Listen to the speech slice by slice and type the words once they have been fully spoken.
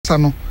kasa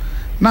no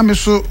na me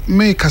so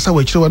me kasa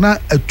wa kire na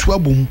atu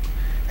abom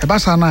e ba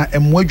sa na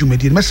emo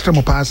adwumadi me sere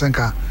mo pa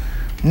asenka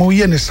mo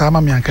ye ne sa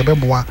ma me anka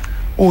beboa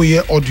o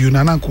ye audio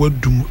na na ko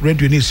adum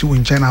radio na esi wo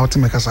nchen na wote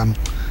me kasa no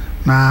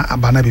na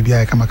abana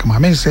bibia kama kama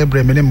me se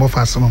bre me ne mo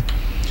fa aso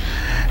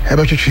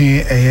ebe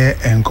twetwe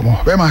enkomo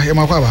be ma ye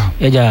makwa ba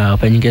eja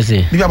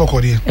opanyikese bibia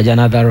bokọ die eja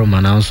na daro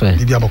ma na nso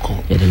bibia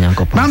bokọ ye de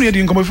nyankopo na no ye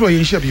di nkomo firo ye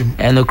nhia biem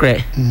eno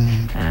kre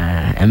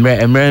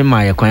emre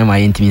ma ye kwan ma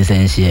ye ntimi nsa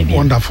nhia biem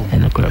wonderful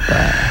eno kre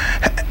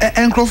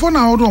pa enkrofo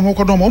na odo mo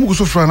kodo mo go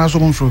so fra na so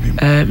mo fro biem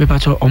me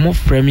pacho omo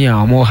frame ya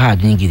omo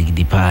hard ni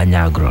gidi pa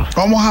nya agro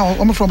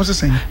omo from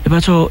say me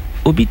pacho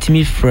obi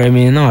timi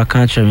frame na wa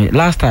kan me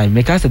last time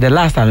me ka say the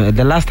last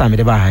time me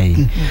dey ba hai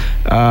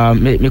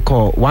me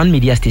call one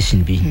media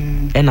station bi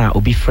na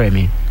obi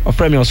frame o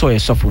frame also e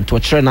sofo to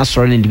chere na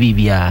sorry in the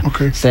bibia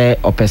say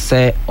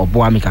opese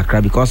oboa me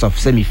kakra because of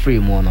say me free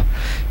mo no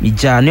me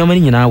ja ne o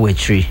mani nyina wa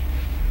chire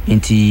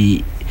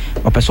nti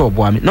opese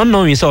oboa me no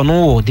knowing say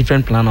no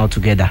different plan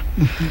altogether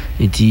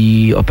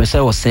nti opese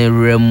o say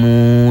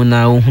remu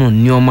na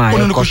ohun nioma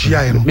e ko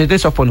me dey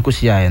sofo no ko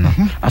sia no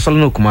asolo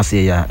no kuma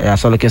se ya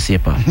asolo kese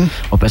pa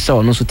opese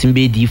o no so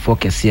timbe di for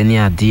kese ne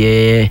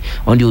ade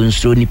on the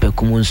unstro ni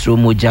pekum unstro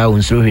moja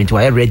unstro hwenti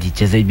wa ready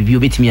cheze bibi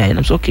obetimi aye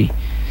na so okay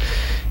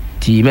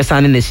ti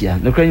mesane nesia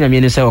no kra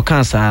nyame ne say o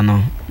cancer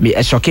no me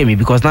e shock me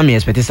because na me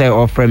expect say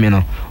offer me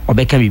no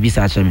obeka me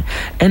bisa ache me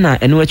ena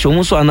eno achi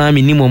omo so ana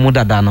me nimo mu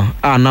dada no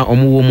ana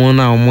omo wo mu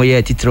na omo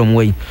ye titire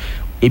omo yi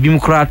ebi mu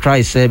kra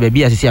try say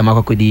baby asisi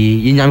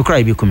amakokodi ye nyame kra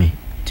ebi kume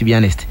to be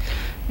honest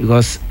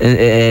because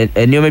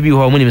eno me bi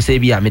ho mo ni me say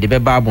bi a me de be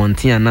ba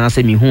bonten ana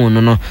say me hu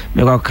no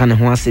me kwa ka ne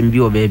ho asem bi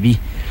o baby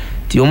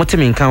ti omo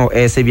temi nkan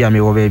o say bi a me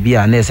wo baby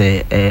a na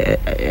say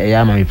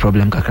ya ma me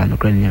problem kakra no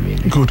kra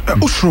nyame good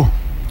usro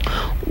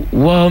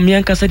well me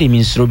anka say me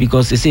nsro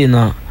because they say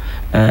na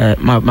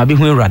ma be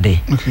hu urade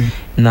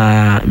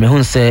na me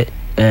hu say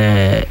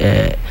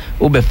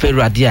obe fe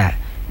urade a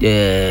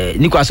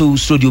ni kwa so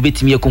studio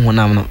betimi ekun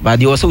honam no ba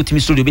de o say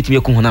utimi studio betimi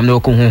ekun honam na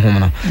ekun honhom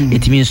no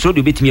etimi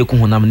studio betimi ekun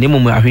honam na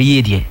mum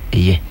ahweye de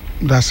eye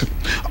that's it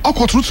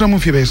okotu tram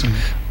fi be so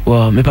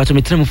well me pato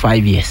me tram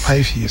 5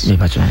 years me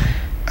pato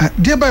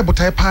dear Bible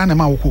type na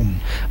ma wokom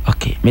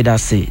okay me da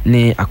say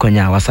ne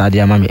akonya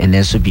wasade ama me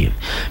enenso biem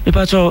me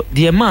pato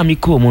de ma mi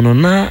ko mu no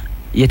na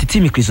yetiti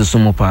mi Kristo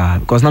somo pa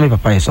because na me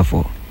papa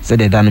yesofo said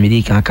the dan me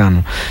di kan kan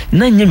no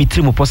na nya mi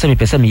tiri mo pose me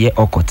pese me ye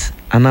OCCULT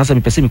anasa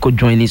me pese me ko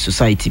join in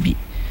society bi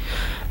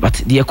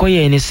but de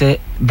ekoye ni say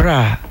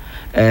bra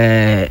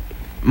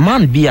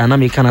man bi ana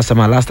me kana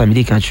sama last time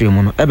di kan chire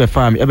mo no ebe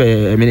fa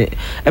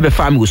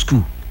me go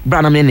school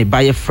bra na me ne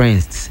buy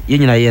friends ye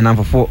nyina ye na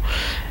fofo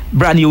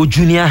bra na yo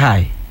junior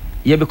high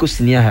ye be ko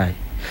senior high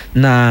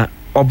na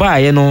oba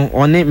ye no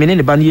one me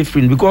ne ba na ye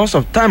free because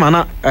of time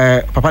ana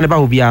papa ne ba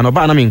ho bia no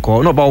ba na me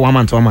nko no ba 1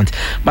 month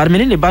but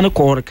me ne ba no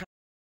ko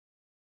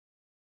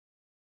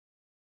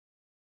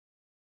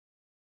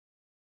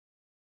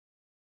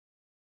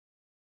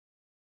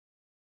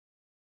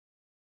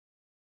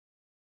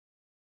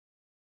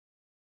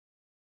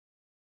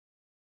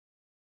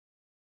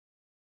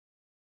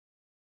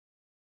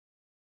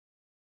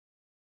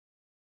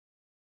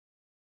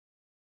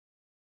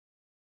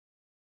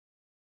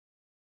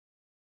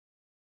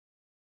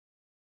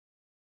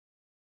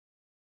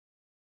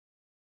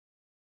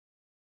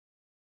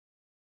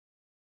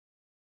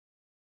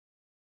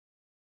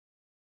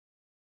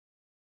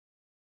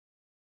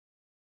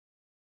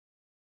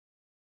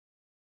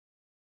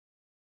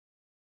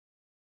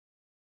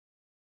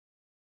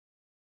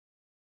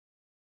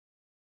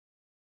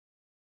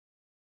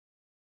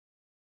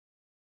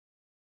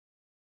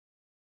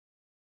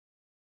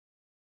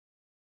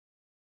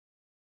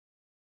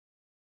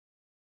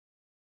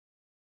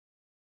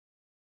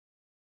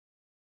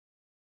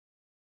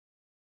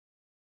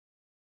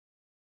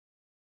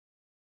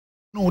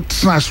no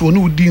trans woni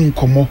udi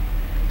nkomo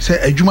say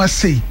adwuma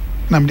sei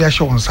na me de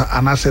ahye wonsa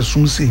ana say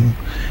sum sei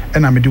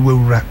na me de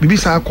wawura bibi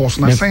sa course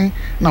na sen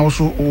na wo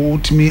so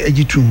otimi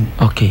agitum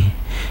okay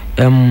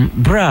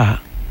bra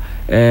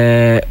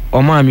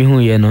oma mi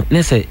hu ye no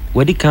ne say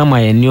wadi kan ma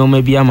ye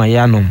nioma bi ama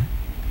ya no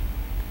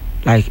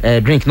like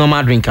drink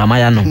normal drink ama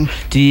ya no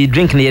the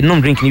drink ne no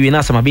drink ni we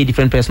na some be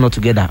different person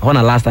together when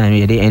the last time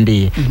we dey end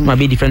ma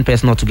be different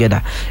person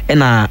together and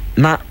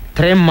na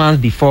 3 months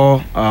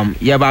before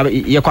ye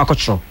kwa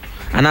kocho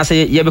and I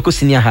say ye be ko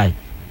senior high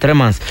 3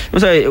 months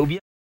so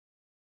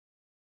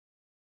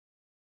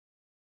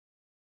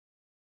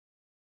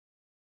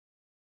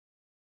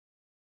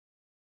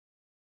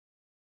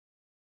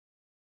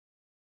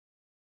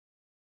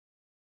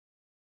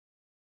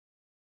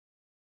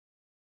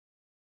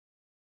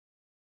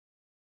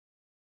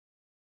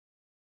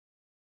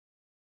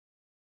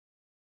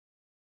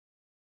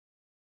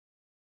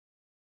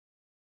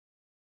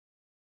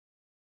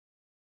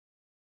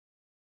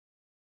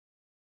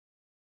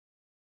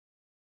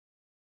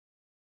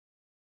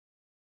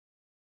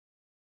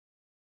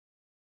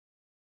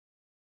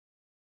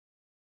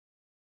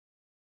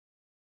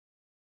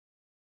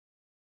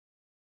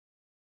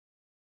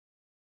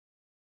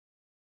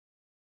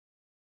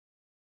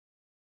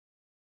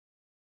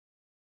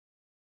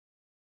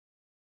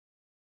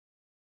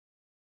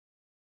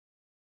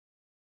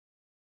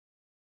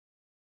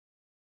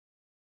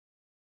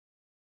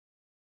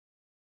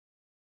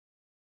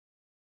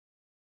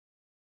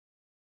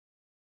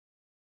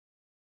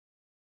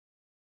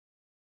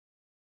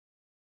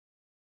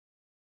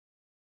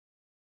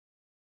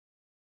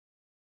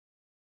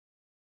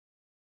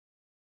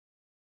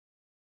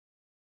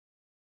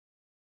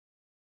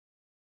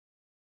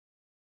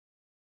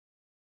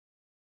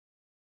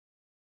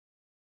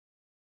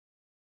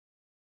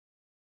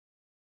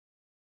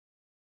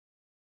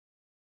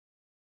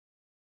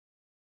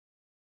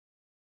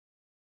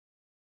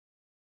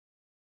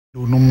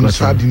no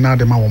sa di na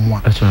de ma wo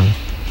mo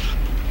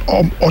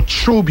a o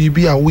show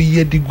bibi a we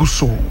ye di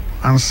guso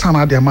ansa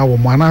na de ma wo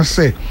mo ana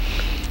say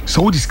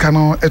so we discuss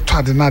no eto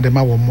ade na de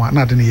ma wo mo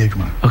na de na ye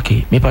adwuma.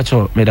 Okay, me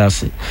pacho me da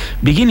say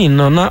beginning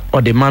no na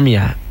o de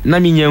mamia na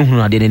me nya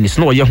hunu ade ni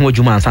so na o ye ho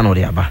adwuma ansa na o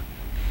de aba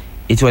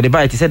it was the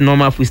bite said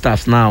normal food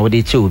staffs now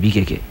they che obi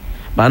keke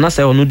but na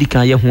say onu di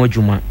kan ye ho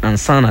adwuma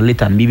ansa na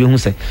later me be hu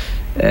say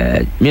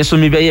me so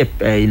me be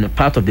ye in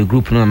part of the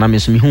group no na me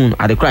so me hu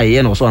ade cry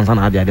ye no so ansa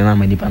na ade na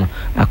mani pa no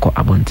akọ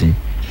abontin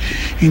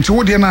into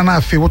wo de na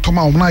afi wo to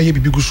ma wo na ye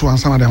bibi guso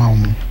ansa na de ma wo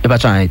e ba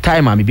try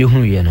time a me be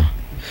hu ye no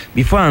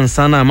before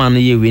ansa na ma no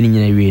ye we ni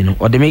nyina we no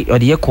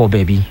ode ye call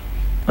baby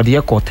ode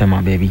ye call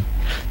tema baby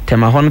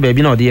tema ho no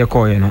baby na ode ye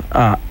call ye no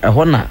e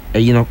ho na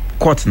you know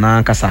court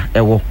na kasa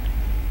e wo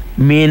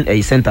main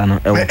a center no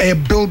a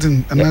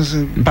building and as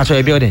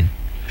a building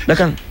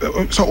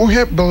so we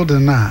have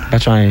building na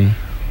that's right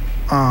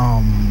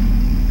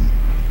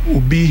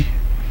ubi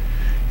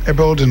a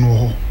building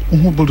wo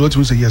who build what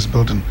you say yes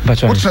building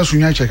what's that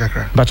sunya check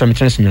akra but I'm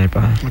trying to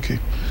pa okay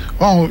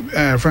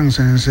friends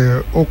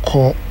say o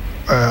call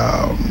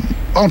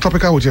on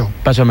Tropical Hotel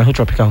but I'm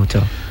Tropical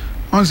Hotel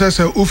on say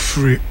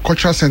Ufri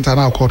Cultural Center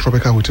now called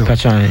Tropical Hotel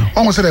but I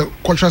almost said the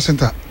Cultural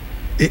Center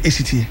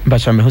ACT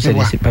but I'm who said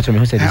this but I'm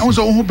who said this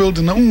also who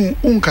building na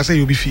ka say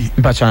you be fee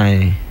but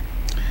I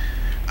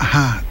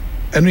aha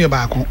enu ye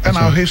ba ko and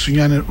our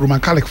Sunya Roman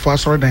Catholic for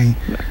sorry dan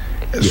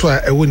so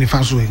I woni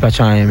fan so but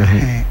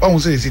I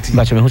almost say the city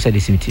but I'm who said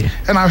this city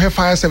and our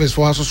fire service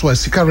for so a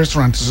Sika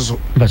restaurant so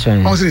but I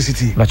almost say the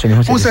city but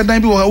I'm who said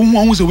dan bi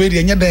who say we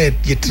dey nya da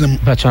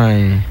yetinam but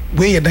I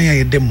we ye dan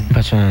ya dem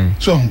but I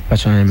so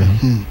but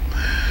I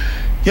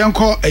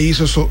yanko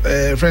so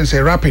friends say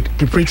rapid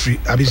preparatory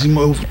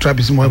abisimo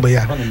trabisimo ba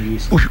ya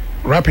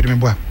rapid me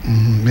boa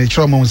me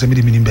sure mo say me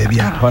di minim ba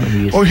bia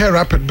o here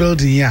rapid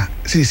building ya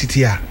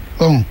city ya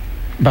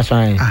but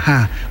I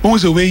aha o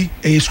say we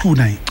a school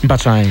nine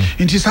but I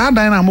inti sa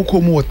dan na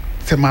moko mu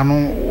tema no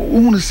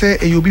wo say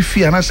e obi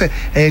fi ana say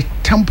a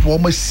temple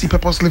almost see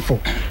purposely for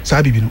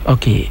sa bibi no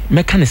okay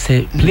me can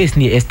say place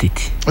near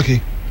estate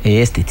okay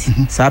estate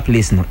sa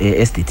place no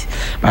estate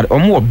but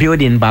omo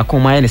building ba ko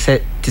my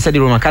say the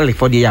Roman Catholic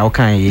for the ya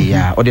kan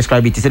ya or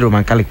describe it the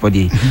Roman Catholic for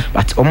the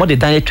but omo the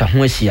dan atwa ho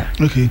ahia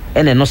okay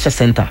and no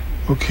center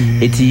okay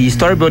it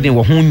story building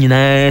wo ho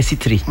nyina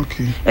city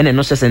okay and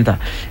no center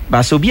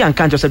but so be an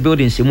can't just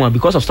building same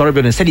because of story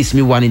building said it's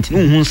me one into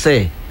who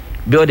say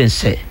building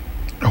say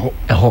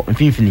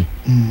infinity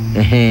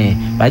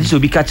but this will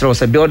be catch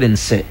us a building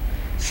say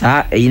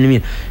sa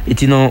enemy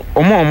it no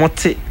omo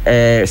te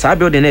sa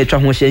building na etwa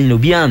ho hia no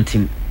bi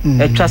antim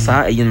etwa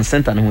sa in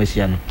center no ho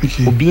hia no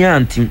obi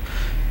antim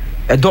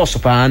e doso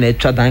pa na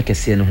etwa dan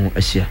kese no ho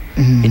hia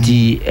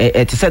enti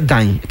it is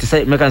dan it is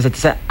me can say it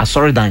is a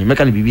sorry dan me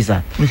can be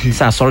sa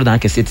sa sorry dan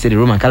kese it is the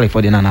Roman Catholic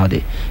for the now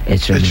dey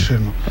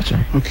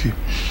okay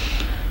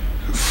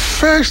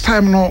first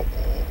time no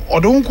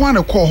odon kwa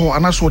na call ho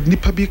anaso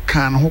nipa bi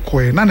kan ho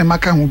koe na ne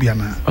maka ho bia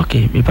na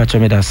okay me pa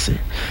chome da se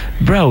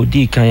bra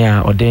di kan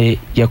ya ode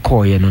ye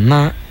call ye no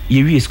na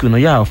ye wi school no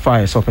ya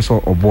fire so person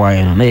oboa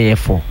ye no na ye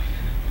for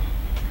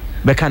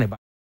be kan ba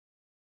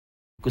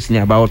ko sini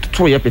about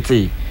to ye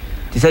pete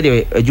ti said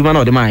the adwuma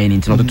na ode ma ye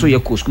nti no to ye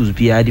ko schools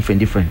bia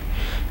different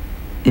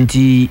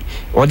nti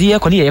ode ye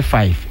ko ne ye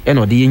 5 e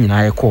na ode ye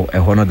nyina ye call e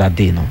ho no that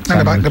day no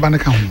na ne ba ne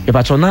kan ho e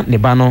pa chona ne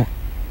ba no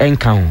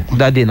enka ho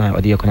that day na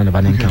ode ye ko na ne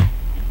ba ne enka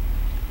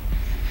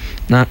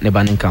na ne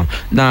ba nkam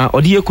na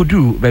ode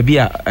yekodu ba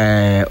bia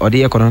ode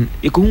yekono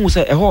ekohu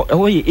se eho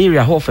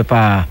area ho fe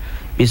pa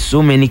is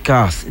so many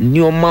cars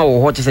new ma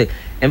wo ho say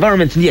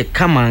environment ne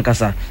kama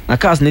nkasa na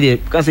cars ne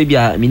kan say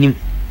bia minim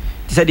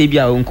ti say de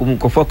bia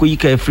nkofo ko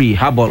yika free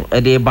harbor e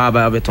de ba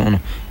beton no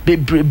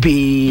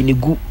bebrebe ne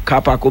gu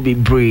kapa ko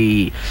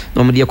bebre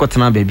no mo de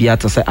yekotena ba bia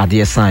to say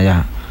ade san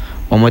ya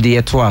o mo de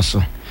yeto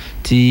aso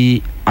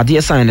ti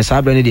ade san ne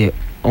sa bra ne de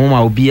o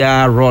ma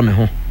obia run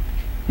ho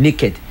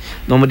naked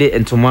no mo de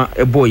entoma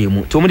eboye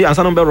mu to mo de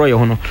ansa no be roye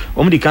ho no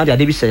o mo de kan de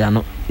ade bi hye ya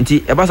no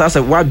nti e ba sa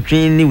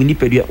wadwen ni woni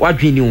padua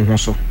wadwen ni wo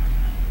so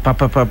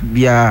papa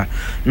bia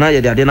na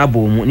ye de ade na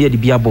bo mu ne ye de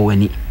bia bo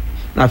wani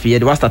na afi ye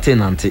de wasta ten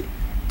nante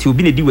ti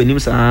obi ne di wani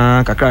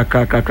sa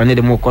kakra ne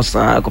de mo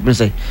kosa ko pin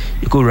say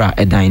ikora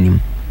edan nim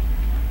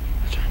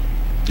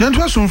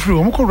yantu aso free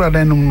o mo ko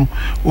radan nim no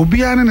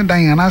obi ane ne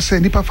dan ana se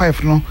nipa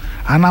 5 no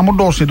ana mo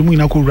do so de mu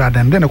ina ko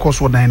radan de ne ko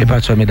so dan nim e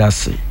ba cho me da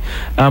se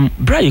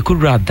bra ye ko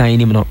radan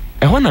nim no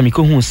e ho na me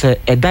ko hu se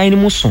edan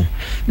nim so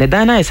na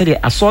dan na ye se de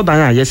aso dan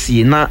a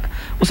yesie na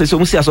mo se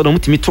mo si aso dan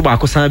mutimi to ba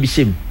ko san bi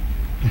shem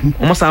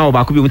mo san o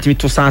ba ko bi mutimi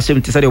to san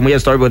shem ti se de mo ye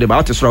story board ba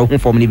o te so ho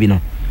form ni bi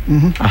no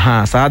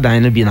aha sa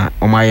dan no bi na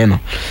o ma ye no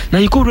na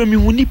ye ko ra mi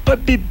hu nipa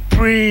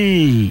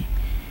bebre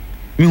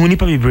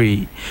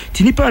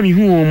ti nipa mi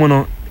hu mo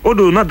no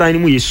odo na dan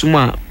mu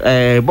yesuma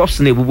bobs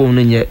na ebubom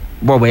no nye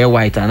bob ye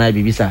white na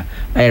bibisa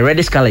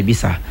reddish color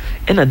bisa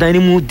e na dan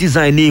mu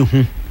design na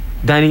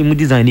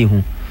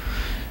ehu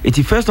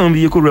Eti first time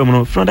we go room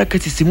no from that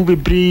kati mu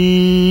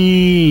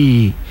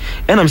bebre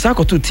and I'm say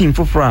to team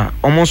for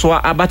almost so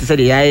about say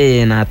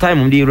the na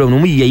time we room no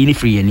mu ye ni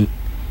free ani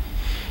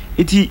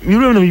eti mi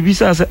room no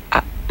bibisa say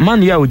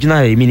man ya ogina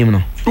ha minimum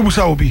no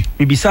ubusa obi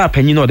bibisa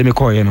panyi no de me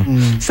call ye no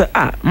say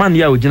man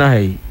ya ogina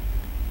ha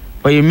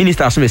oye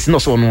minister asomesi no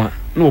so no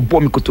na obo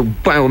mi koto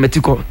ban o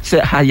metiko say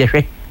ha ye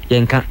hwe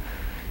ye nka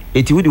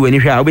eti wudi wani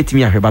hwe a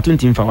obetimi ahwe bato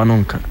ntim fa wano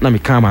nka na me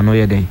ka ma no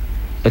ye den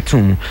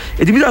etum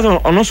eti bi that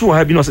ono so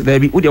ha bi no say da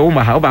bi wudi wo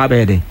ma ha wo ba ba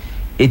ye den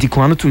eti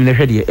ko anu tum ne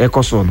hwe de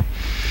ekoso no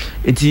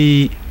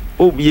eti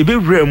o ye be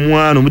wura mu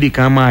a no mudi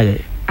kan ma ye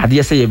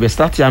ade say ye be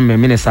start ya me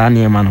ne sa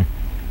ne ma no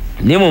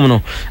nemo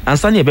no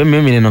ansa ne be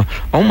me no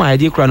o ma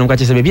ade kura no ka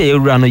che say be ye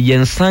wura no ye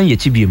nsan ye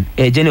chibiem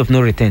a journey of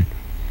no return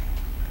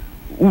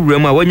uwura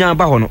mu a wanya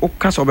ba ho no o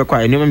ka so be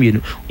kwa enema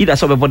mienu ida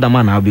so be boda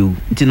ma na abewu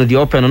nti no de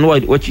open no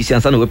what you see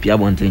ansa na we pia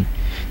bonten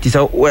ti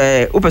sa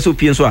o pese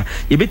opie so a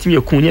ye betimi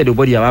ekun ne de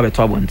body a ba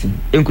beto abonten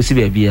enkusi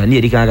be bia ne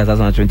ye dika ga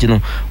sasa na 20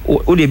 no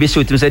o de be se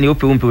otim se ne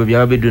ope be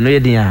bia be do no ye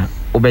din a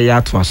o be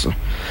ya to aso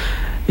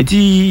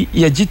eti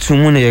ye jitu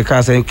mu ne ye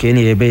ka sa okay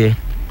ne ye be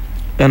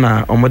ye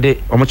na omode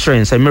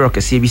omochre say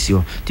miracle se bi si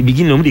o ti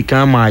begin no mu di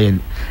kan ma ye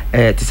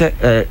ti se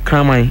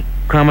kramai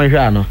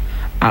hwa no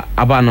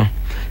aba no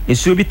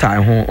nsuo bi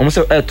tai ho omo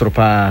se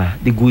etropa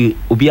de gu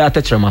obi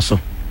atachre maso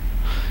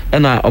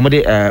na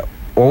omode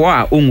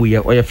owa onwuye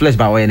oye flesh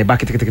ba oye ne ba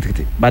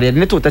kitikiti ba de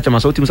ne to tachre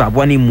maso otim so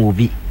aboa ne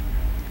movie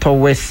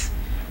towards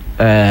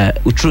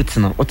truth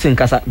no otin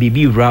kasa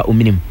bibi wura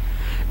ominim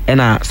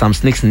na some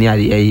snakes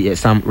near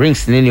some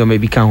rings ne ne o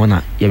maybe kan ho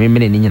na ye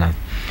memene ni nyina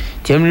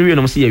tiam ni we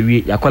no se ye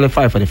wie ya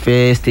qualify for the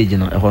first stage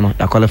no e ho no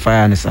ya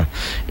qualify anisa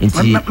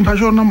enti pa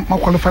jo no ma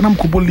qualify na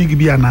mko league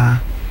bi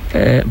ana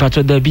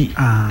Pacho Debbie,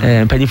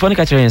 Penifone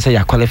catcher and say,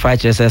 ya qualify,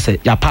 say,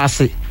 ya pass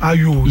it. Are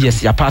you?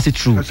 Yes, ya pass it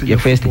through. Your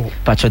first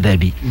Pacho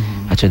Debbie,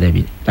 Pacho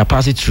Debbie, ya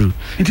pass it through.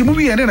 It's a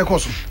movie and then a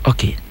course.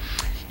 Okay.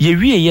 Ye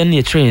really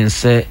any train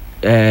say,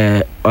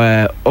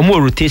 more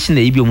rotation,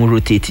 the EB more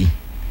rotating.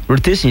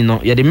 Rotation,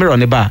 no, ya the mirror on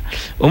the bar.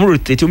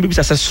 Rotate, maybe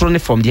successful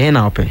from the end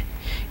up.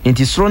 It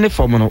is thrown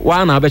from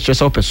one hour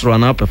yourself a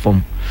run up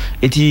perform.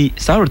 It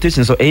is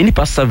rotation, so any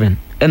past 7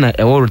 and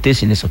a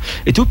rotation is so.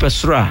 It took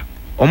a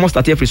almost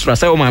started free straw.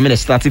 Say, oh, my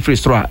started free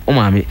straw. Oh,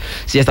 my,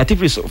 see, started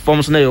free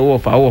forms na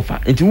your offer.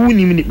 Into 1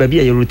 minute, baby,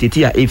 you rotate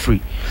here a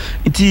free.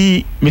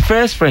 It my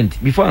first friend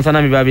before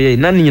Ansana, baby,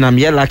 none in a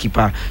mere lucky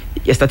pa.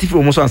 You started free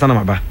almost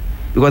Ansana,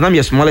 because I'm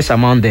your smallest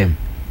among them.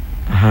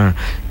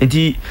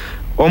 It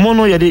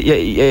Omono,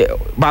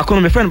 back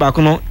on my friend back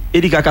on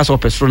Edika Castle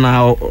Pestro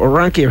now, or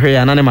rank here,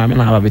 and animal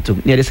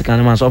habitu near the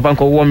second month of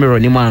Uncle Womer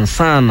and Niman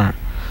Sana.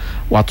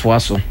 What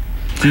was so?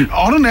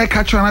 I don't know,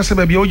 catch on. I said,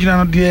 baby,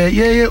 original, dear,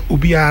 yeah,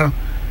 Ubiar.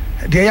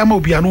 The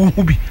Yamobian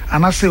Ubi,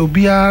 and I say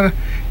Ubiar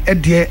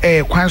at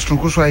the Quanstron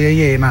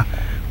Kuswa, na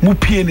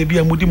Mupi and the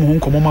Bia Mudim Home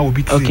Comoma will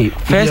be okay.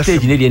 First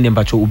stage in the Indian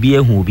Bacho will be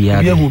a who be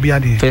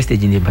a first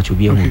stage in the Bacho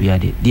be a who be a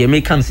the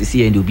Americans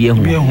see and you'll be a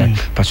who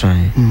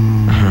Passion.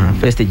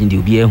 First stage in the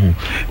Ubia who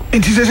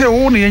it is a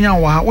only in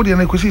Yawa, what do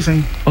you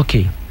saying?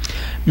 Okay.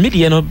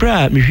 Midian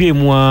bra, me hear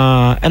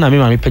more, and I mean,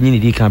 my penny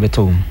di can be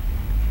told.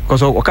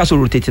 Because Ocaso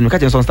rotating,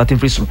 catching on starting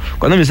free.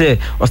 Because let me say,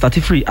 or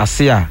starting free as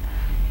say.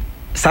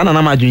 Sana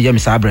na majun yem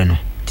sabreno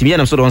timi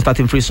na so don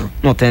starting free so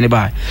no ten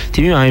by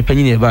timi ma me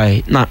panyi ne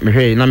by na me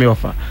hwe na me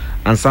offer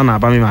ansa na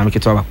ba me ma me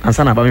ketoba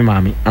ansa na ba me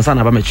ma me ansa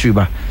na ba me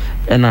chuba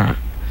na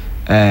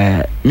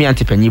me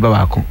anti panyi ba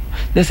ba ko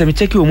na se me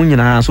check o mu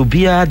nyina so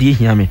bia de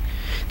ehia me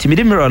timi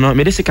de mirror no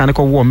me de sika ne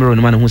ko wo mirror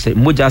no ma ne hu se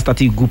moja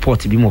start good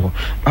port bi mo ho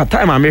at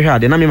time ma me hwe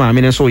ade na me ma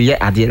me so ye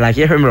ade like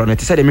ye hwe mirror no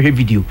te say de me hwe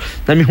video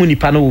na me hu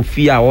nipa no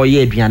ofi a o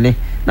ye aduane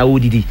na wo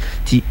didi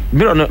ti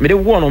mirror no me de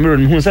wo no mirror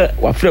no hu se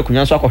wa frɛ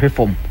kunya so akɔhwe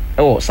form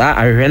oh, sir,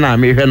 I heard now,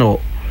 me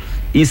no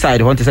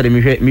inside. Want to say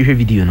me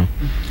video no.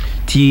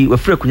 Ti we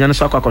free kunya no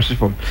so akwa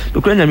from.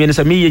 Because nyame ne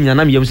say me yenya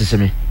na me yam sese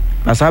me.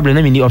 Basa abre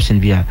na me ni option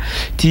bia.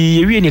 Ti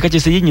yewie ne ka che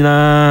say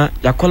nyina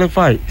ya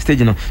qualify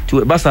stage no.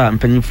 Ti basa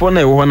mpanyimfo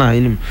na e wo ho na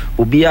enim.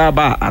 Obi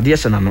aba ade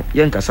ese na no.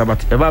 Yen kasa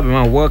bat. E ba be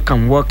man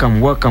welcome.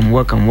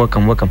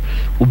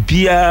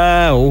 Obi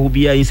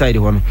a inside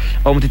ho no.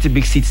 Tete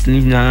big seats ni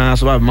na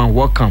so ba be man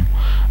welcome.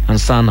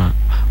 Ansana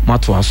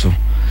mato aso.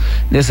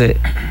 They say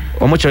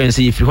omo challenge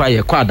if you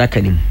why kwa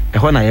adaka nim e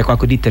ho na ye kwa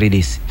kodi 3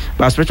 days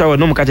but spiritual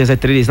no mo ka say 3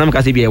 days na mo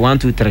ka say be 1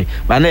 2 3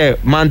 but na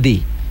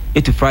Monday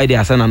to Friday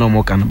asana no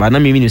mo kan but na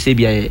me say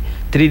be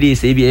 3 days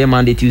say be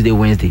Monday Tuesday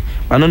Wednesday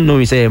but no know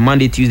we say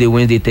Monday Tuesday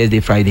Wednesday Thursday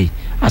Friday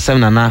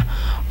asana na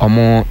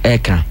omo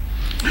eka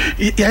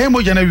ya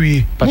mo jana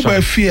wi mo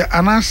ba fie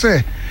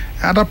anase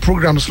other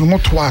programs no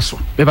motoaso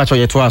be ba cho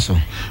ye toaso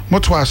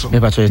motoaso be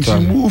ba cho ye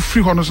toaso mo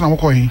free hono so na mo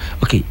ko hin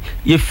okay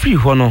ye free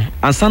hono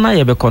ansana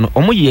ye be kono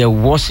omo ye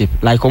worship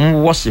like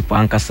omo worship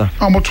ankasa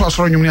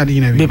motoaso nyum ni ade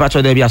nyina be ba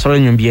cho da bi asoro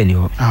nyum bi ani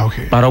ho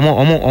okay but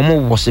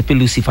omo worship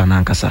Lucifer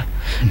na ankasa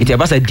it e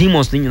ba say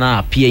demons ni nyina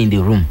appear in the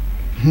room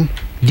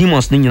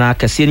demons ni nyina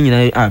kase ni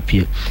nyina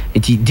appear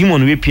it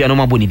demon we pia no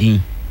maboni din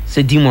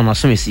say demon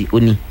asomesi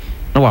oni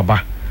na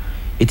waba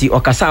eti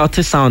okasa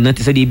ot sound na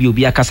te say dey bi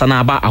obi akasa na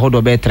aba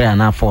ahodo be 3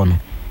 and 4 no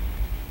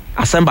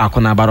assemble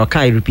akona aba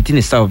kan repeating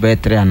itself be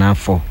 3 and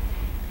 4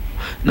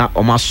 na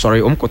oma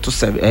sorry koto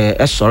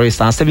sorry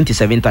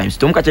 77 times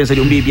to ka say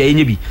dey bia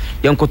yenye bi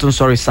yen koto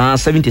sorry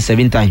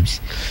 77 times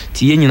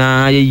ti yen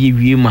nyina ye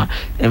wie ma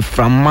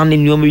from man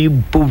ni o me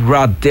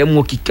bobra dem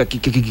o kika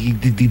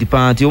di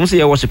party say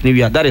you worship ni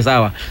that is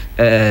our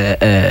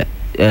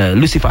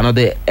Lucifer no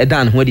the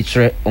edan ho di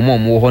tre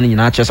omo ho ni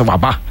nyina che so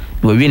baba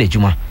we wie na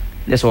juma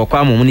let's walk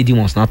am mo ni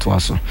demons na to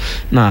aso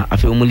na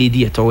afi omo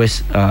lady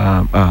towards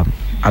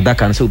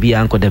adaka na so bi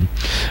anko dem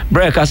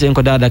break as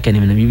enko da adaka ni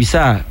na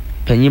bibisa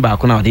panyi ba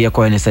ko na ode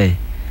yekoy ne say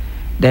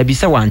da bi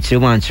se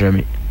wankyere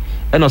me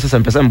e no so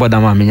sem pese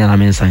mbodam a menya na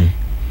mensan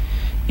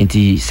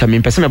enti se me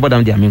pese me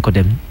bodam dia me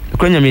nkodam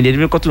kronya me dey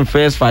me kotum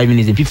first 5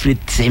 minutes and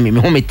 50 me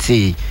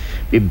homete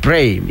me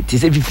bray me ti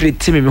say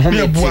 50 me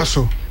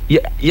homete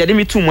ya de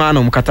me tu mu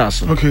anom kata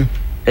so okay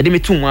e de me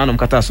tu mu anom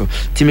kata so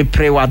ti me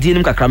pray wa de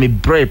nim kakra me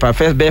bray pa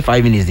first be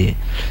 5 minutes there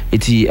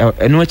enti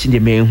eno achi de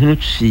me hunu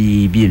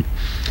chi bi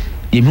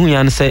ye hu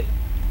yan say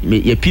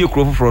ye pie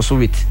kro for so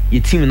with ye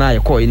team na ye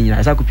call ni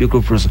na sa ko pie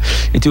kro for so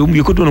enti o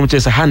ye kodo no mche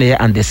say ha na ye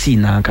and the sea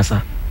na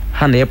ankasa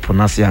ha na ye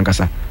pronounce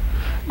ankasa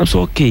I'm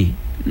so okay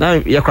na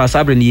ye kra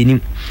sabre ni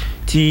yenim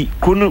ti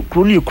krono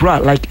ye kra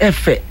like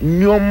efe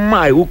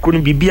nyoma e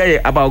krono bibia ye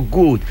about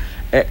gold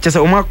chese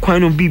o ma kwan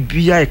no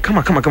bibia ye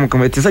kama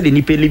te say the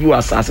nipa libi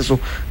was asase so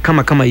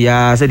kama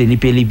ya say the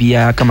nipa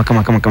libia kama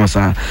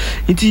sa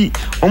enti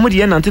o mo de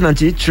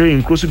nante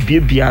train cross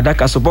bia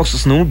adaka so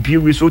boxes no bia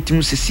we so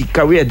timu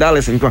sika we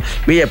dollars and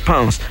we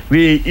pounds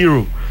we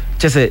euro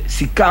chese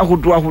sika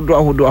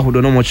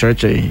hodo no mo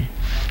church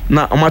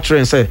na o ma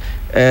train say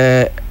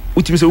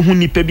utimi say hu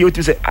nipa bia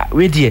utimi say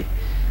we de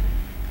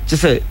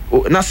chese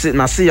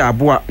na se ya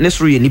aboa ne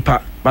soro ye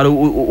nipa but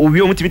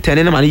we want to be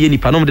telling them any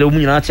nipa no de mu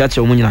nyina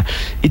acha mu nyina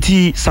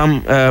iti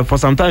some for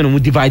some time no mu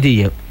divide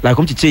here like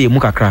come to che mu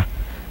kakra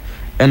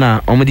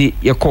na omudi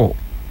ye call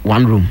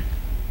one room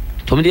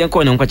to me dey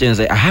call na nkwache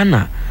say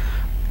ahana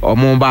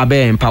omo ba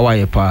be empower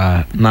ye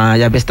pa na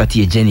ya be start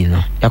ye journey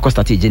no ya ko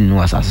start ye journey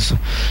no asase so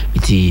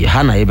iti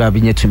hana ye ba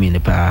binye tumi ne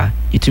pa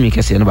itumi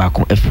kese no ba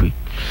kon free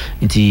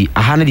iti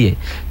ahana de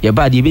ye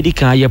ba de be di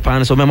kan ye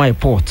pa so mema ye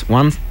port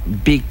one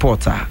big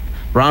porter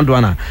round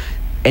one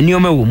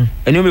eniome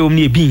wom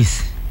ni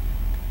beans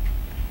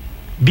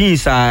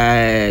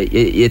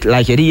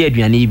like ye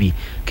aduane bi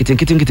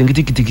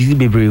kitten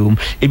bebre wom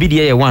ebi de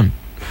ye one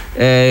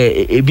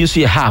ebi so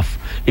ye half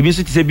ebi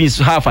so ti say beans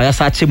half aya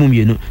sa chemu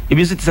mienu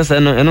ebi so ti say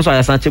no so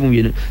aya sa chemu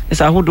mienu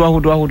esa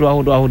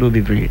ahodo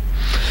bebre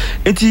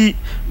enti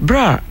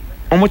bra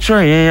omo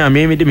try yen am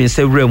de me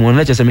say wrem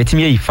na chese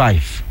metimi yi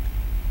 5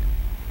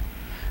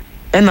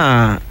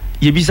 ena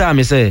ye bi sa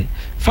me say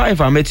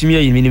 5 am metimi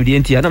yi minim de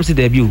enti adam say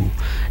da bi o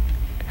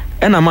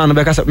ena man no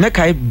be ka say make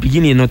I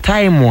beginning no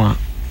time a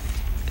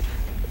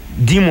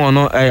demon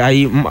no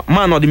I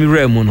man no de mi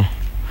wrem no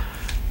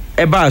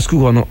e ba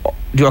school no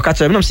de o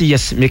catch me say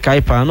yes make I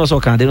pa no so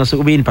kan de no so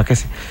obe ni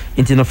pakese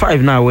into no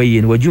 5 na we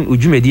yin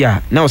ojumedi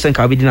a na o sen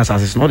ka obe di na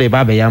success no de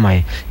ba be ya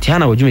mai ti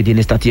hana ojumedi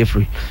ni start here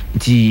free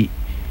nti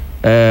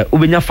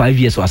obenya 5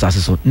 years o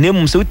success so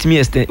nemum se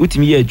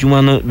utimi ye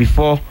adwuma no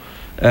before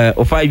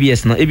or 5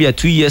 years no e bia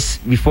 2 years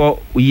before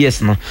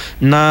years no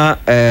na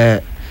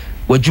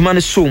wadwuma no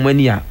so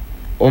many a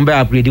on be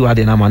upgrade wa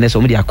de na ma na so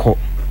mo de akọ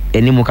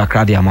enimu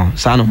kakra de ama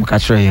sa no mo ka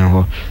kire yen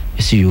ho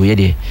esi yo ye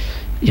de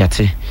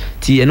yate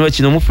ti eno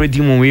achi no mo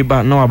fredi mo we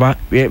ba na waba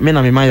me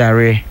na me ma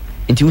yare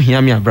nti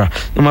uhia me abra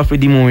no ma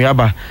fredi mo we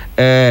aba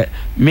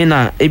me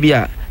na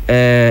ebia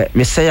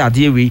me say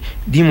ade we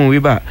di mo we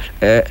ba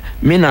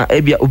me na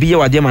ebia obi ye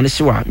wade ma ne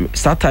hyewa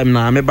start time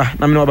na me ba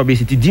na me na waba be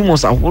ti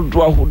demons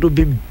ahodo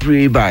be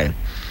brave by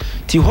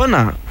ti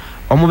hona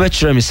omo be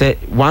kire me say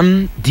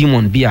one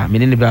demon bia me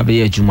ne ba be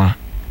ye adwuma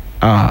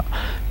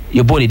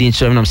your body didn't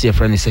share me. I'm see a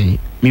friend is saying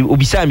me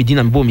obisa me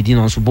dinna me bo me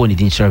dinna so body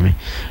didn't share me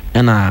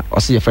and I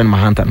see a friend my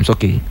hand I'm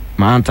okay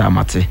my hand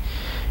mate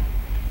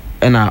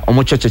and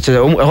omo church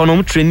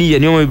no trainee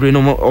and you brain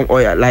no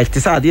like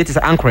this idea is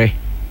anchor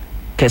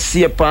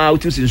kese pa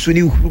out to so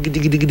ni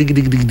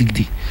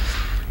gidigidi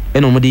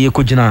and omo de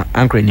yekogina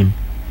anchor nim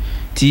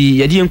ti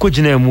yadi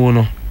enkogina mu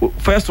no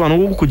first one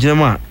wo kogina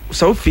ma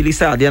so feel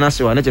say ade na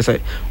se wa na che say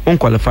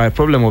unqualified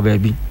problem o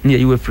baby ni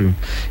you free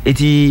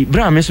eti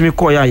bra me so me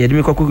call ya yadi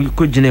me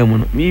kogina mu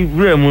no mi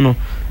bra mu no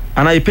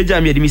ana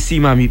ipeja me yadi me see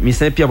ma me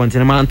say pia bonte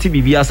ma anti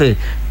bibia say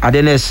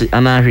ade na se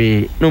ana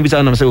hwe no bi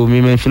say na say o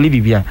me feel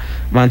bibia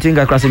ma anti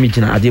nga krase me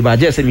gina ade ba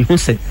je say me hu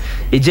say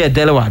eje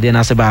delewa ade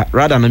na se ba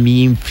rather na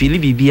me feel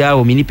bibia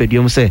o me ni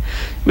peduom say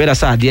whether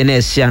say ade na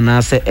se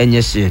ana say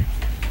enye se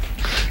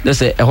na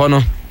say e ho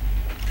no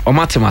o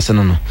matemase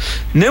no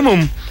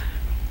nemum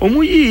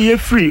omu ye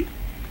free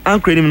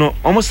ankrenim no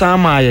omu sa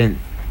ma yen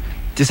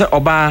ti se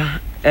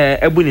oba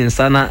ebu ni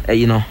nsa na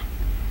no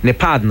ne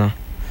pad no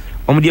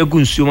omu de agu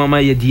nsuo mama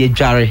ye de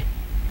adware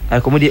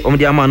like omu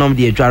de ama no omu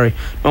de adware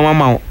no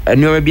mama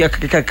enyo bia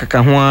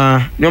kaka ho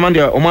a no mama de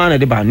omu na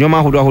de ba no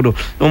mama hodo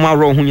no mama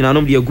ro ho nyina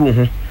no de agu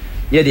ho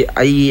ye de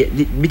ayi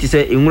bi ti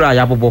se enwura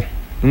ya bobo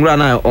ngura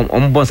na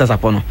bon sasa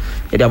pono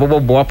e de abobo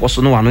bo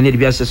aposo no wano ne de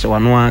bia hyehyɛ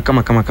wano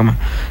kama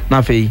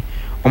na fei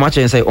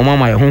omache say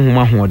omama ye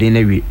honhoma hoɔden na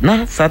wie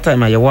na that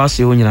time ye was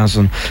ye onyina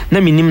so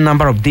na minim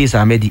number of days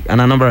amedi and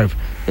a number of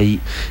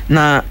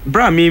na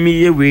bra me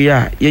ye we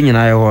ya ye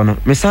nyina ye ho no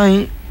me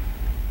san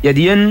ye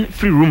de yen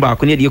free room ba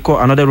ko ne de ko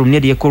another room ne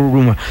de ko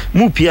room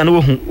mu pia na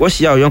wo hu wo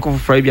hia o yonko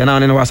foforo bia na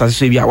ne wasase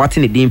so bia wate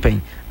ne din pen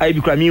ai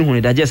bi kra mi hu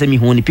ne da je say mi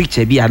hu ne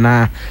picture bia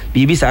na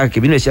bibi sa ka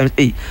bi no hia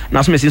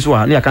na so me sin so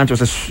a ne ya kan to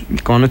say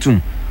kan no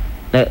tum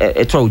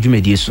eto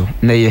odwumedie so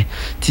na ye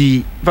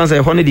ti fansa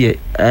ye ho ne de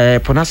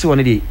ponase wo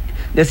ne de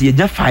let's say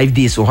 5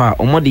 days so ha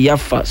omo de ya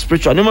fa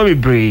spiritual no be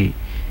brave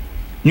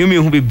new me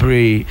who be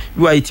brave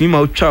you are it me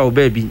ma twa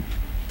baby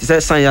ti say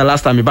san ya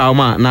last time me ba o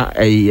ma na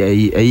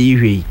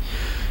hwe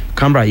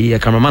camera ye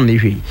cameraman na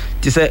hwe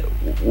ti say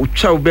o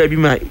twa baby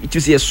ma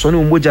it say so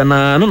no moja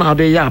na no na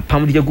de ya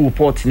pam de go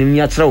report ni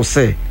nya kire o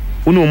say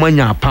onu o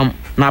manya pam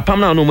na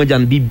pam na no moja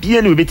na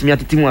bibia na obetimi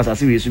atete mu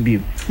asase we so bi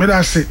me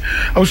da say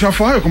I was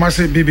for come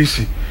say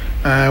BBC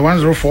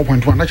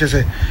 104.1 na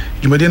say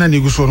jumade na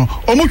nigu so no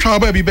omo twa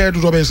ba bi be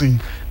do be sin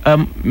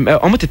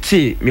omo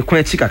tete me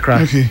kwa chi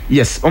kakra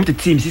yes omo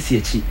tete me sisi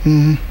achi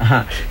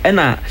aha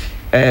ena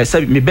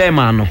say me be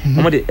ma no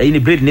omo de ni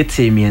bread ne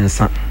te me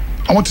ensa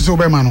omo tete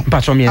be ma no pa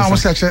cho me ensa omo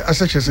say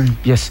ache sin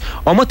yes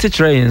omo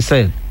tete re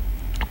ensa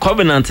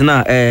covenant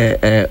na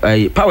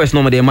powers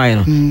no mo de mai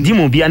no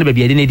dimo bia ne ba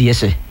bia de ne de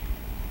yese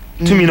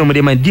tumi no mo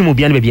de mai dimo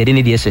bia ne ba bia de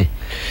ne de yese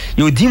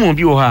yo dimo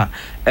bi wo ha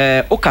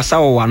o kasa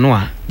wo wano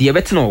a de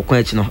beti na okwan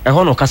achi no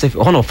ho no kasa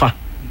ho no fa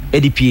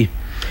edipie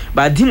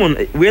ba demon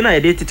we na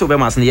ye de tete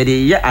obemas na ye de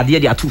ye ade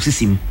de atu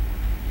sisim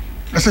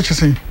asa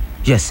chese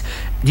yes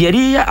de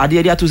ye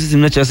ade de atu sisim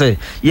na chese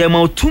ye ma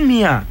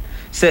otumi a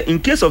say in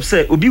case of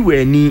say obi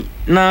we ani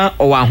na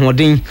o wa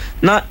hoden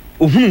na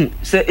ohunu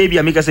say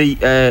ebia make say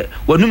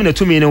wanum na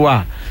tumi ne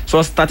wa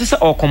so start say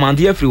o command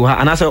ye free ha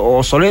ana say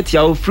o solete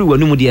ya free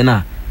wanum de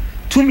na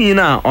tumi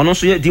na ono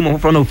so ye demon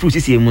foforo na free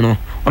sisim no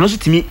ono so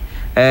timi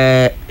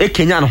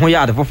ekenya no ho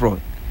ya ade foforo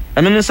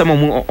eno ne nsem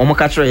omo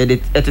ka kire ye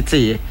de etete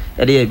ye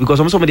de because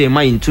omo so mo de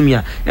mind to me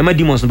a e ma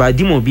demons ba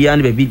demon bia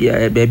na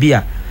baby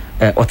a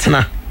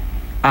otena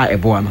a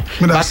eboa no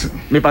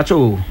me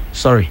pacho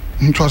sorry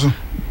ntwaso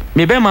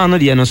me be ma no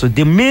de no so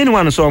the main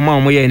one so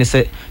omo ye ne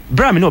say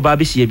bra me no ba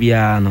be hie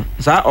bia no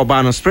sa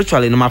oba no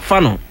spiritually no ma fa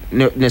no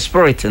ne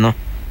spirit no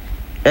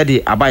e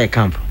de abaye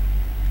camp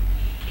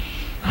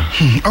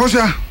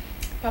akosia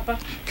papa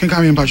ken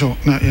ka me pacho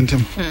na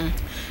yentem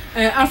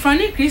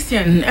Afrani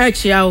Christian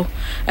chiao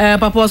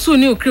papa so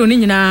ni okre oni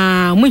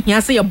nyina mu hia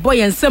se ye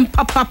boy ensem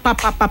papa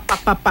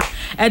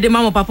de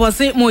mama papa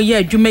se mo ye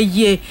adwuma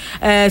yie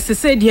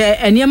sese de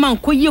eniema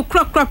nko ye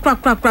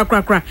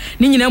kra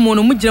ni nyina mo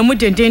no mu gira mu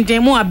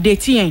dendenden mo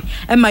update yen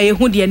ma ye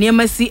hu de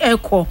eniema si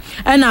ekọ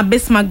na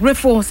Bismarck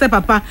grateful se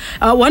papa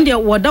one day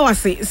woda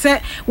wase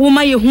se wo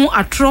ma ye hu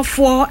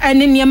atrofo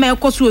ene niema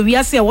ekọ so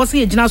wiase e wo se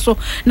ye gina so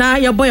na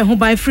ye boy hu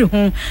ban free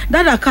hu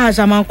dada ka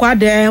jama kwa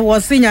de wo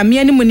se nyame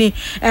animu ni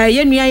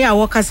yenua ya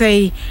wo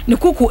kasai ne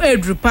kuku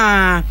edru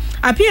pa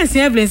appearance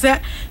evidence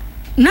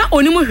na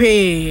onimu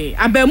hwe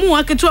abamu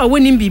aketo a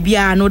wonim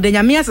bibia no de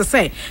nyame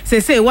asese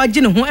sese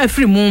waje ne ho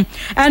afri mu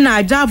na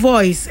aja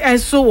voice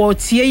eso wo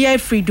tie ye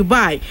free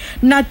Dubai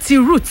na ti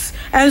roots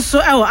enso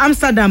e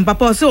Amsterdam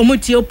papa se o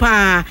mutie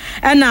pa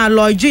na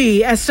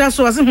logi extra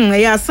so wase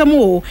ya asem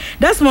o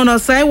desmond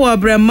say wo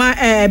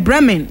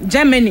Bremen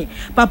Germany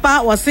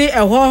papa wase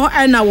ho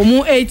na wo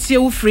mu etie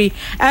wo free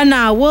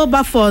na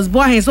Wilberforce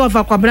bo ahen so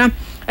fa kwabra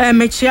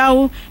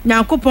mechiao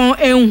nyakopon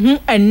enhu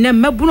enne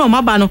mabuno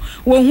maba no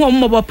wo hu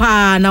ombo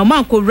pa na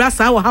manko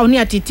rasa wo ha ne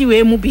atiti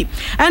we mu bi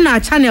na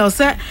channel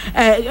say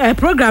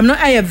program no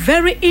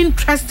very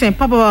interesting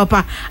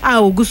papa a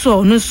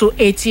oguso no so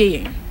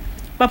etie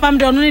papa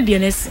mde no ne de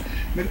nesi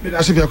me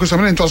da se bia ko so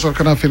me nto so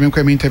kana fe me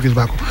kwa me interviews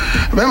bako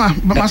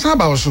be ma sa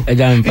ba so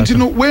nti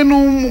no we no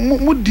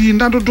mu di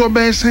nda dodo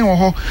be sen wo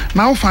ho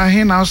na wo fa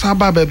he na so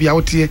ba ba bia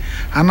wo tie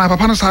ana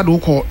papa no sa do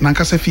ko na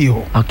nkasa fi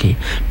ho okay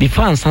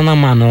before ansana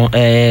ma no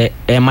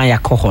ma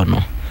yakọ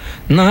no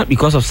na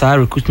because of our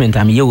recruitment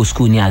am ye wo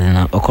school ni ade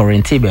na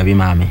okorente baby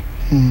mama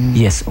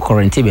yes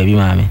okorente baby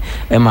mama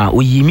ma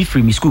oyi mi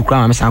free mi school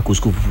kra ma san ko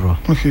school for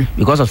okay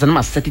because of say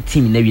na set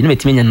team na we na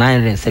metime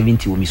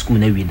 970 wo mi school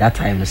na we that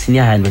time no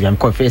senior high baby am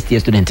call first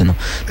year student no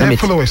na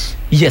followers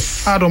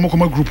yes do mo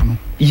come group no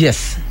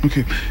yes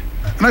okay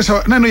na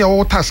so na no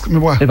your task me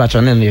boy e ba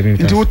cho na no your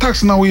task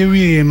task na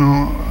we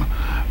no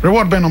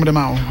reward ben on the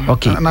ma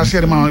okay na see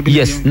the ma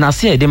yes na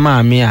see the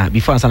ma me a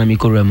before ansana me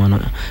ko remo no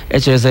e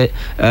chere say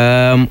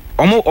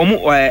omo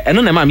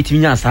eno na ma mitimi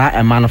nya sa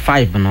e ma no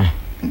 5 no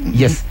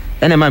yes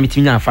ene ma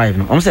mitimi nya 5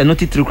 no omo say no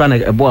titiri kwa na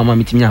ebo ma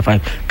mitimi nya 5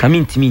 kami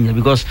ntimi nya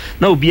because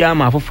na obi a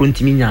ma afofo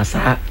ntimi nya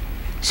sa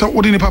so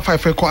what in the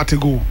 5 ko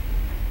atego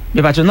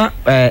be ba cho na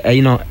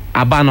you know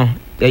aba no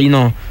you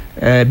know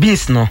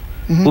beans no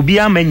obi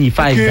a ma nyi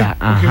 5 da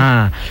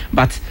aha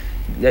but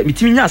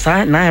mitimi nya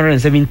sa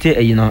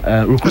 970 you know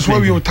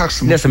recruitment we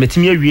tax yes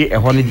mitimi awie e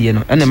ho ne de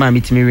no ene ma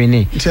mitimi we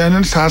ne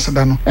ene sa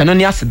aseda no eno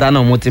ne aseda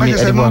no motimi e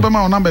de no be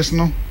ma numbers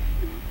no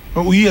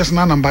Oh yes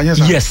na number yes.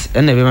 Yes,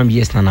 and never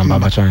yes na number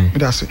but trying.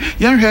 That's it.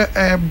 Yan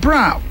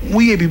bra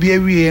we be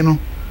awie no.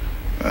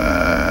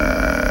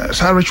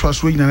 Sa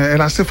rituals we na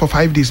last for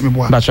 5 days me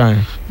boa. But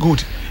trying.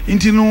 Good.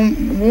 Inti no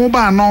wo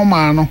ba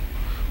normal no.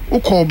 Wo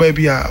call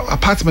baby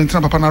apartment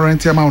na papa na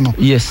rent am no.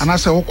 Yes. And I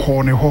say wo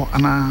call ne ho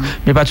ana.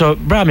 Me but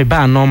bra me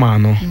ba normal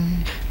no.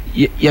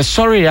 Yeah,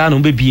 sorry ya no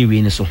be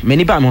we ni so.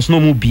 Many ba no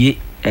mo bie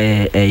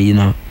you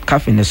know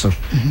cafe ne so.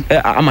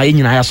 Ama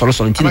yin na ya solo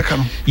nti.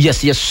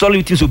 Yes,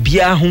 solid things so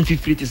bia home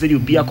 50 to say you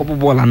bia couple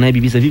ball na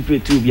bibi say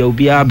 52 bia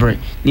bia bre.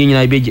 Ni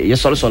nyina be ye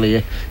solo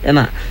ye. E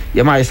na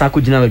ye ma isa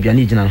ko gina ba bia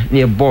ni gina.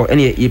 Ni ball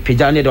e ye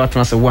pagya ne de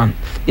watena se 1,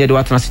 ne de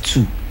watena se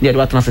 2, ne de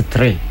watena se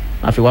 3.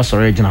 Afi wa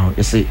sorry gina ho.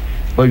 You see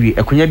owi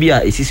akunya bi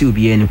a esisi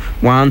obi enu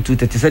 1 2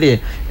 30 say dey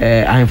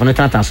ahemfo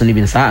tatan so ni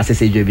bi sa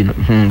asese dwa bi no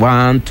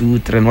 1 2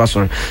 3 no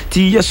sorry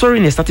ti ye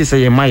sorry ne start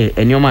say ye mai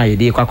enioma ye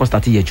dey kwa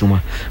start ye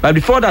juma but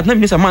before that na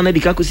bi say man na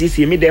dika ko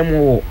sisi me dem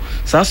wo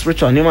sa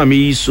spiritual enioma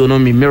me so no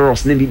me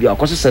mirrors na bi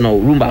akoso se no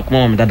room back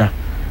mama me dada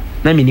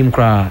na me nim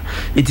kra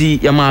iti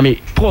ya ma me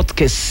port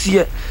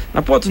kese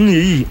na port no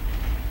yi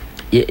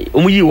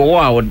omuyi wo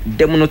a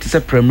dem no ti say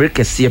premier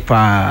kese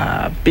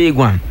pa big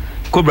one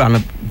Cobra na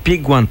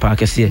big one pa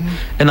kese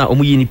na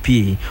omuyi ni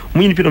pie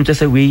no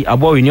say we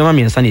abo we nyoma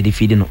me nsa na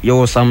defeed no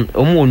yo sam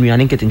omu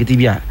onuane nketenkete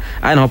bia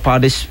I na pa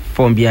this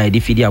form bia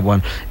defeed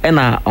abo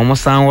na omo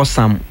san wo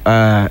sam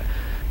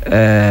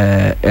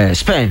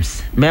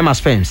sperms mema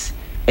sperms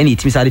any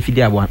it means I defeed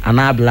abo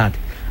and blood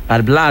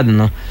and blood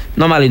no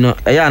normally no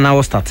ya na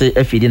wo start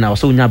feed na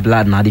so nya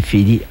blood na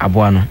defeed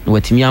abo no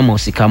watimi amo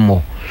sika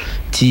mo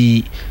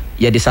ti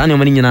ya de sa ne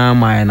omani nyina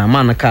ma na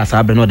man ka sa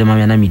abre no de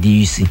ma na me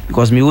di use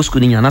because me go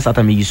school nyina na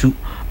sata me use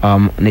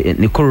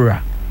ne korora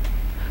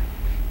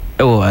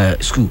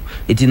school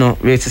it no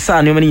we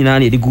sa ne omani nyina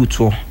na de good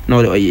to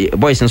no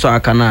boys nso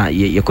aka na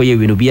ye koye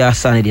we no bia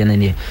sa ne de na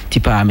ne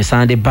tipa me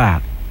san de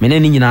ba me ne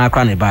nyina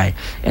akra ne bai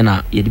e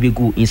na ye de be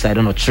go inside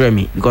no try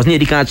me because ne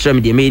de kan try me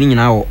de me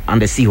nyina o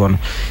and the see ho no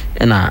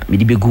e na me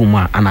de be go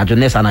ma anajo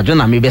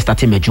na me be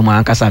start me juma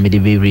anka sa me de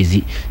be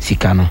raise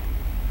sika no.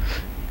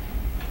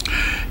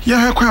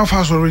 Yeah, quite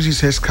fast already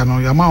says cano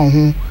yama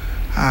ho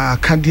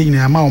kadi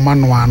nyina ma o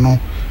mano ano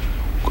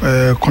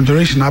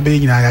conjuration abe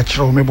nyina ya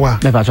kire o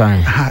meboa me ba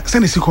twan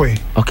send sikoe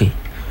okay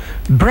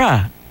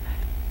bra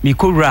mi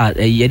ko ra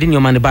ye de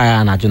nyoma ne ba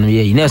ya na jono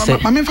ye na say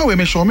ma me fa we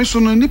me show me so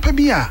no nipa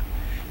bi a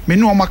me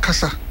no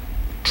makasa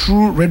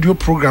through radio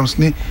programs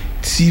ne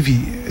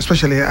TV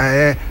especially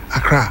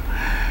Accra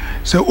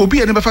so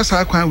obi e ne be fa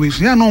sa kwan we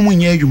so ya no mo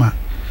nya adwuma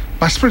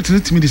ba spirit ne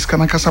timi dis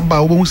kana kasa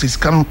ba wo bo se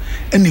sika no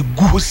ene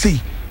gu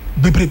sei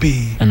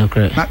bebrebe no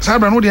correct na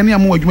sabra no de ne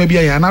am adwuma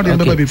bia ya na de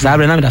be bebrebe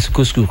sabra na me da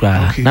school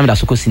kra na me da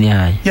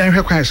senior ya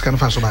hwe kwan sika no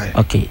fa so ba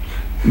okay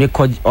me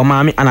ko o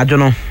ma me anajo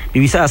no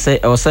me bisa say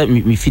o say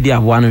me fidi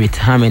abo no with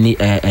how many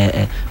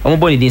o mo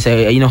boni din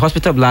say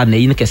hospital blood na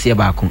yin kese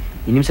ba ko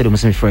nim say do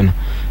muslim friend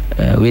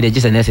we dey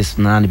just nurses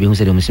na be hu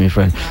say do muslim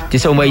friend ti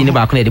say o mo yin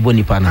ba ko na de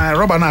boni pa na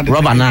rubber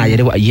na ye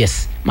de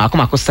yes ma ko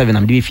 7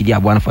 am de fidi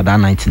abo no for that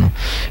night no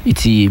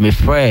iti me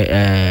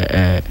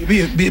frɛ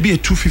be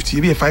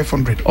 250 be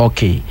 500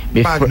 okay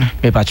me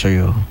patcho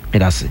yo me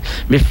that's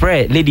me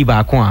frɛ lady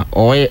ba ko a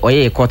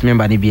o court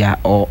member ni bia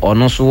o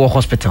no so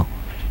hospital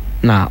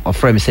na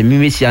offer me say me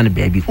mesia no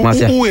baby kuma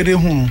say who ere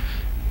hu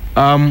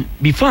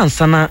before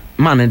ansana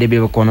man de be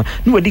ko no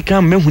no wadi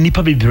kan mehu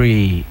nipa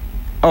bebre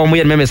mo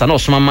ye memesa na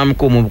osoma mam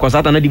ko mo because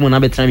ata na di mo na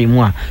betra me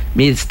mu a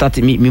me start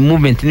me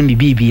movement ni me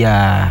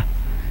bibia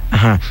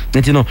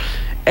nti no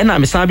ena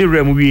me san be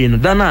rem wi no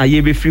da na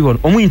ye be free hon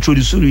omo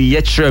introduce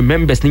ye chere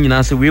members ni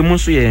nyina say we mu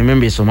so ye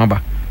members so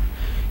maba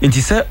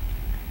nti say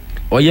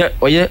oye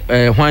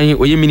hwan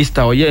oye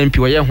minister oye MP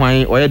oye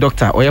hwan oye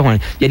doctor oye hwan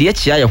ye de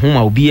chia ye ho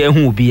ma obi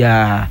hu obi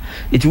a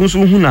eti hu so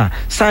hu na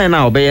sign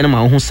na obeye na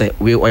ma hu se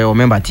we oye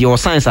member ti o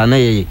science na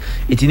ye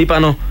eti nipa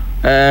no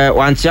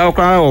wan chia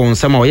okra o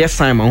nsema oye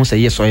sign ma hu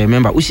se yes oye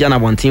member usia na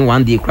bontin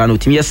one day kra no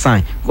timi ye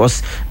sign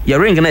because ye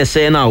ring na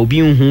say na obi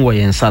hu wo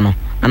ye nsa no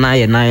ana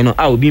ye nan no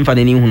a obi mfa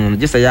ni hu no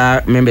just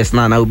ya members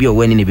na obi o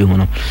wani ne be hu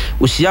no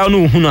usia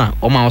no hu na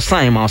o ma o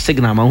sign ma o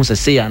signal ma hu se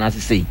say na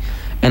say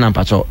ena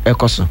mpacho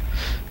ekoso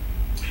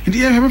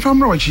Indeed, I have a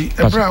family.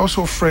 Ebra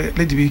also friend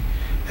lady be,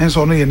 and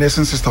so no your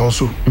nursing sister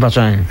also. But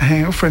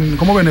friend,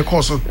 come over in the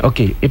course.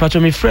 Okay, if I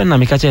me friend na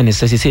me catch any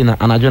say na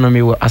anajono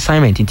me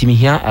assignment into me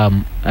here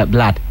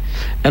blood,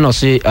 and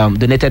also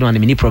donated one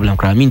mini problem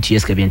cry mean to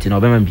escape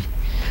no be bi.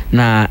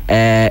 Na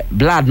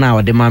blood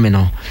now the mama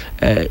no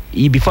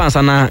e before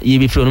ansana e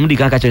be flow no di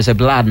kan catch say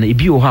blood na e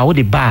bi o ha wo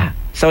the bar.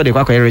 So they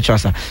kwa ritual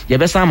sa. You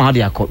be sama how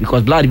they are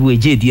because blood be we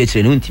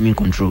JDH no ntimi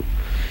control.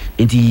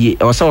 Inti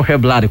also her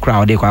blood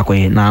crowd dey kwa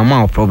na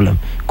ama problem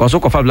cause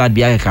okofa blood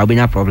bia ka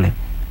obenya problem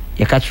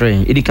ye ka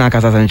train edi kan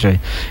kasa century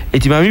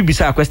eti ma mi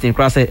bisa question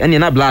cross say ene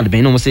na blood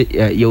ben no say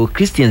you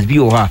Christians bi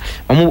o ha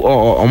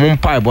omo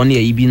pa ebo na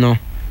yi bi no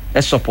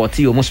e support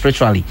you almost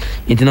spiritually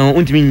inti no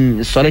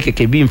untimi sole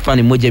keke bi mfa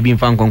ne moja bi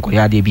mfa nkonko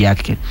ya de bi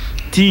akeke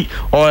ti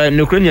o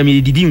no krania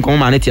mi didi nkom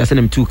ma na ti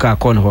asenem 2 car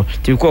corner ho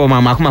ti ko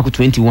ma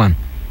 21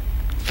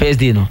 first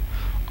day no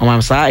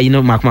I'm sorry, you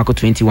know, Marco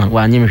 21.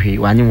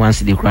 One once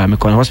the crime, me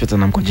call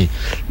hospital and koji.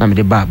 Na me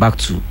the back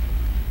to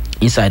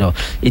inside or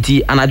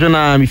iti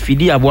anadona me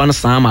feedi aboa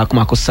sam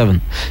Marco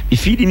 7. Me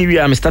feedi ni we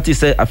am started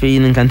say afi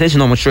in incantation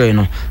no mo sure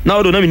no.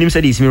 Now do no me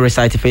say this me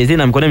recite first then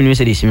I'm gonna me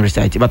say this me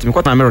recite but me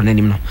kwata mirror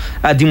nanim no.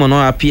 Adimo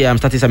no appear I'm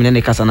starting some na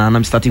kasa na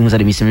I'm starting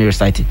say me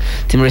recite.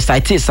 Tim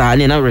recite sa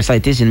na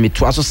recitation me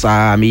to aso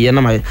sa me ye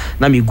na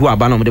me go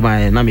aba no me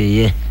de na me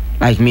ye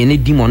like me ni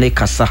demon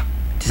kasa.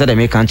 Ti say dem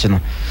me kan che no.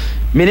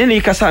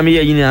 Menene kasa me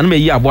yi na me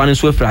yi aboa no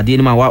so afrade ni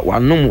ma wa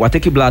no wa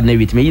take blood na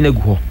wit me yi na gu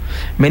ho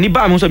meni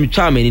ba me so me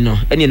twa meni no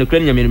ene no kra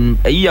nya me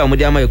yi a mo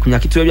de ama yakunya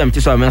ketewa bia me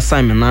so am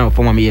assignment na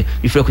form me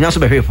me fira kunya so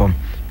be hwe form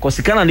cause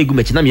sika na gu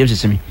mechi na me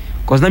yesese me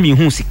cause na me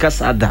hu sika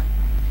sada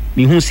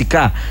me hu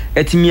sika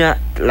etimia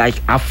like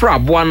afra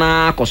aboa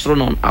na kosoro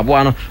no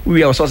aboa no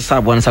we are so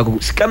sa aboa na sako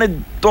sika na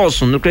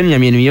doso no kra nya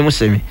me yem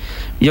se me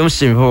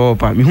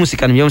papa me hu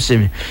sika na me yem se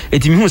me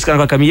etimi hu sika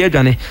na ka me ye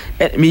adwane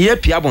me ye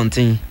pia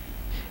bonten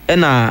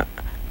ena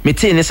me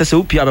te ne sese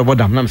upia be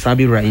bodam na me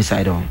sabi right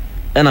inside on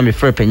ena me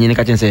frɛ panyin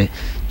ka chen say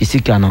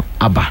isika no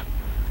aba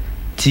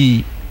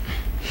ti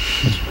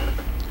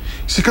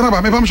sika na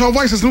ba me pam show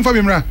voices no fa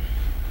bi mra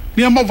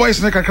ni am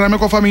voice na kakra me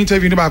ko fa me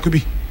interview ni ba ko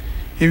bi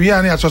e wi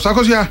ani aso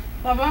akosia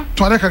baba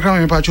to ade kakra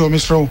me pa cho me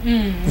stro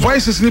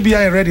voices ni bi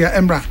ya ready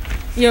emra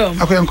yo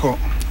akoyenko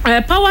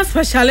power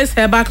specialist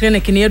herbal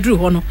clinic ni edru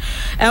ho no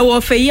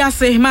wo fe yi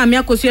ase ma me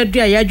akoso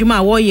edru ya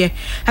adwuma wo ye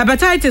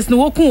hepatitis no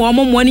wokun wo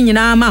mo ni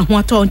nyina ma ho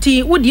ato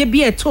nti wo de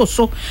bia eto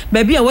so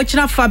ba bia wo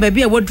kina fa ba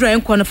bia wo dru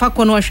enko no fa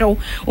ko no hwe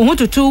wo ho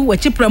tutu wo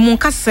chipramu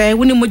kase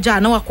wo ni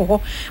moja na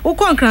wakoho wo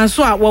kon kran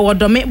so a wo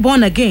wodome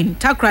born again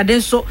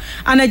takrade so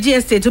energy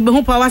estate wo be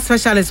ho power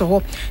specialist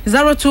ho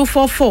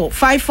 0244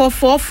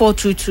 544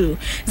 422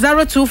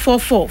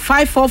 0244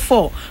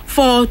 544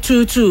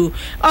 422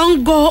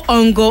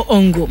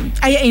 ongo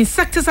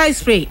insecticide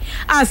spray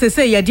as I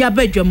say ya dia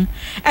badwam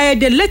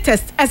the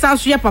latest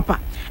essence ya papa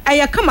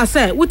aya kama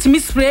say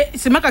wutimi spray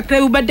simaka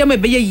kra ubadem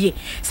ebe ye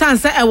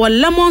sansa e wo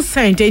lemon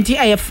scent enti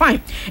aya fine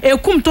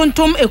ekum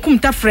tontom ekum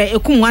tafre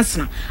ekum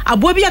wasna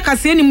abo bia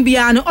kase nim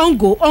bia no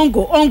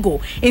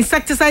ongo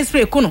insecticide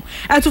spray kono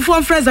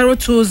atufo frɛ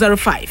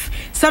 0205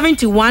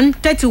 71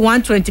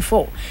 31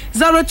 24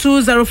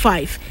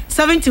 0205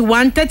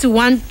 71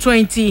 31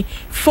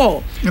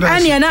 24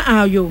 ani ana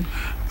ayo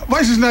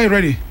voice is now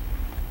ready.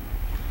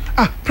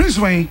 Prince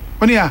Wayne,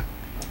 when ya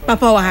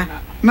papa wa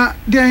na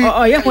dey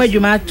ye ho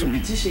adwuma ato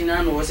petition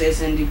na no say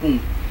send boom.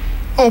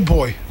 Oh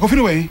boy, go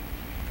fin way.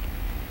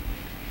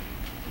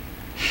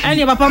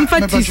 Ani papa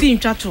mfa tisi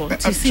ntwato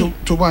tisi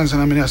to banza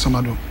na me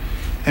asamado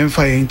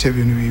emfa ye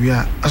interview no wi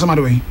a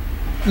asamado wen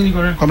ni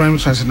gore kwamra mu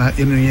chance na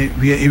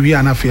wi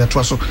ana fe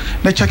ato so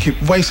na check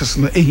voices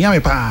no ehia me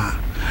pa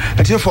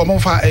ati for mo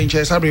fa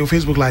enche sabre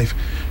Facebook live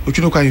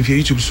otwuno kwa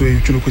YouTube so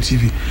otwuno ko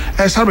TV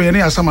sabre ye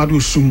na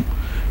asamado sum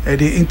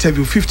the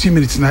interview 15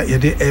 minutes na ye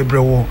de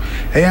ebrewo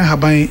eyan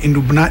haban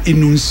indubna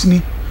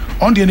enunsini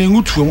on de na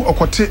ngutuom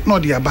okote na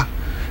ode aba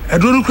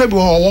edoro kra bi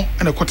ho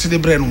na kote de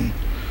bre no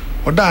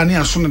oda ani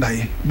aso no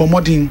daye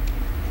bomodin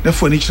na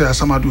fo ni kire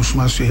asamado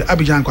suma so e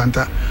abijan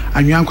kwanta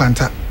anwan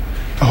kwanta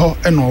ho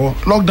eno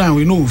lockdown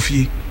we no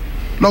ofie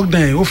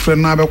lockdown wo frɛ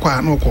no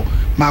abekwa na okɔ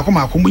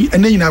maako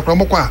enanyina akra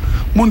mokɔ a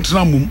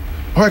montena mum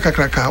ho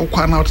kakraka wo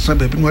kwa na otena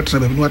baabi no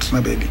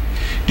atena baabi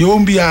de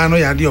ombia no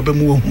ya de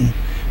obemu wo hu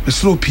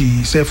mesro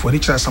pi sef wani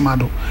kira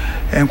samado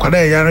enkwada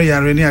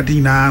yare ni ade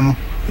nyina no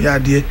ya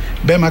de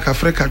be maka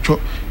Africa twa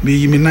me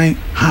yimi nan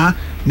ha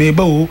me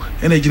ba wo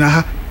ena gina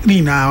ha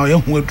ni na ye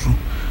hu aduru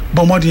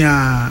bomodin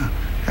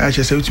a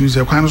chese utimi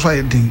ze kwan so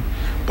aye din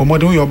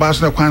bomodin yo ba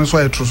so na kwan so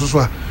aye tro so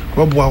a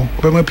ko boa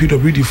be ma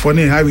PWD for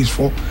na highways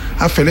for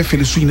afele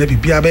so nyina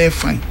bibia be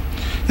fine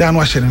ya no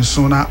a hyere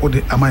nso na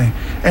ode aman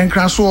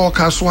enkran so o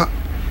ka so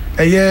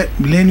eye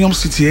Millennium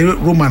City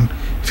Roman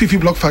Fifi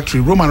Block Factory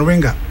Roman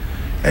Ringer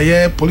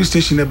police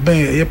station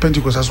ben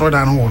Pentecost as road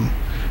no won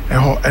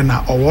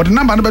na award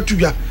number no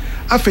betubia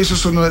afeso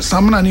so no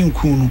samna ne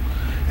nku no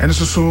ene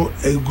so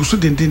gusu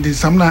dendin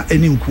samna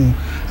eni nku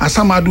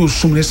asamado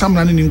sum ne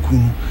samna ne nku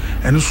no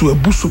ene so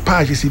abusu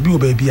page se bi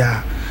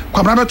obabia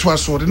kwabra beto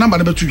aso the number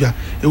no betubia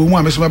ewo mu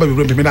ameso ba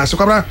bebrem me da se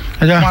kwabra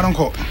ma no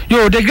nko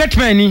yo the great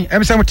man ni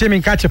emsa mutemi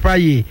nka chepra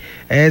yi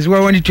as we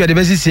want to the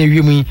best sen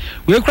wiemu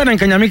we kura na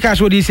nkanyame ka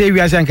so di se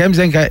wiase nka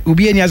emsa nka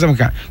obi ani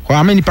azamka kwa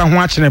amani pa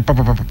ho akene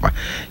papa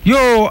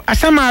yo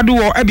asamado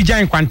wo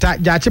abijan kwanta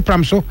ja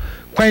chepram so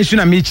kwan su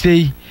na me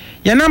chire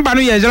ya number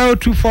no ye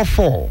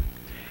 0244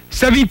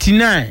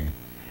 79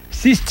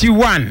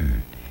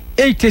 61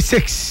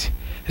 86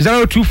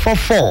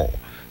 0244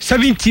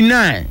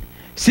 79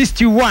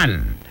 61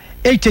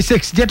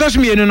 86 jetos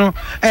mi no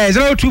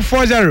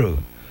 0240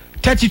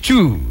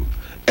 32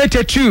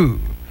 82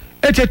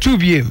 82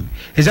 biem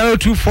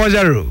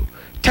 0240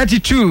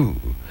 32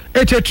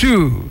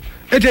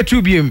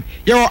 82 biem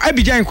yo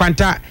abijan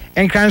kwanta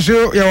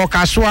enkranso yo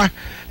kaswa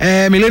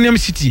Millennium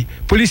City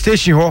police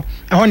station ho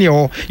ne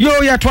ho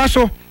yo ya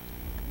toaso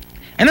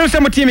ɛnam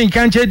sɛ motie me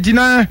nka nkyɛ di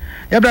na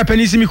yɛbra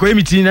panisi mi kɔyɛ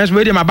miti na so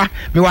wede maba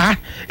me wɔ ha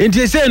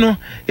enti ɛsɛ no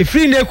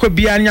ɛfiri na ɛkɔ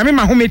bia nyame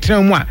ma home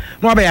tena mu a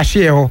na wabɛyɛ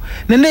ahyeɛ hɔ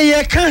na ne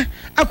yɛka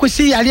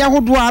akɔsi yare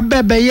ahodoɔ a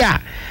bɛbɛyɛ a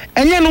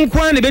ɛnyɛ no nko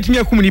ara na ɛbɛtumi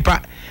akum nipa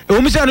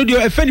ɛwɔ mu sɛ no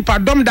deɛ ɛfɛ nipa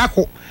dɔm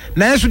dako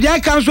na ɛnso deɛ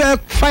aka nso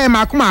ɛfa yɛ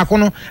maako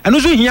no ɛno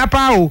nso hia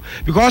paa o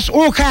because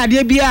woka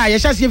adeɛ biaa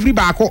yɛhyɛ aseɛ firi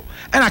baako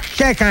ɛna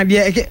kɛka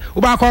deɛ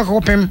wobaakɔ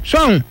akɔpem so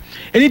ahu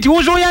ɛno nti wo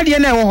nso woyɛ adeɛ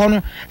na ɛwɔ hɔ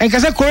no ɛnka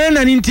sɛ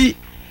corona no nti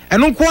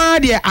ɛno nko ara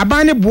deɛ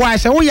aban ne boa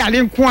sɛ woyare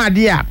nko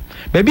adeɛ a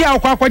baabi a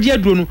wokɔ akɔgye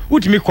aduro no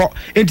wotumi kɔ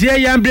enti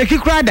ɛyɛ mbreki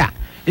koraa da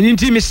ɛno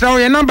nti mesrɛ wo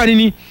yɛ number no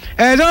ni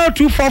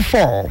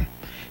 0244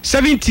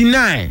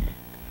 79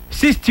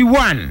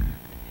 61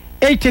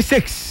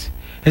 86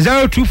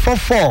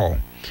 0244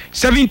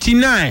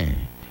 79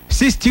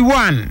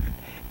 61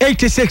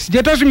 86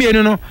 deɛ tɔ so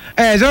mmienu no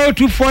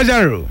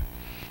 0240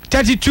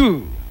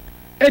 32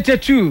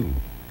 82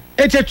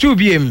 82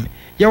 biem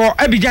yɛwɔ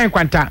Abidjan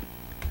kwanta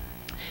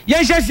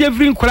yɛnhyɛ sie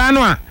firi nkora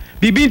no a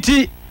bibi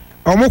nti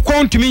ɔmo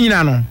kɔ ntumi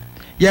nyina no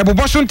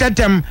yɛbobɔ so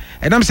ntɛtɛm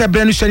ɛnam sɛ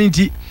brɛ no sɔne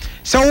nti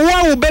sɛ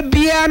wo ba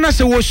biara na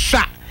sɛ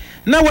wɔsua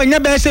na wanya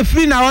bɛyɛ sɛ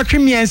firi na wɔtwe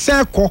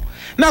mmiɛnsa kɔ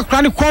na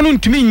akora ne kɔ no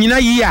ntumi nyina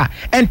yie a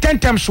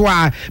ɛntɛntɛm so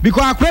a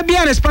because akora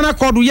biara ne spinal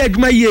cord yɛ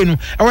adwuma yie no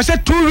ɛwɔ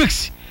sɛ 2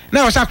 weeks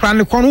na ɛwɔ sɛ akora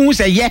ne kɔ no hu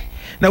sɛ yɛ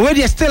na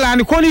wedi still a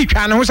ne kɔ no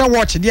itwa ne ho sɛ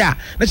watch deɛ a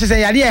na kyerɛ sɛ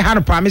yade yɛ ha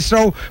no paa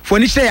mesrɛ fo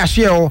ni kyerɛ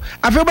yɛahyeɛ hɔ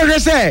afei wobɛhwɛ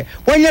sɛ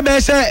wɔnyɛ bɛyɛ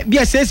sɛ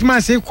bia 6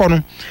 months kɔ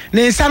no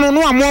ne nsa no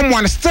no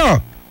amoamoa no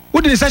still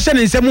wode ne nsa hyɛ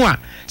ne nsɛm a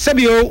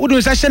sɛbio wode ne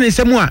nsa hyɛ ne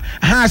nsɛm a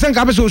sɛ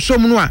nka bɛ sɛ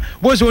ɔsom no a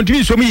bɔ sɛ ɔntumi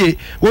nsom yie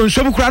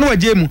wɔnsom kora no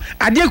wagye mu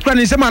adeɛ kora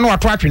ne nsɛm a na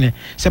wato atwene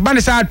sɛ ba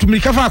ne saa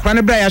atummirika fa akora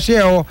ne berɛ a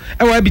yɛahyeɛ hɔ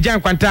ɛwɔ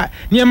Abidjan kwanta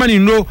nneɛma ne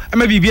nnuro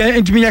ama biribia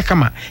ntumi nyɛ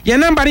kama yɛ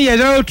number no yɛ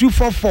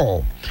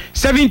 0244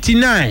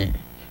 79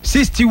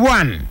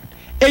 61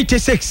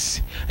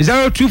 86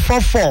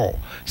 0244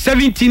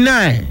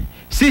 79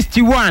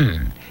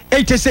 61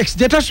 86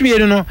 deɛ tɔ so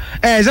mmienu no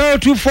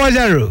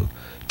 0240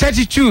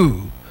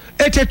 32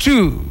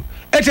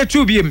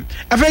 82 biem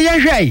afei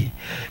yɛhwɛ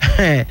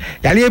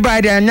yale ba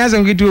de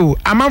anyasam kitu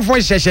amanfo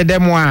hyɛhyɛ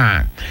dɛm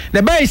a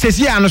na ba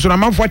isesi ano so na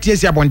amanfo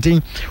tiesi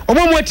abɔnten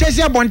ɔmo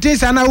tiesi abɔnten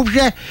sa na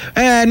wohwɛ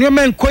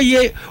nneɛma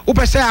nkoye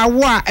wopɛ sɛ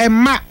awo a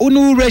ɛma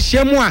unu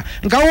wurahia mu a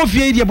nka wo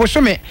fie die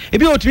bosome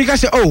ebi otumi ka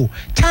sɛ oh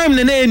time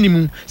na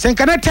enimu sɛ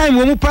nka na time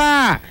wo mu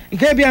pa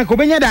nka bia nka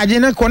obenya daagye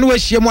na kɔ no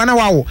wahia mu ana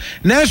wawo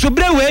na nso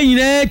bre we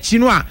nyina chi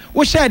no a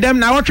wo hyɛ dɛm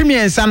na wotwe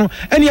miɛnsa no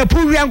ɛne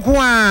apuwia nko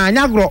a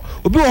nyagro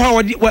obi wɔ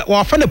hɔ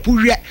wɔ fa na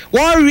puwia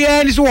wɔ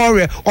wia ni so wɔ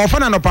wia ɔfa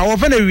na nopa wɔ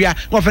fa na wia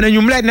wɔ fa na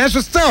nwumle na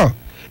nso still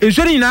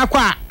enso ni nyina akɔ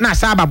a na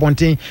asa aba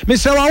bonten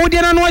mesrɛ wa wode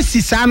na no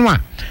asisa no a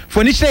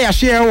fo ni kyerɛ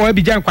yahwe wɔ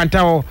Abidjan kwanta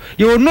hɔ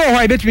yɛ ono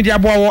hɔ ebetumi de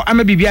aboa wɔ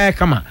ama bibia yɛ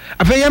kama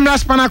afei yɛmra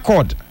spinal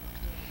cord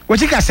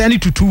wɔti ka sɛ ne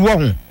tutu wɔ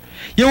ho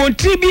yɛ won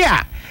tri bi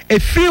a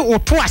efiri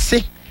oto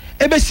ase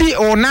ebesi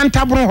o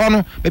nantabro hɔ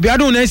no baabi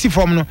ado na asi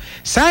fam no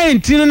saa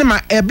enti no ne ma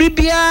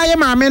ebibia yɛ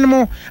maame no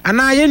mo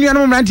ana yɛ nua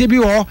no mrantie bi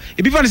wɔ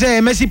ebi fa no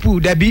sɛ mercy pool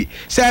dabi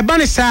sɛ eba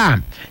ne saa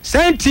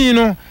enti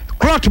no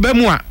clot ba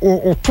mu a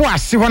o to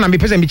ase hɔ na me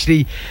pese me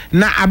kyerɛ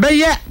na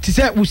abɛyɛ te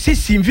sɛ wo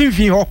sisi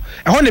mfimfin hɔ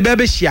ɛhɔ ne ba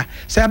bɛhyia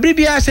sɛ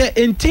abiribia sɛ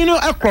enti no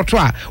akroto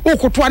a wo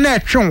koto na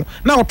ɛtwew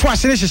na wo to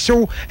ase ne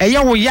hyehyew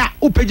ɛyɛ wo ya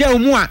wo pagya wo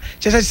mu a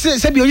kyerɛ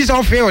sɛ bi oyi sɛ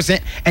wo fɛ wo sɛ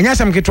ɛnya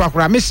sam keto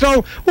akora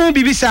mesrɛ wo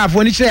bibi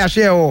saafo ni kyerɛ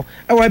yahwe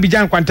ɛwɔ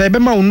Abidjan kwanta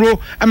ɛbɛma wo nuro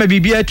ama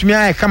bibia atumi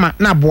ayɛ kama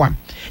na aboa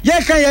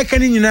yɛka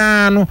ni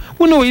nyinaa no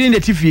wone wo yini ne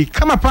tifie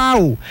kama paa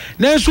o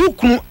nanso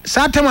kunu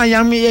saa tam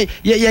ayam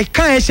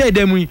yɛka ɛhyɛ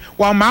da mu yi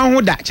wa ma ho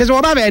da kyɛ sɛ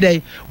wɔba bɛɛ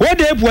dɛ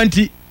wɔde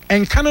epuanti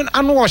enka no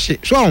ano wɔhye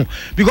so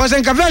because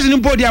enka first no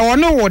podi a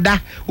wɔne wo da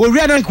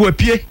wɔwia na nka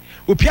wapie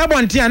opia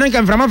bonti an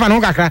nka mframa fa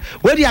no kakra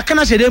wɔde aka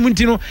na hyɛ da mu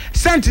nti no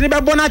sent ne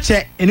bɛbɔ na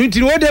kyɛ enu nti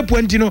no wɔde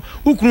epuanti no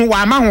ukunu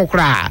wa ma ho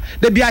kra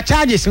da bia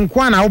charges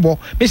nko ana wobɔ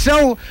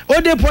mesrɛ wo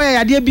wɔde epo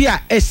ya yadeɛ bi a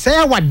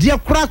ɛsɛ wadeɛ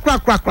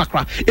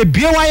kra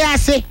ebie wa ya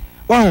ase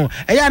oh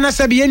eya na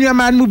sabi yenua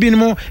man mu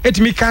binmu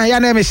etimi kan ya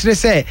na mesere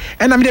se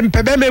ena me de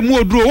mpebe me mu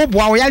oduro wo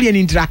boa wo yale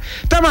ni ntira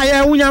tama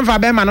ya wunya mfa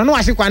be ma no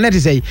wase kwa na de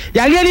sei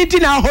yale ni ti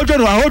na hojo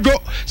no hojo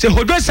se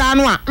hojo sa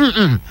no a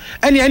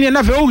ene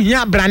na fe o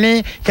hia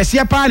brane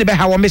kese pa ne be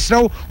ha wo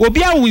mesere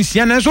obi a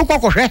wunsia na so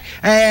kokohwe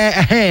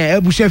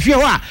abusuafie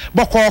ho a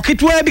bokọ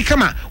ketwa bi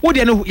kama wo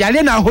de no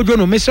yale na hojo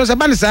no mesere se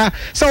ba ne sa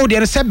wo de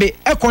no sebe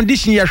e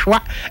condition ye hwa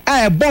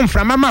bom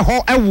frama ma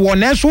ho wo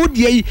na so wo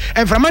de yi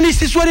frama ni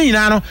sisuo ni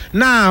nyina no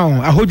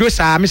now ahojo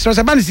sa Mr.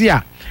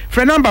 Sabansia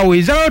phone number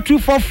we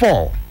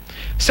 0244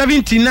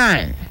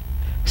 79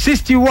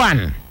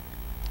 61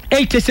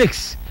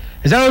 86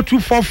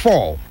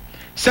 0244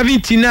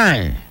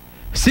 79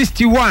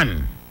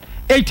 61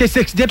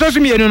 86 de to so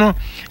mienu no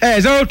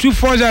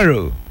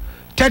 0240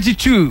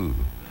 32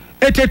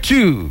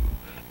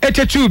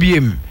 82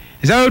 biem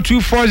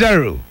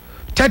 0240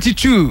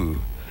 32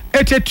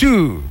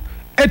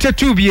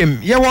 82 biem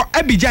yewo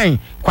Abidjan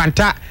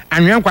kwanta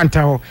anwen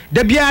kwanta ho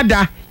da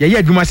biada ye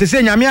adwuma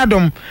sese nyame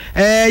adom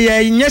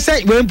ye nyese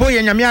wempo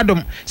ye nyame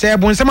adom se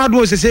ebonsam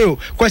ado sese o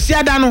kwasi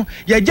ada no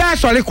ye gya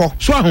asole kɔ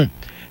so ho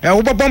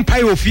wo bompa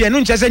ofie no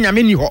nche se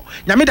nyame ni ho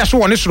nyame da so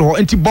woni soro ho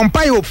enti bompa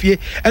ofie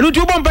enu ti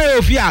bompa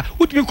ofie a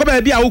utimi ko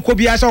ba bia wo ko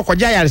bia se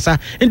okogya yaresa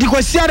enti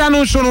kwasiada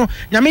no nso no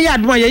nyame ya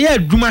aduma ye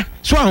aduma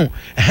so ho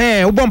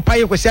wo bompa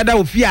kwasiada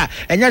ofie a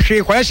enya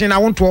hwe correction na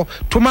wonto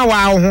toma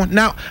wa ho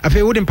na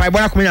afi wo de mpa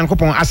boya ko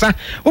nyankopon asa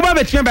wo ba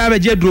betia ba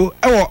je duro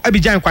ewo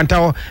abijan kwanta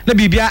ho na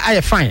bibia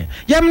aye fine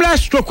yemra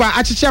stroke a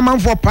achichi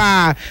amanfo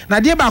pa na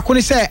de ba ko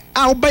ni se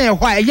a wo ban ye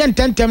ho a ye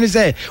ntentem ni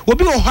se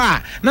obi wo ho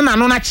a na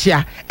nano na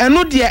chia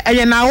eno de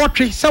eye na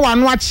wotwe se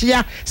wano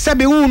achia se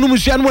be wu num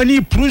sua no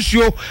ani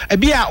prusio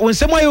ebi a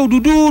onsem aye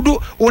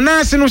odududu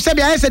onase no se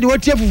be aye se de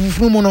wotie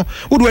fufufu mu no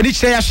wo de wadi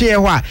kire ya hye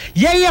ho a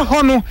ye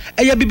ho no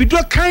eye bibido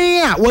kan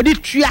a wadi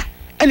tua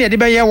ene de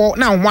be ye wo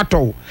na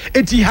hwato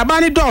enti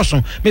habani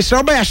doso mesra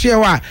oba ya hye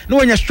ho a na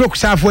wonya stroke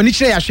safo ni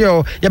kire ya hye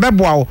ho ye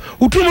beboa wo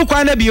utumu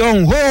kwa na bi ho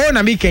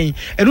na miken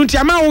enu nti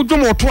ama wo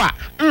dwom oto a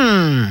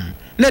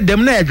na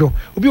dem na edwo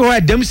obi ho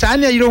dem sa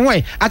na yiro ho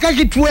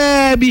akaki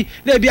toa bi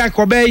na bi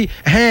akobai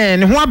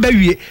ne ho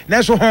abawie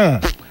na so ho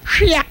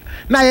hwea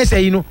na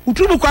yesai no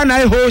utubu kwa na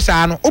ho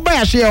sa no oba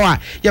ya hwe wa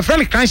ye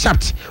friend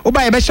crankshaft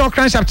oba ye be show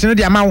crankshaft no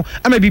de amawo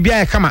ama bibia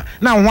ya kama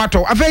na ho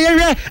ato afa ye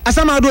hwe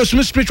asama do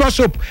sum spiritual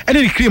soap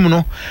ene cream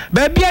no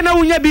ba bia na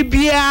wunya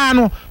bibia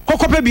no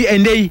kokope bi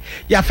endei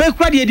ya fe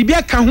kura de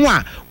bia ka ho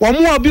a wo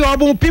mo obi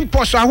obo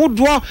pimpos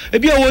ahodo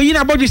ebi a wo yi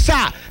na body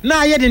sa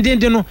na ye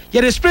dendende no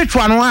ye the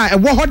spiritual no a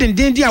wo ho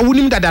dendende a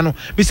wunim dada no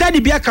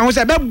beside bia ka ho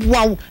se be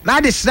boa na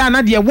de sra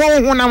na de wo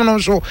ho nam no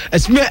so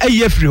asime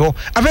ayi afiri ho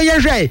afa ye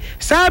hwe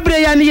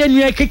sabre ya ne ye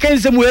nua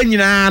kekensem wo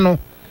nyina no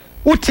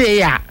wote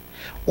ya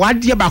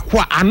wade ba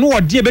ko ano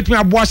ode betumi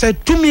aboa se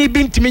tumi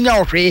bi ntimi nya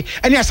ohwe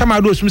ene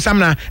asama do sum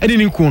samna ene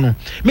ni nku no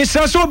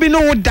mesra so bi no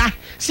woda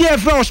si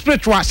efra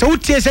spiritual se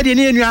wotie se de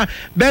ne nua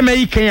be ma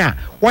yikan a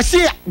wo se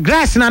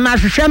grass na na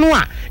hwehwe no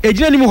a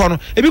ejina ni mu ho no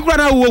ebi kura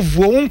na wo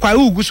vuo wonkwa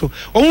ugu so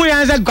ohun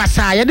yan se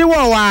gwasa ye de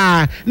wo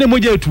wa na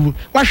moja etu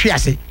wa hwe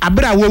ase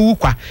abra wo wu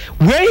kwa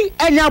wei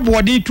enya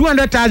boode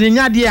 200,000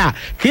 nya de a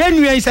ke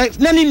nua se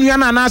na ni nua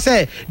na na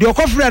se de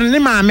okofra ne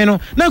maame no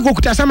na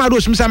kokuta sama do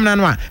sum samna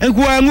no a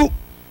enku angu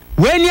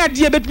when ya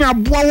die betumi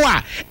aboa wo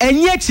a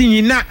enye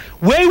tinyina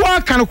we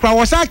wo kan kura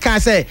wo sa ka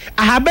se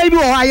ahabai bi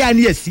wo aya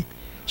na asi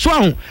so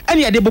ahu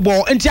ene ya de bobo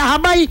enti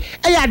ahabai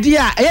eya de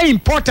a eya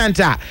important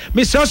a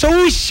me so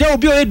wo hye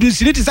obi o edu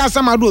siri ti sa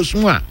sama do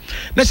osun a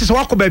na se wo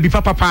akoba bi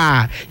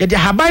papa ya de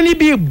ahabai ni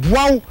bi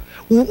boa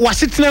wo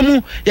setena mu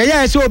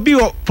ya se obi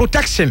o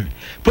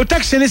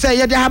protection is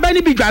ya de ahabai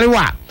ni bi dware wo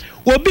a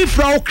obi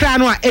fra okra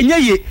no a enye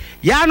ye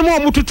ya no mo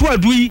mututu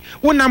adu yi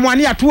wonam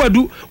wane ato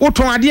adu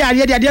woton ade a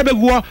ye de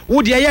beguo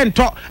wo de ye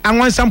nto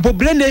anwansampo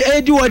blende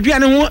edi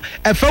waduane ho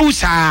afau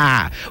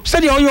saa se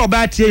de oyo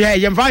ba tie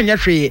ye mfa nya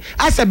hwe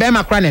ase be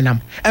makra nenam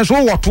enso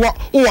wo to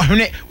wo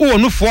hwene wo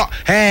nufo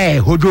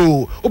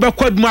hodo wo be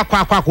kwadum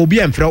akwa obi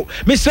emfrew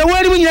mesra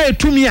wani munya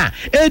etumi a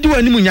edi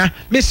wani munya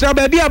mesra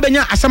ba bia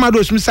obenya asamado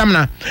osum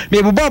samna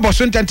me bobo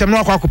so ntentem no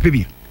akwa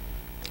kopebi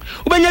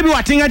ubenya bi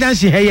watinga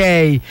jansi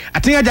heye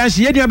atinga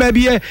jansi yedua ba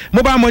bi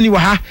mobile money wa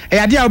ha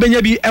ade a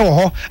ubenya bi ewo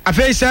ho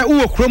afei se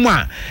uwo kromu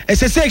a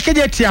esese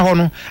keje tia ho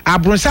no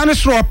abronsa no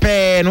soro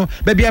pe no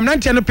ba bi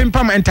amnante no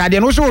pimpam entade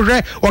no so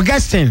hwe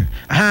Augustine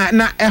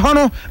na eho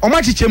no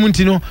omachichemu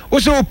nti no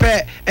so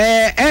pe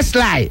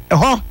slide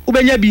eho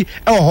ubenya bi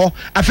ewo ho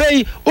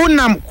afei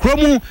unam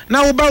kromu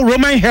na wo ba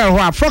Roman Hill ho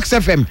a Fox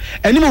FM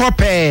anim ho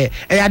pe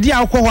ade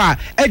a wo ho a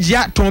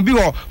agia ton bi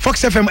ho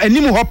Fox FM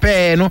anim ho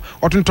pe no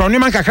otonton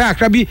man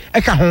kakra bi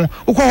eka ho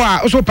ukọ ho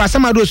a so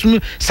pasama do sum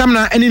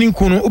samna enini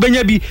nku no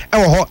ubenya bi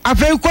ewo ho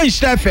afei ko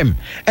Nhyira FM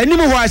anim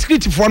ho a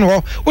script fo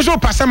no ho so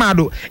pasama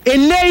do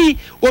enei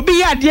obi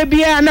ya ade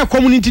bia na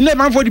community na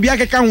manfo de bia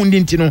keka ho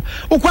ndinti no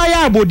ukọ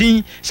ya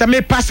abodin se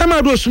me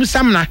pasama do sum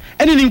samna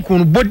enini nku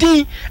no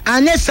bodin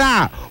anye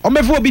sa o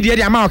mefo obi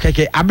de ama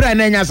okeke abra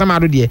na nya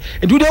samado de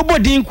edu de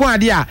bodin ku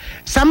ade a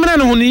samna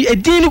no ho ni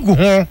edin gu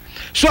ho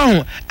so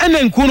ho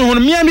ena nku no ho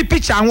me mi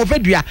picture ho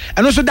fadua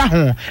eno so da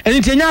ho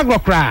eni tienya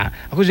agrokra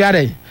akozo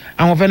ade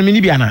awon fe no mi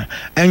ni bia na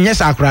enye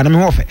sa akra na me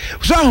ho fe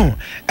so ho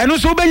eno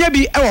so benya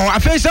bi ewo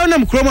afen se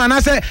onam krom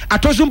ana se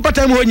atosu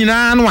mpatam ho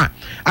nyina no a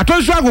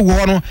atosu agogo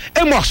ho no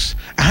emos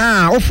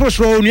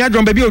ofrosro nua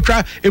dwom ba bi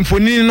otwa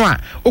emfoni no a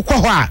ukọ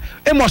ho a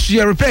emos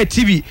ye repair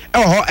tv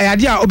ewo ho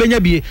ade a obenya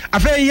bi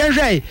afen ye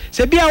hwe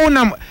se bia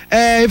wonam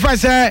ifa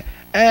se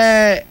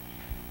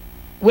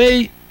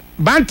we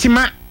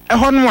bantima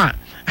eho no a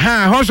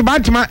ho so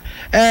bantima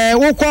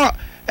ukọ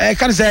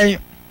kan say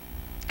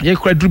ye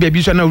kura duru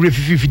baby so na we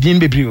fifidin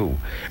bebre o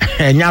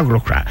nya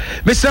agrokra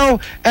me so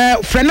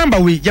friend number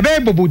we ye be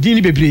bobo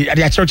din bebre ade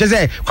a church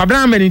say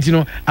kwabran man nti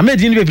no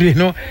amedin bebre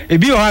no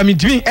ebi o ha me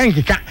timi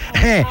enkeka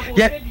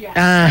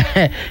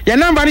ye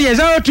number is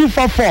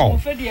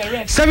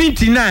 0244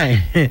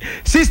 79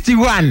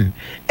 61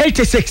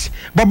 86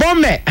 bobo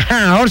me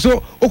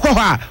also ukọ ho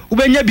a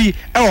ubenya bi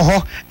ewo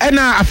ho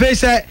na afei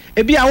se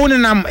ebi a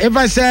wonenam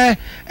eva se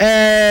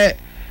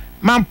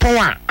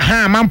mampon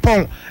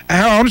mampon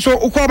also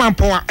ukọ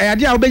mampon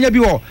ade a obenya bi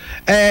wo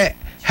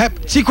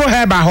Chico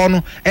Heba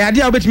Hono, a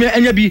idea of me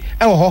and be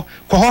oh,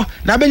 coho,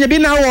 now Benjabi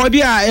now or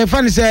be a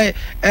funny say,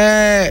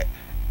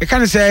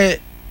 can say,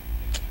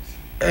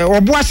 or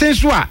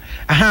Boisenswa,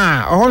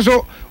 aha,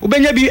 also,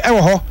 Benjabi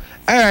oh,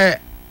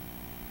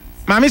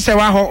 Mammy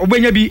Sawaho,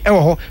 Benjabi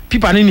oh,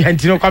 people in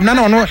Hentino, come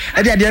no,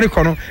 at the other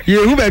corner,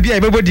 you will be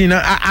able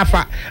dinner,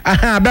 afa,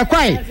 aha,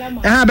 Baquai,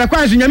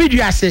 Baquai,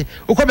 Yamidiase,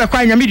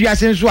 Okobaquai,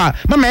 Yamidiasenswa,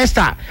 Mamma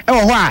Esther,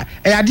 oh, a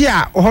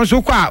idea, or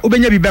Honsoqua,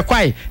 Ubenjabi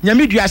Baquai,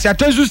 Yamidias at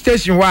Tozu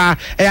Station, where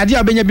a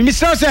idea Benjabi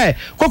Mr. Say,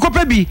 Coco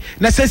Pebi,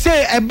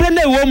 Nasa, a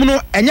blended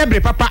woman, and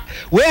Yabre Papa,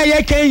 where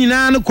ye came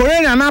in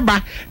Korean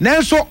Naba,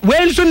 Nanso,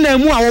 when soon they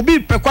will be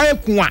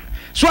Pequai Kwa,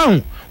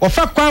 Swan. Or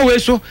fuck kwa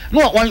so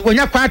no when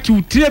you quite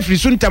to 3 free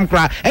soon time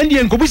cry and the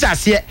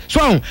encobus here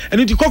so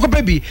and into coco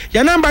baby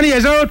your number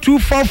is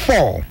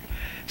 0244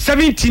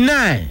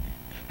 79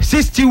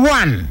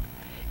 61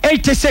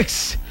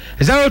 86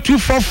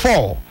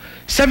 0244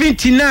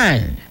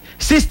 79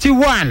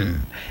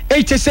 61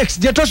 86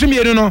 the toss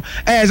me no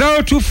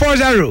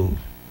 0240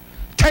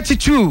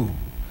 32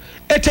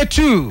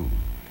 82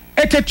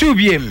 82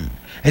 bm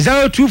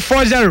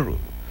 0240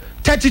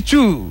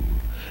 32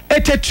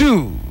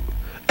 82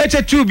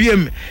 82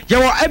 bm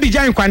yawo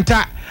Abidjan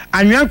kwanta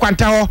anwan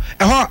kwanta ho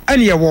eho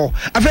ane yewo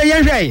afa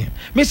yenhwe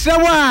mesra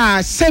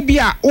wa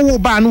sebia wo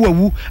ba no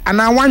wawu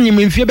ana wanyem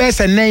mfie be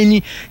se nan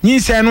ni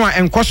nyinse no a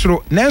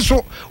enkosoro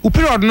nanso u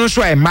period no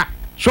so ema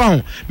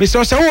so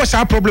mesra se wo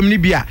sa problem ni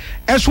bia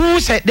eso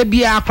se de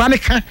bia akra ne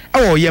ka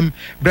ewo yem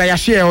bra ya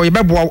hye o ye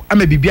bebo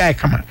ama bibia e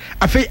kama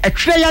afa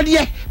etwere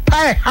yade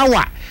pa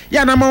hawa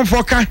ya na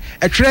manfo ka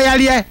etwere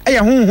yade e ye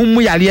honhom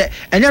mu yade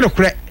enye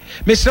dokore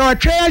Mr.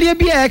 Trailer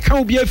be a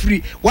can be a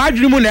free. Why do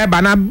you moon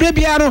eba na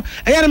brebiano?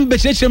 I am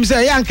betchim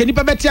say, Yan can you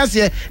pabetias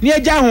here near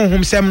Jahon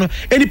himself?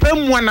 Any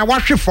pem one I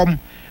wash from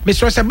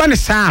Mr.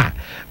 Sabanisa,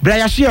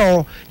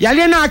 Brayasio,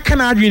 Yalena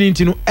cannot win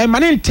into a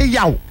man in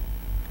Tayao.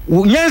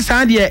 Yes,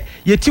 and ye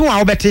 2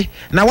 hour betty.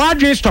 Now, I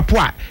drink stop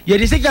what? Ye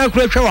the second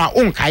creature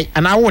own kai,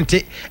 and I want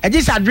it. I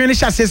just had really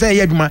says a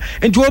yedma,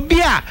 and to a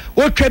beer,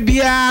 or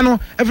trebiano,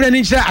 every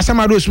inch as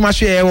some of those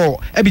mashe or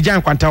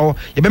Abidjan Quanto,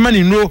 ye be man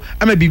in no,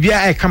 I'm a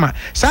bibia a kama.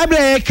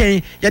 Sabre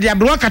eke, ye the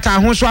Abluakata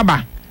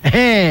Honswaba.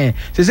 Eh,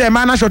 say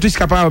man I shot to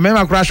scapa,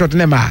 member crash shot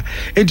nema.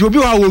 It will be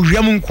our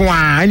Ramun Kwa,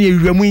 and you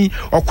Rami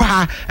or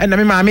Qua, and the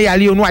mamma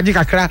Ali no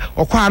Adikakra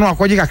or Qua no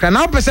Kodikakra.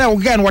 Now, per se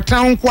again, what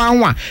town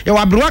Kwa, you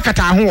are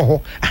Bruakata ho.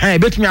 I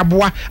bet me a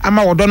boy, I'm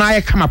a dona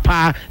come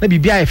pa, maybe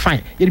be a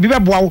fine. It be a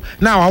boy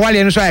now, while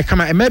you know I come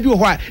and maybe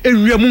what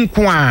in Ramun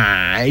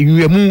Kwa, in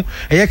Ramu,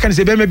 and you can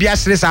say, maybe a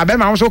stress, I bet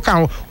my also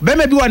count,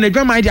 maybe one a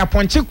drum idea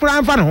upon Chick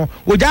Brown Fano,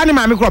 with Danny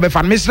Mammy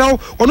fan, Miss Low,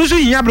 or no,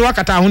 you have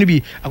Bruakata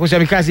Hunibi. I was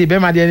because he be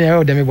my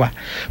dear.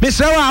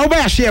 Miss Rawa, obey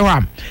a share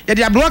one. Yet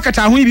the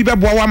Abluakata who be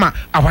Bawama,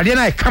 our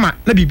dinner come up,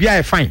 let be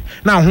fine.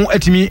 Now, who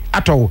at me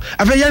at all.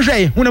 A very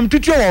young when I'm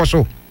 2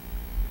 also.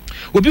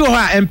 Will be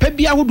her and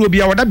Pebia would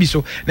be our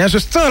dabiso. There's a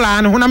still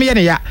and when I'm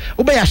ya,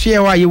 obey a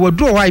share why you will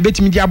draw. I bet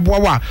me the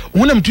Abuawa,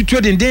 when I'm 2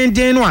 in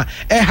den,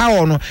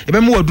 how no, if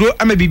I'm more draw,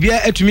 I may be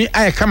at me,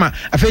 I come up.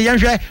 A very young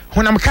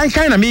when I'm kind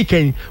of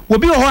making, will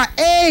be her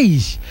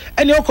age.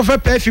 And you offer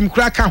perfume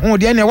cracker,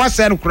 hold and was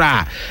said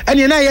cry. And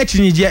you're not yet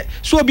in yet,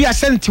 so be a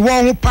sent to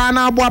one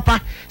pana boapa,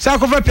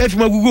 South of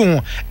perfume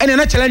gugu, and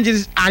the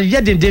challenges are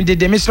yet in the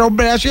Mr.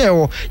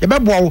 Brasio, your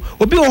babo,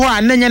 will be her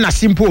and then a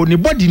simple, ni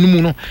body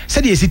no,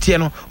 said the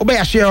Citiano, obey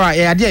a share,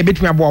 a dear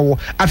bit me a bow.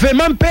 A fair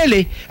man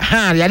pele,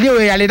 ha,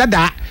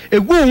 Yalio, a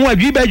good one,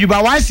 you bet you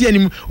by once see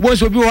him,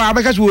 once will be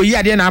because we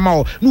are the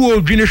Namo, no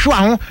green show,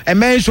 a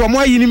man so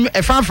more in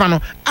a fanfano.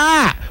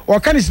 Ah, or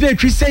can it say,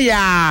 say,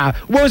 ya,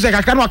 once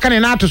I cannot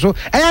can not so,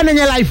 and in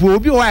your life will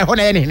be why on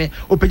any,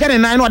 or Pejan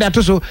and I know that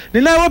so, the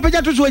now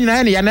Pejatus in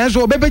any, and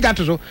so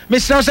Bejatus,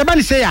 Mr.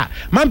 Sabani say,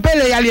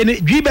 Mampele alien,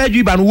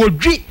 Giban would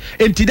drink,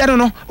 and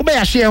Tidano, obey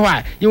a share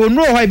why, you will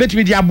know why bet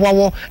me the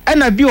Abuawo,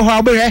 and I view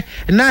how be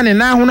none and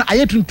now I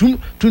had to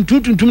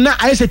na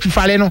I said to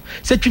Faleno,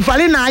 said to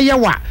Falena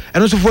Ayawa,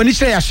 and also for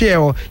Nisha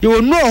share, you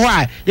will know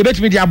why you bet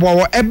me the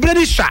Abuawo, a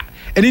bloody shot,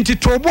 and into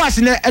Toboas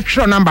in an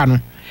extra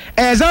number.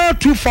 As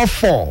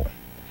 0244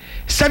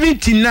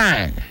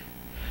 79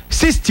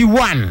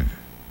 61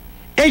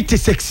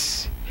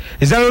 86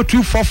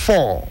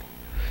 0244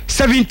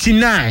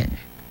 79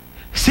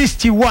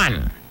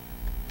 61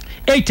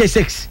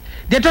 86.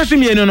 They told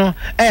me no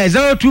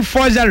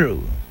 0240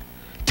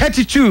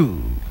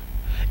 32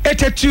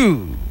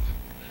 82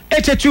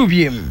 82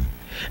 bm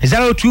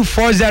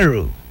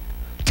 0240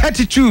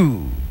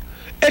 32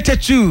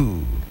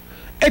 82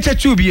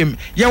 82 bm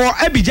yawo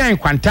Abidjan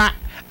kwanta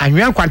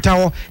anwan kwanta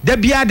ho da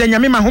bia da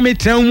nyame ma home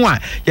tran mu a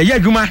ye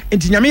adwuma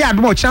enti nyame ya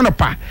adom o channel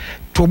pa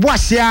to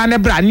boasia ne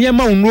bra ne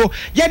ma unro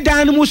ye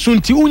dan mu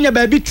sunti unya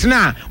ba bi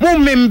tena mo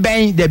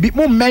memben da bi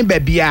mo men ba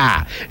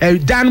bia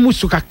dan mu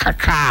su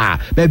kakaka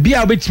ba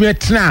bia obetime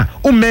tena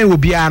o men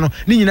obi a no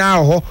ne nyina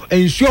ho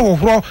ensuo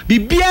hohoro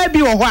bibia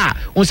bi wo ho a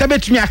unsa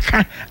betumi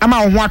aka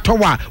ama wo ho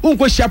atowa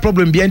unko hia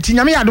problem bia nti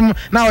nyame yadom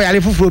na wo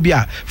yare foforo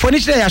bia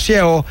furniture ya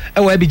share o e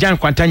wa Abidjan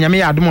kwanta nyame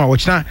yadom a wo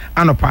kina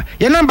anopa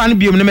ye number no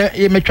biom ne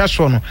metwa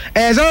so no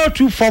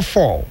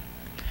 0244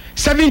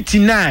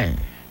 79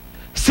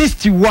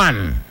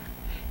 61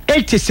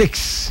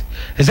 86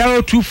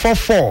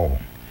 0244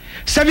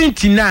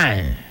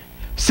 79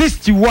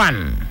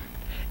 61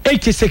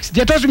 86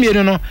 je to so mi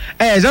no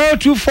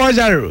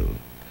 0240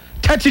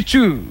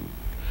 32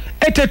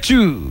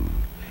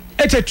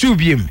 82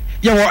 biem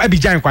ye wo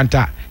Abidjan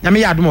kwanta nyame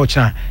ya adom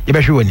ochina ye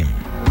behwe wonim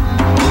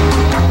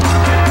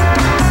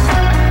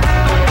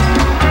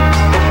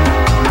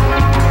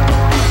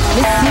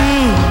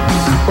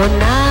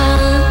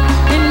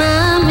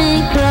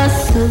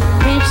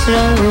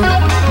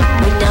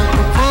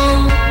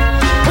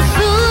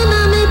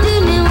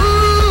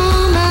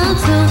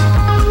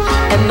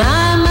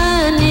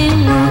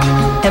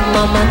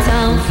Mama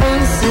town from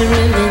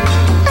Sirene,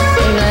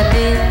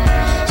 Erabi,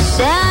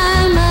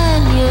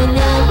 Shaman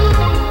Union,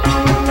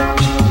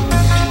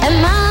 and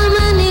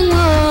Mama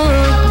Ningo,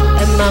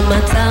 and Mama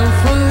town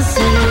from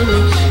Sirene,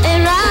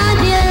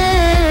 Erabi,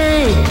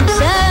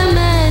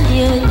 Shaman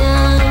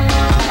Union.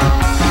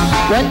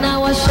 When I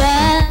was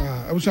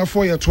shy, I was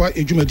 4 years to a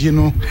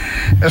Jumedino,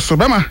 a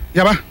Sobama,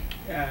 Yaba.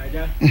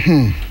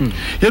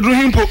 You drew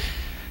him.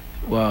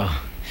 Wow.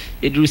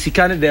 Edru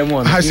sikane dem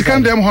one. Ha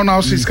sikane dem ho na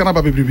o sikana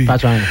ba bebribi.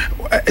 Patwan.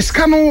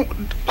 Sikano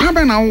kwan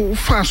be na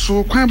fa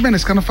so, kwan be na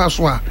sikano fa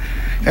so a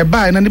e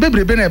bae na ne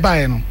bebrebe na e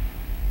bae no.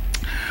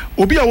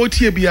 Obi a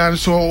wotie bia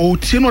so o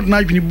tie no na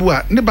adwini bu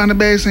a ne ba ne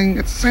be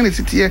sen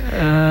sitie.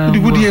 Di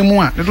gudi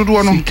emu a ne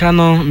dodo no.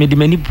 Sikano me di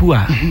mani bu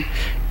a.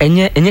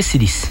 Enye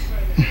cities.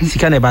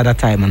 Sikane ba that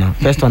time no.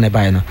 First one e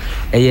bae no.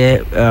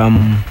 Eye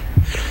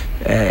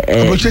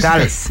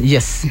dollars,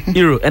 yes,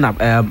 euro and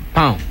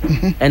pound,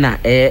 and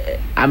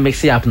I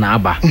mix it up na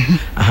aba.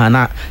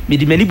 Na me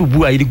di many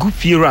bubu a the good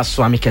fear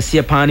so I make a see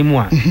a pound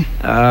more.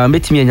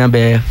 Met me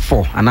number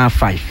 4 and now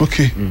 5.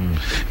 Okay.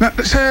 Now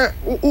say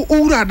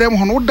ura dem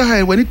ho no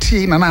da when it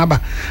na aba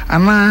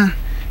ana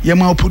ye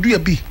ma opodu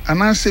bi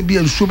ana se bi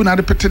ensuo bi na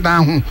de pete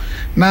dan ho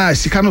na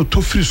sika no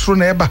to free soro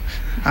na eba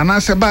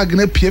ana se bag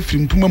na pie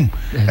free mpuma mu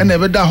na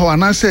ebe da ho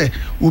ana se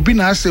obi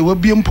na ase wa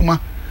bi mpuma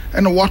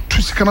and what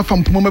to see kind of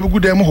from Puma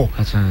good demo.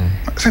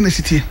 Send the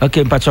city.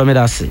 Okay,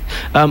 Patchomedasi.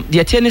 The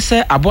attorney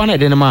said, I wanted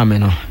the mamma,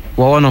 no.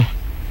 Well, no.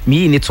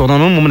 Me in it on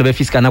no moment of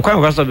physical. Now, quite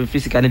a of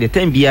physical, the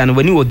 10 and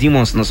when you were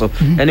demons, no so,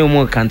 any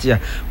more can't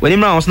hear. When you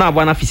know, it's not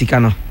one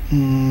physical.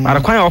 But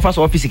a quite offers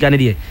of physical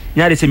idea.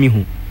 Now they say me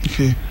who.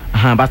 Okay.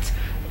 But.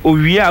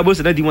 We are about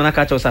to demon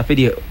catch us a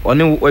video or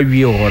no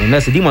way or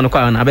unless a demon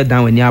call and I bet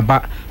down when you are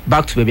back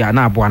to baby and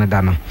now born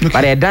dana.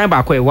 But I dine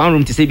back one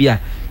room to say, yeah,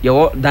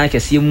 your dine can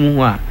see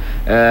more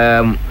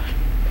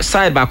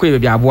side back way,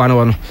 baby, I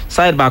one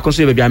side back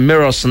also baby,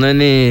 mirrors and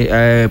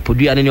any put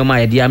any of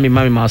my idea,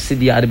 mammy, my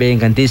city, other bay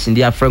incantation,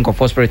 dear Frank of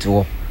Prosperity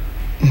war.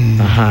 And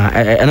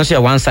I say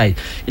one side,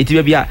 it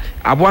will be a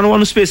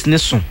one space in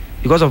this one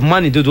because of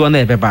money to do an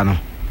ever banner.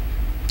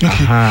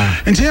 Okay.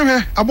 And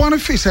here I want to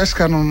face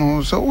Escano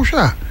no so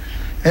sure.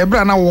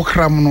 Ebra na wo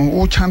kram no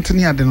wo chante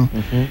ne ade no.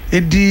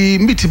 E di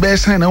miti be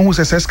sign na hu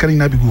se Escano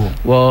na bigo.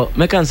 Well,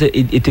 me can say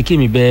it take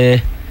me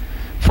be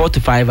 4 to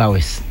 5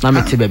 hours. Na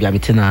me te be bia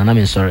beti na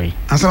me sorry.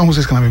 Ansa na hu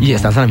se Escano bigo.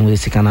 Yes, ansa na hu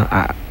se Escano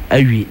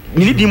awi.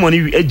 Ni need demon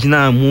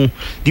ejina mu.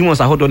 Demons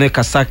a hodo ne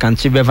kasa kan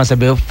che be fa se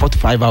be 4 to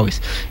 5 hours.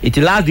 It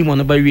last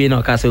demon ba wi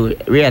na ka say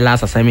real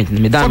last assignment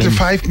me da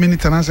 45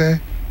 minutes and I say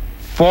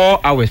 4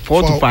 hours,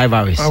 4 to 5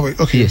 hours.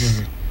 Okay.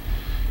 Yes.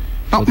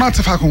 Not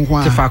to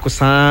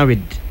Fakusan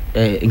with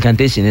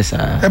incantation is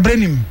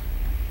Ebrenim.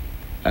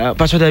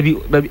 Pastor Debbie,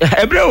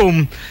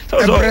 Ebreum.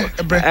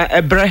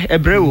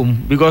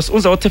 Ebreum, because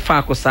also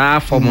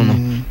Fakusa for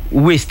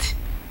waste.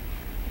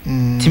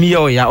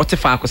 Timio, ya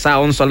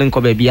Otefakusa on Solin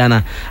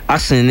Cobebiana,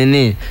 asking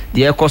in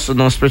the air cost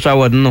no spiritual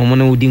word no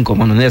money would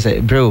income on there's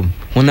a brew.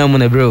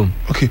 One brew.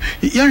 Okay,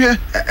 yeah,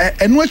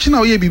 and watching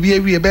our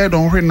baby a bed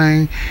on her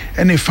 9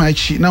 and a fight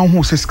she now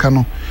who says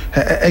cano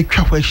a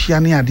crap where she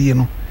any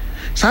idea.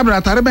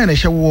 Sabra Tarabana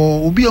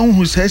shall be on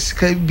who says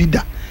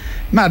bida.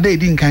 Now they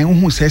didn't kind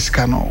who says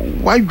cano.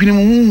 Why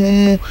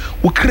green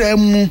who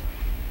creme?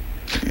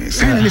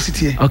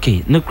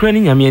 Okay, no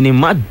craning. I mean,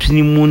 mad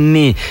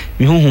pinimune,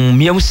 me whom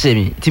me say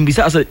me.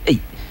 Timbisa said,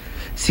 hey,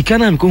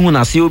 Sikana, I'm going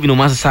to see you no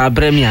master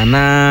Bremia.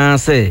 Na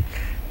say,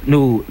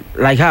 no,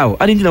 like how?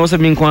 I didn't know what's a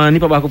mean quan,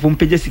 Nipa from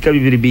Pejessica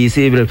will be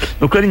saved.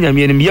 No craning. I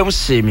mean, me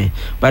say me,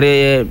 but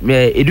a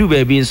do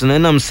baby, so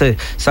then I'm say,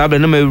 Sabra,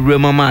 no,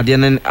 mamma,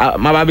 then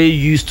my baby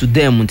used to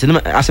them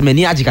as a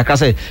maniac. I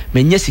say,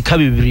 Menyesica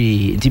will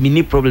be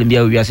the problem. Be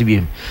we are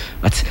him.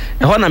 But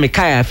when I'm a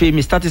Kaya,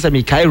 me started as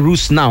a Kai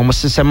Roos now,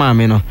 must say,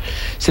 mamma, no,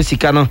 says he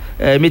cannot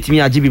meet me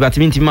a GB, but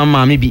minty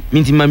mamma, maybe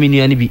minty mammy,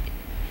 any be.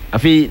 I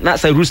feel not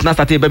say Roos not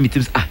started by me.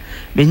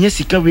 benye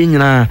sika we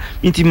nyina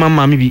minti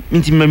mama me bi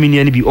minti mama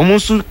nua ne bi omo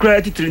so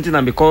credit trinity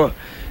na because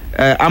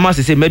ama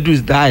say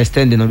medus da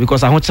extend no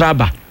because aho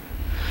traba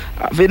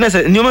fitness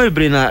nyoma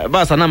bebre na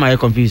ba sana ma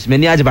confused me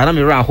ni age ba na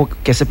me ra ho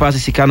kese pass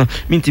sika no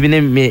minti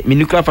me me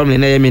nuclear family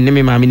na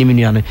me ma me ni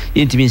nua no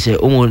yenti bi se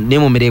omo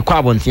nemo me de kwa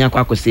abontia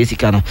kwa akose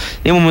sika no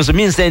nemo so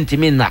min senti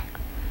me na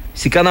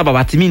sika na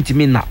baba minti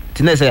me na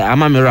tina se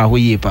ama me ra ho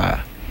ye pa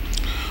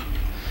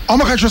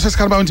omo ka chose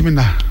sika ba minti me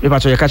na me ba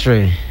to ye ka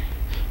chre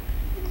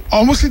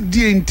almost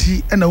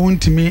DNT and a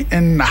wuntimi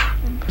enna.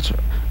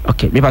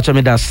 Okay, me pacho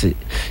me dase.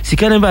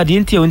 Sika ne ba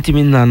DNT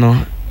wuntimi nna no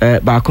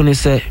ba ko ne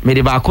se me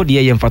de ba ko de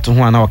ye mfato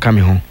ho ana o ka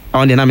me ho.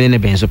 On de na me ne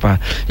ben so pa.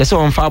 Ye se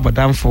on fa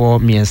abodam for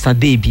me ensa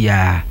day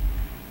bia.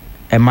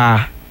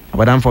 Ema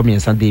abodam for me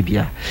ensa day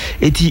bia.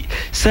 Eti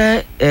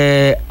se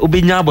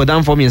obenya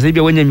abodam for me ensa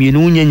bia wanya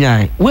mienu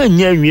nyanya.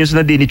 Wanya nwie so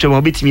na de ni twema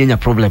obetimi anya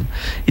problem.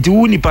 Eti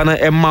wu nipa na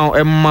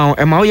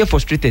ema o ye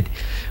frustrated.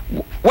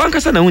 One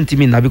kasa na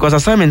wuntimi na because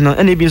assignment na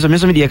ene bi so me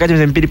so me de ka je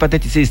me pa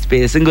 36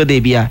 per single day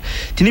bia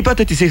tini pa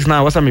 36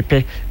 na wasa me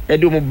pe e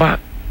do mo ba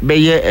be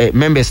ye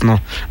members no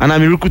and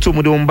am recruit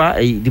mo de mo ba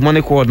the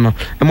money code no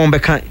e mo be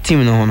ka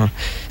team no ho no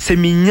se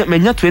menya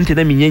 20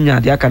 na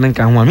menya de aka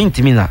nka ho a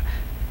mintimi na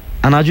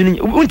anaju ni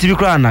wuntimi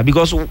kra na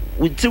because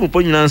team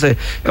po nyina say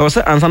e was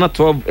answer na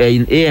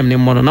 12 am ne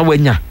mo no na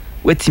wanya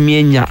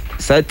wetimi enya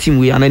sa team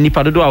we ana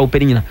nipa dodo a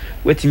openi nyina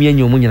wetimi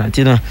enya omu nyina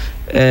ntina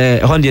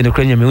honde ne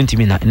kranya me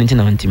wuntimi na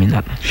ntina wuntimi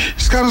na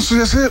scan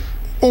so say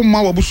o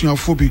ma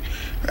wabusuafo bi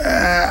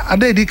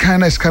ada di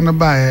kan na scan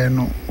ba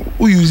no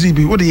o use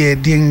bi what dey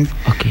din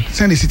okay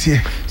send the city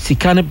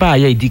scan ba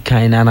ya di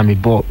kan na me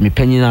bo me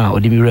panyina o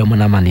de mi remu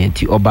na ma na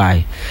nti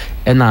obai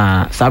e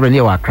na sabre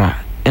ne wakra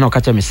e na o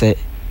kacha me say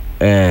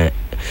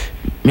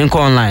me nko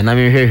online na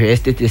me hwehwe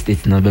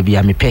estate na ba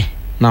bia me pe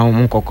na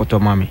mo kokoto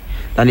mami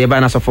dan e ba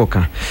na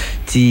sofoka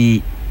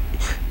ti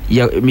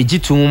ya me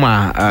jitu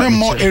ma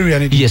more area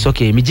yes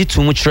okay me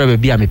jitu mu kire ba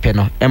bia me pe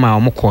no e ma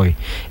mo koi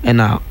e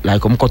na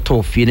like mo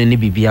koto fie ne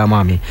bibia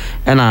mami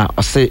e na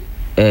o se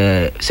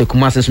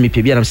kuma senso me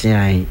pe bia na msen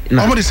ai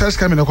na mo de sales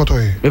kam na koto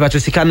e me ba to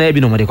sika na e bi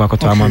no mo de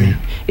koto amami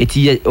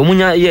eti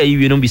omunya ye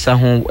yiwe no bisa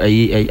ho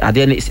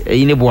ade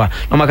ne boa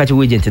no maka che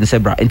agent ne se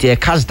bra enti e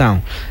cash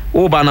down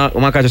o ba na o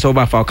maka che so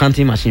ba for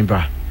counting machine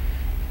bra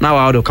na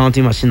wa do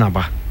counting machine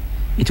aba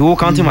it will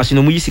counting machine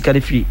no mu yisika de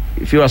fi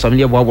asam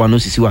de boa no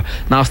sisiwa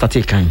now start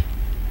kan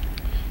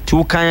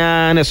tu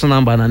kan na so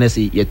number na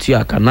say ye tu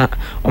aka na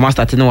o ma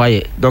start no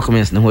why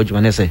documents na ho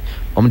adwuma na say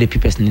o de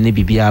papers ne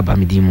bibia ba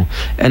medimu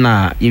e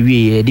na ye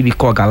wie de bi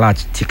call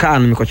garage tika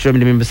no me ko kire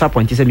me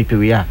disappoint say me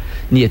pewe a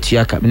na ye tu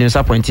aka me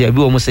disappoint ya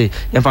bi o mo say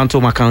ye fa nto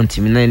account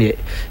me na ne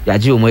ya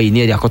je o mo yi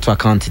ne ya akoto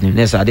account ni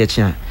na say ade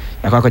chia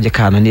ya kwa je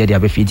car no ne ya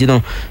be fiti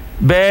no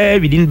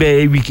within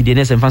a week the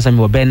next and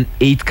me ben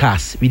 8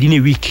 cars within a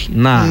week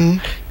na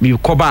me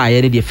cover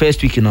aye the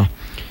first week no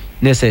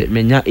na say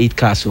menya 8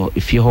 cars so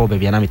if you ho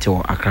baby na me te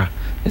o Accra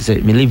say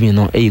me living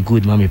no a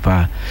good mama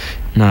pa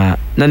na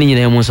ni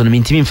nyina emo so no me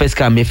ntimi first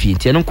car me fi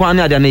nti no kwa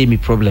na ada na me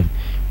problem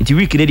nti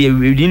week ne dey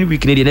within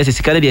week ne dey na say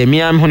sika ne dey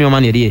me am hono ma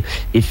ne dey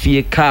if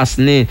you cars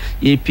ne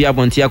e pia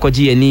bonti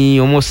akoji ani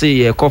almost say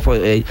ye call for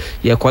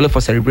ye call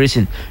for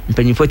celebration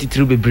mpanyi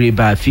 43 bebre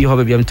ba fi ho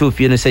baby am to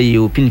fi no say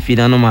you pin fi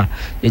na no ma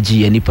e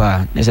ji ani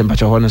pa na say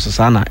mpacho ho no so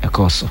sana e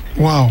koso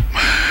wow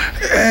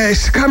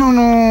sika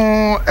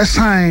no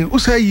assign o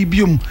say yi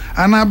biom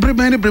ana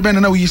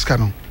breben na we sika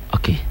no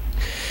okay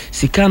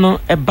sika no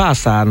e ba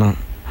sa no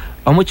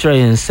omo kire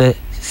yen say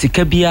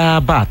sika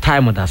bia ba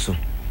time da so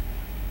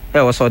e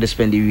was all the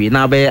spend we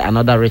now be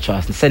another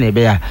rituals send e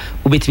be a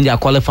obetimi dey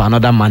qualify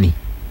another money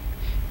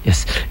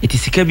yes it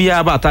is sika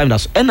bia ba time da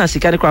so e na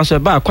sika ne kran so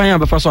ba kwan ya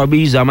be fa so be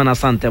use amana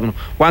santem no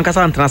wan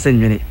kasa antra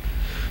senwene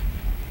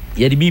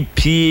ye de bi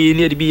pi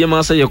ne de bi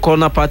yema say your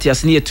corner party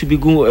as ne to be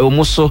go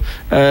omoso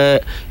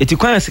it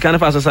kwan sika ne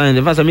fa so san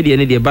de fa so me de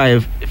ne de buy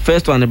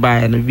first one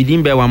buy no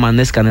within be one man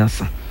next can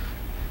answer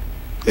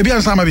e bi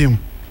answer ma bi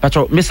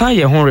Pacho,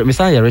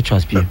 Messiah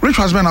rituals be.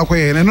 Rituals be na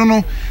koye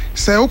no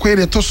say okoye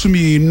de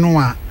tosumi no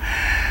a.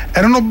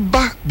 E no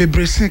ba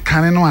bebrese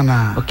kan no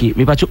ana. Okay,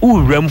 me pacho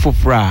u rem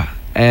fofra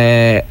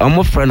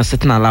omo friend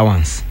certain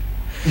allowance.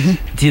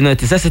 Ti no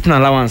ti certain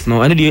allowance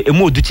no, ene de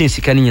emo du chin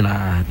sika ni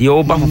nyina. De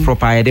o ba fofro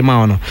pa e de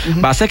ma no.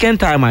 But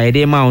second time I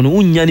de ma no,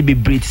 unya ni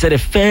bebre ti say the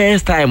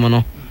first time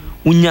no.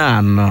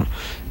 Unya no.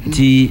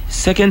 Ti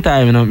second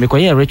time no, me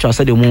koye rituals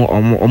say de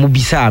omo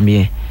bisa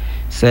me.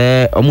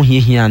 Say omo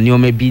hia ni o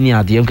me bi ni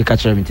ade em keka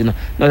kire me ti no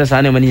na say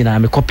na mani na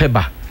me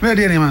kopeba na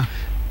de ni ma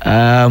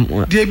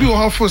de bi o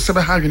ha fo se be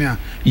ha gni a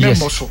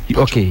member so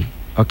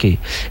okay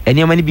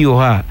eni mani bi o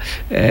ha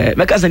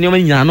me ka say ni o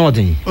mani na no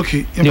den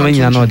okay ni o mani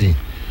na no den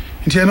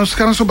nti eno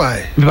sika so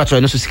bai me ba tro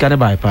no so sika ne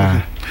bai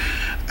pa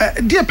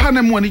de pa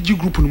na mo ani gi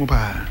group no mo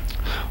pa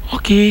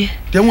okay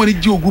de mo ani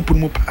gi o group no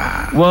mo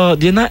pa well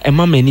de na e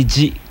ma mani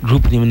gi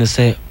group ni no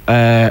say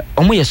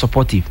omo ye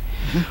supportive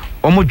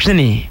omo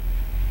dwene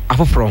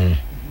afoforo ho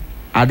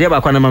ade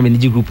ba kwa na ma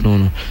manage group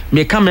no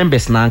me ka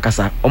members na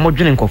ankasa omo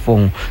dwene nkofo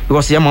ho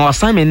because ya ma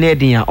assignment na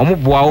edin a omo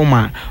boa wo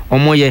ma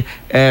omo ye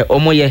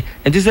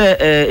enti se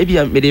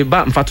ebia me de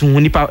ba mfato ho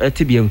nipa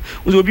tebia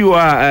wo obi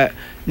wa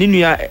ni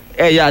nua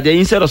ya de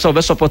instead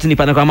of support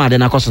nipa na kwa ma de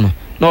na koso no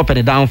na open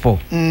the downfall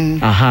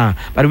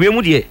but we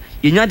mu de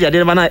yenya de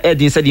ade na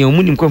edin se de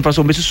omu nim ko mfa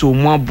so besuso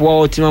mu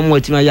aboa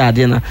otima ya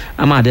ade na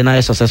ama de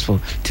na successful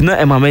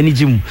tina e ma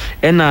manage mu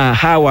e na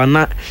how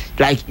na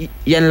like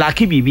yen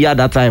lucky bibi at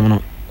that time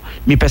no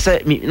me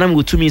pese me na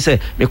me to me say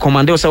me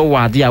commande say wo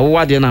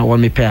ade na wo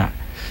me pair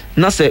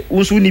na say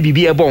unsu ni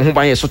bibi e bo ho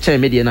ban ye so chen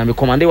me de na me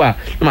commande wa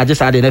na ma je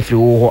sa de na free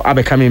wo ho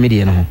abeka me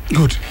de no ho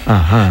good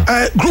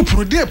group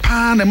no dey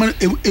pa na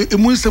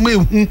emu nsem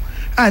ehu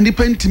ni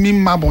pentimi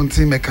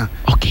mabontin meka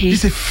okay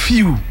it's a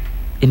few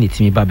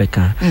anything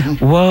babeka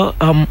well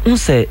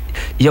unse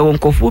ya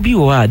wonkofo bi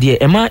wo ade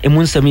e ma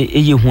emu nsem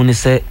eye hu ne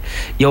se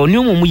ya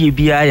onyomo mu ye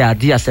bia ya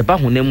ade ase ba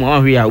hu ne mu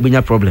ahwe a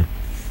obenya problem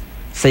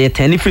say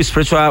a free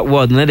spiritual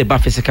world na the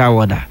physical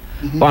world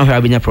one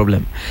have been a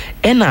problem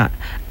ena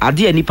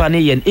ade anipa ne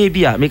yen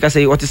ebia make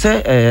say what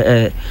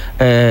say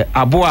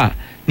aboa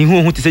ni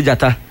hu te se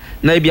jata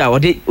na ebia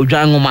ode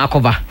odwan ngoma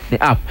akoba ne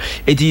app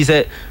it is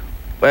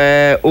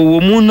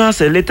owo na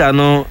se later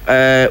no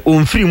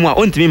on free mu a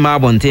ontimi ma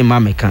abonte ma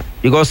meka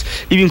because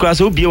even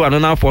class obie wa no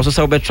na for so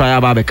say we try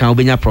aba beka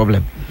obenya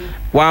problem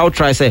wow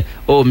try say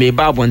oh me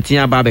ba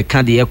bontia ba be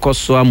kan de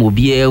ekoso am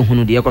obi e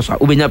hunu de ekoso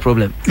obenya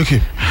problem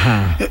okay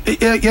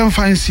yam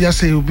fine see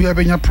say obi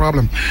abenya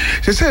problem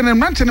say na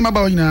man tene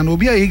maba nyina na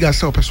obi a yiga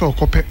say opeso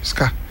okope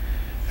ska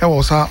e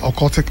wo sa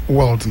occultic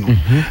world no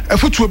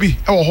efutu obi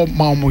e wo ho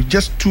ma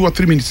just 2 or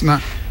 3 minutes na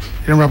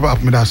wrap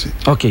up me that say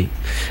okay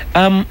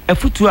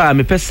efutu a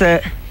me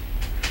pese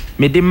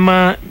me de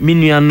ma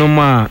minuano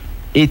ma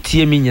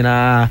etie mi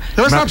nyina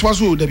e wasa to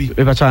aso dabi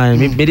e ba try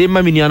me de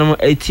ma mi nuanom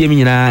etie mi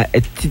nyina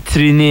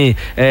titiri ni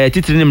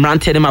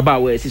mrante de ma ba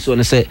we siso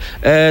ne se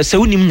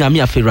unim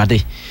nyame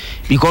afewrade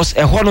because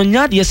e ho no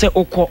nya de se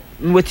okọ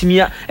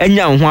nwetimi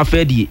anya ho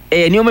afadie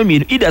ne o ma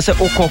mi ida se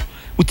okọ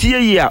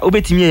utie yi a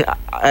obetimi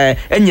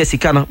enya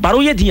sika na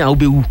baro ye din a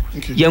obewu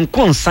ye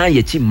nkonsan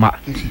ye chi ma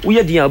wo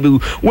ye din a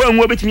obewu wo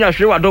nwo obetimi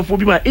ahwere wadofo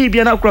bi ma e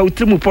bia na kura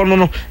utrimu pon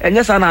no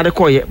enya sa na ade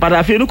koye but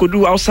afi no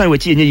kodu outside we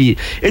chi enye yi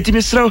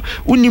etimi sra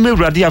unim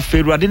ewrade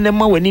afewrade ne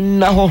ma wani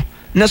na ho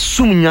na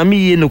sum nyame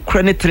yi no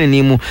kra ne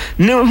trene mu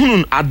ne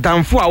hunu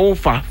adamfo a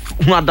wofa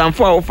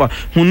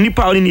hun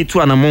nipa oni ni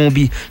tu anamon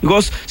bi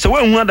because se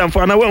we hun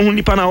adamfo na we hun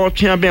nipa na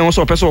otwe ben wo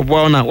so pese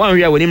oboa na wan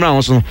hwe a wani mra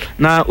ho so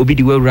na obi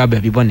di we wura ba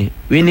bi bone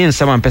we ni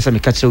nsama pese me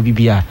ka kire obi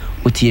bia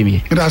otie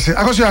mi ndase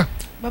akosia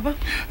baba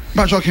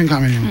ba joking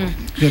coming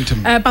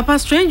papa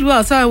strange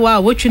well say wa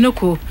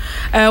Otwinoko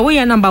we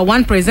are number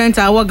 1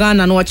 presenter our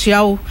Ghana no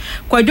chiao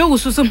kwadwo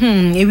wususu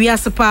ewi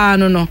asepa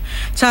no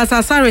Charles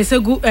Asare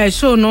segu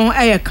show no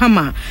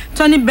kama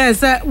Tony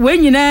Benz we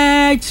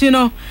nyina chi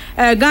no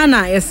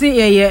Ghana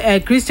ye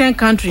Christian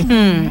country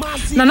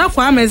na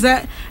kwa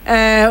ameze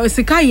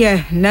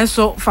sikaye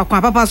neso fa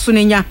kwa papa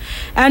sunenya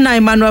na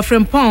Emmanuel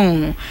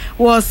Frempong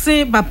was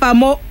say papa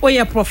mo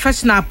we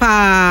professional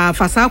pa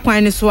fasa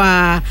kwan ni so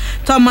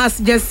Thomas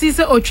Jesse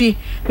Ochi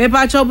me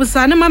pa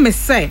chobusa ne ma me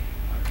say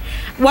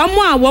wamu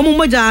a wamu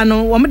moja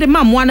no wamu de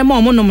ma moa ne ma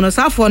omo nom no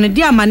safo no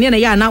di amane na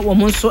ya na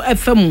wamu nso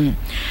efam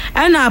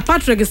na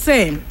Patrick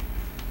say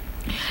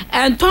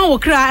Anton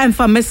wokra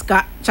emfa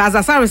meska Charles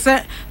Asare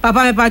say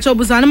papa me pa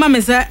chobusa ne ma me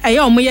say eye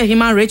omo ye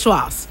human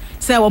rituals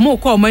say wamu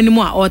ko omo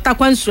animu a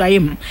otakwansu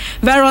ayem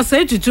very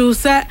say tutu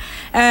say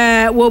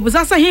wo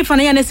busasa hefa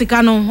na ya ne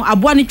sika no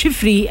aboa ne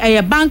twifiri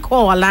bank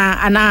hall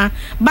ana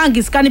bank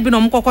sika ne bi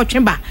no mkokọ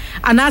tweba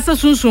ana asa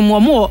sunsun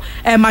mo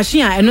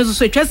machine a eno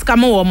so twa sika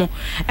mo mo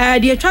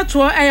de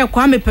twato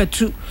kwa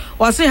mepatu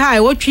wo say hi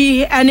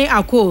wotwi any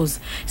akos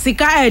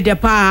sika de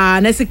pa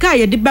na sika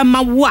ye de be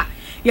ma wo a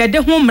ye de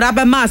ho mra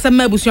be ma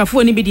asema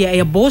abusuafo ni bi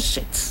de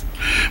bullshit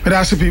but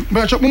as pe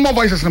but mo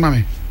voices na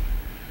mame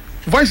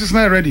voices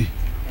na ready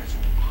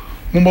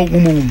mo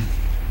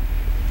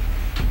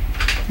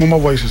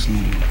voices no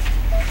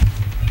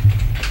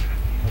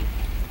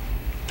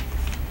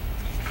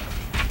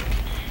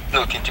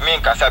no tintimi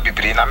nkasa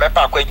bibiri na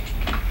mepa kwa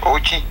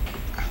ochi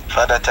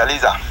Father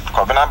Taliza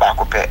kobena ba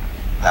ko pe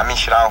na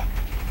mishraw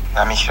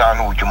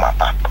no udwuma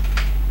pa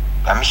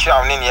na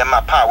mishraw ne ne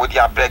ma pa wodi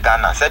abre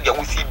Ghana said ya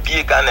wusi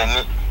bie Ghana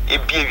ni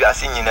ebie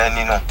wiase nyina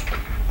ni no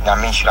na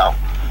mishraw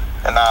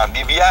na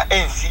bibia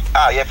ensi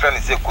a ye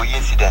friend say ko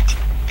incident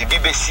bibi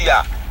be si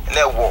a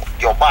na wo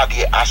your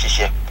body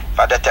ahihye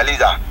Father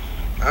Taliza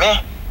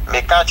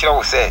me ka kire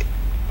wo say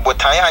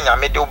botan anya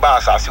me de ba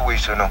asase we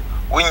so no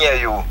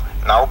wonye yo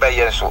na wo be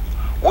ye so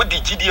wo di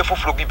gidie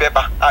foforo bi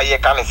beba a ye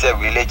ka ne say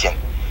religion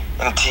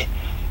nti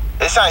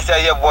esan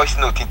say ye voice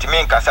note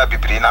ntimi nkasa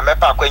bibiri na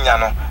mepa akwanya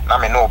no na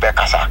me no be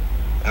kasa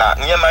na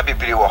nyema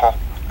bibiri wo ho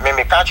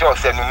me ka kire wo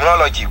say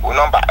numerology wo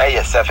number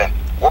 7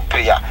 wo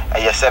prayer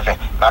 7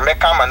 na me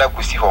ka ma na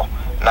kusi ho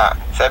na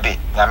sabi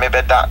na me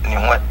beda ni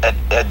ho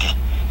edi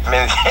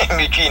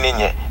me twi ni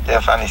nye e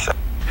fanisa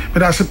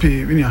but as pe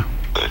winia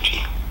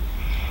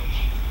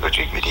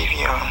Ochi good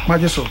evening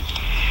majeso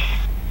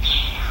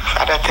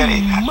Father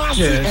Teresa.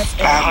 Yes.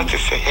 I want to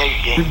say,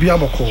 hey, Be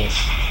able to call.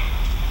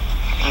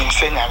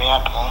 Send me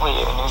out on way,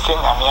 and send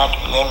me out,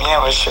 name me,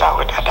 I was sure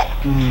with that.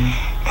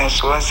 And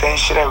so one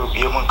saying, sure, will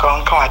be a monk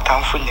on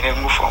town for you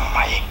remove from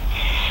my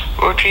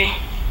Rotary.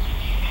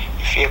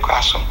 If you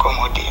cross some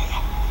commodity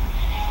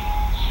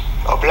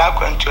or black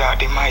one to our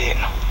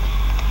demand.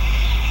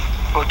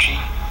 Rotary,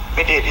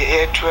 me did the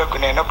hair to a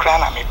good and no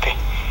crown on me pay.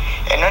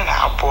 And on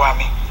our poor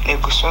me,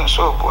 Negusun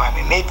so poor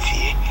me,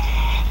 matey.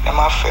 Na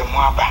mafe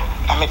moaba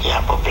na me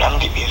dia problem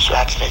de bi nso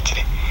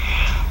akyerɛkyerɛ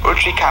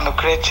otri ka no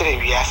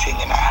kretire wi ase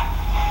nyina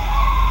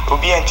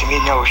obi antimi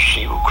nya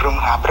ohwe okrom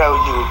ha bra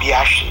onye obi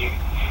ahwe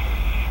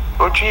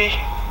otri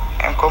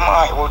enkomo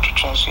a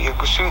wotutu nso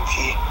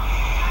yegusuti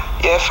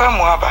ye fa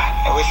moaba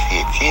na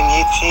wasi etie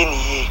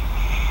ni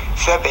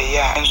sebe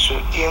ya nso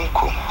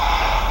yenko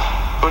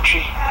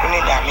otri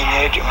oni nya me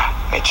nya adwuma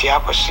me chi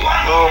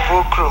akosia no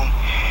okrom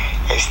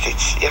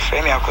estate ye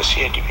frame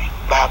akosia dibi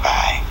bye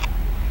bye.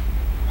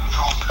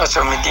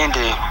 So me did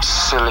the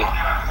silly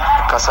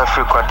Casa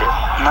Frequade.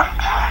 Na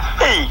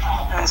hey,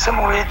 and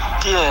some way,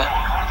 dear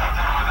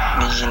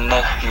me.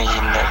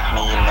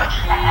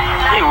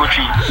 Hey, would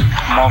you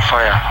more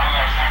fire?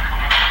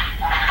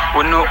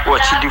 We know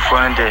what you do for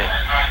a day.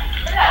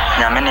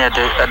 Yamini at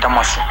the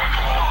Damas.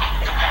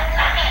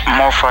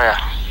 More fire.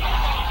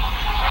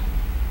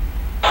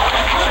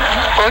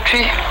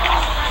 Otri,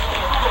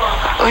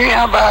 we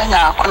have a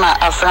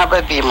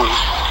Asaba Beam.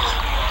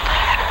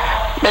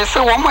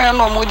 Bese wo mo ya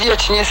no mo di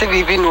akinye se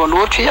bibi no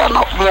no otu ya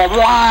no mo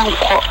mo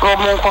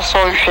nko so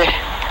hwe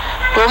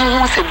wo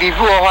mo se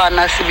bibi wo ha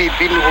na se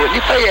bibi no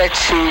nipa ya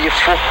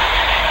chinyefo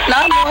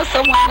na no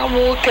se mo na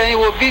mo kan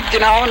wo bi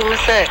gina ho no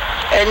se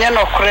enye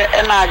no kore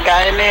na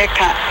aga ne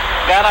ka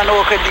gara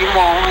no ka di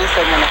mo ho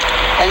se mo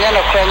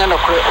enye no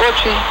kore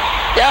otu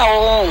ya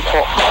wo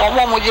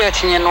nko mo di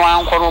akinye no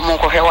anko no mo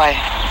nko hwe wai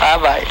bye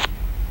bye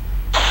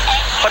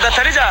Father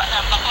Teresa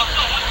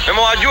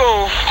Memo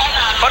ajo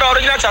Father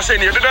original chase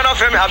ni do na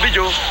frame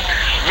abijo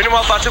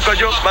minimum party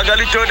kojo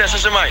magalito de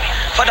sesemai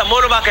Father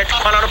moro market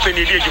kwana no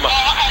peni di adwuma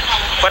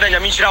Father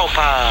nyami hira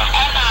opa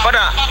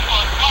Father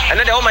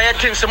ene de o ma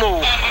yetin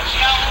semo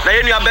na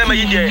yenu abema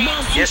yi de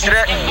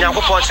yesre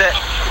nyankopon se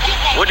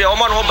wo de o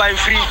ma no ban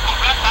free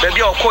ba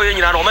bia okoye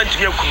nyina no o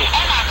mantumi akunu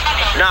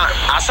na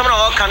asem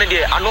na o kan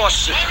de ano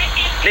ohye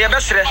na ye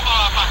besre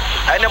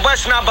ene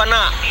boys na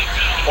bana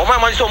o ma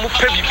manso mu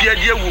pa bibia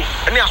di ewu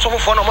ene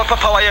asofofo na o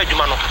papa wa ye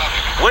adwuma no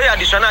we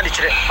additional de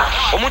kire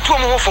o mutu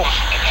mu hofo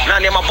na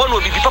ne mabɔ no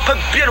bibi papa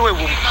bia no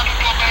ewu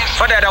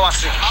Father da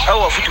wase e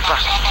wo futupa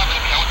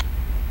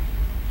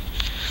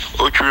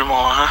o twiri mo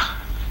ha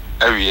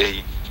awie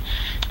yi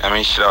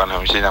ame hira na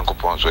me hira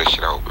nkopon so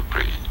hira wo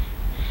bebre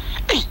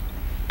ei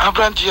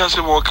abranti ya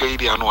se mo kai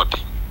di anu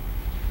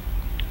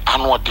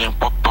odin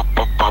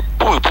papa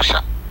boy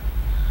pusha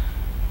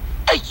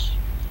ei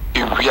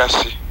e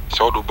wiase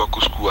so do baku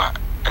school a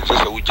ense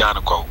se wo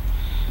jana kwa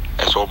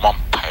e so mom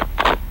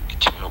pipe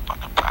itimi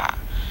obana pa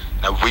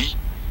na we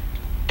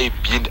e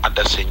bien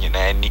adasenye na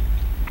ani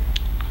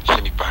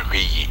se ni pa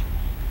weyi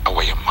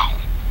awoye mawo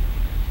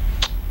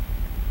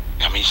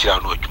ya me hira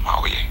no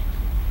adwuma woye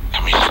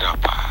ya me hira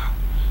pa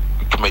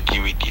adwuma di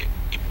we die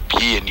e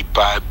bie ni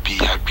pa bi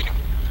adwene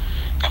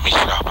ya me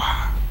hira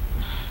pa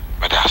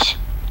madas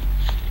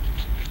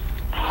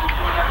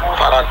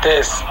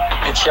Parates,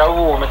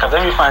 Echiawu,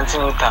 Macadami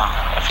Fantinuta,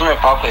 a female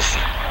purpose.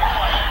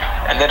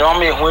 And then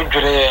only who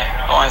drew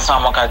on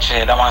some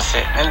catcher,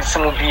 Damase, and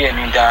some be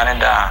any down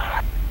and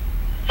down.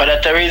 Father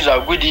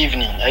Teresa, good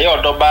evening.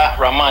 Ayo doba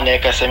Raman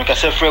Ekasemika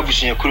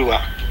Sefrebus in your crew.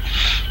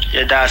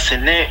 Yada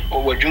Sene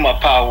or Juma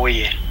Power.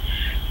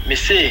 Me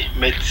say,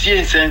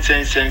 Metien sense,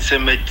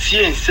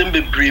 Metien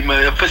Sembe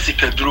Bremer, a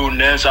physical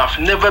drone. I've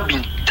never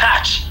been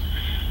touched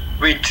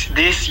with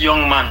this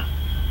young man,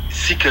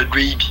 Sicker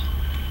Grady.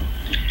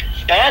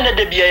 Diana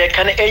de Bia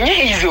can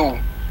any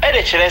izo,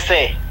 Edichere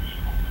say,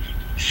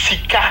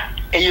 Sika,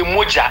 a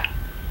moja.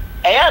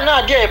 I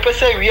na dear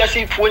person we are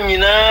see for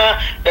Nina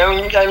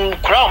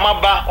and crown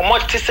maba or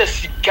what is a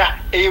Sika,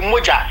 a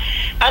moja.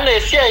 And I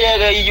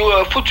say you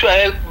are put to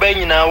a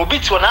benina, or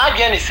bits when I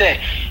again say,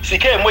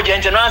 Sika moja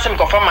and ransom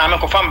confirm mamma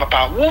confirm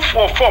papa, woof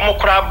or form of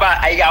crabba,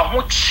 I am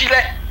what chile.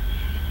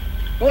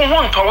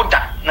 Won't hold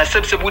that, na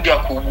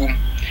subsebudia coom.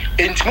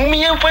 And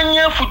Mummy and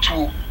Fanya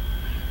footwood.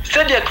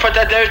 Said the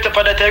Father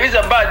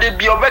Teresa bad de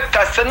be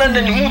obeka sana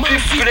na ni mu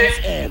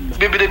fifire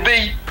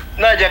bebebe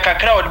na ja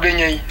kakra od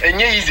benyi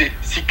enye easy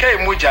sika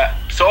emoja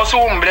so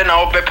so mbre na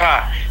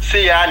obepa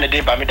say ya na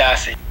de ba me da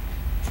ase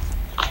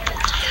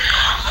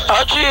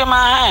Otu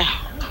ma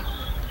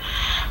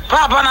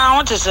papa na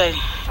want to say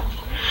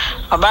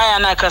obaya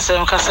na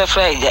kase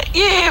friday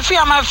ye fi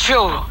ama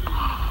fio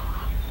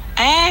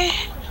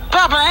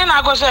papa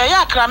na go say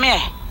ya krame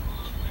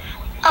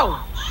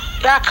oh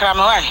ya krame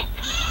why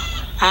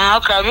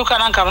okay, you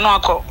can come no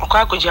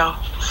akwakoja.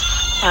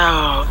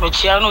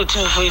 But you no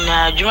tin for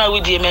na adwuma we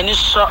die mani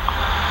so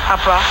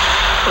papa.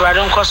 We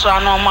don koso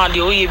ano ma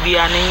de oye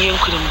bia na nye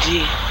nkunim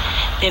die.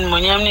 En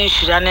monyam ne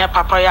hira na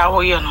papa ya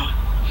hoye no.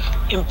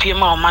 Impie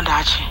ma o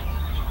madachi.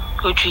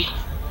 Otwi.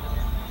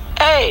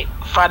 Hey,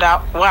 Father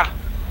one.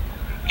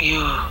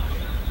 You,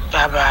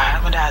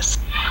 Baba, what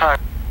does? Hi,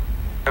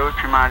 what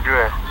you might do?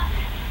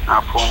 I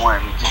put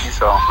one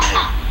Jesus on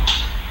here.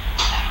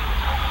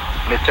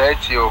 Me tell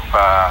you,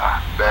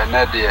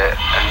 Bernard,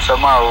 and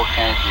somehow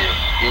can't hear.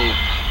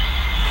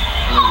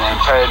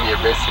 Entirely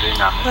best in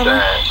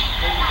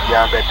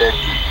yeah, better.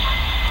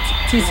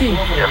 TC.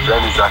 Your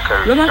friend is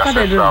Zachary.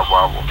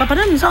 Papa,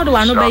 I'm sorry,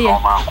 I know by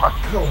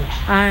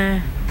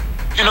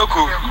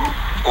Otwinoko,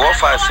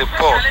 offer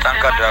support,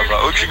 tanker driver,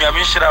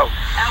 Ochinyami Shroud,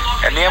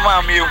 and near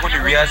Mammy, who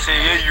we are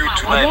saying you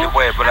tonight, the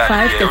boy, but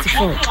I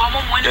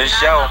then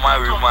shower my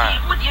woman.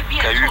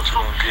 Can you to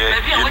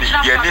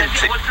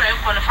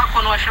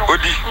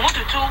Odi,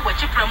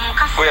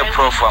 for your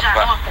profile,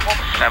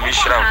 Nami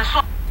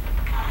Shroud.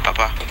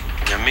 Papa,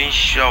 Yami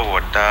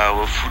shower da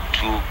foot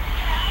too.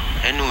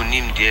 And no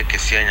name dear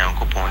Cassian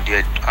Yankopon,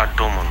 dear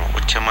Adomono,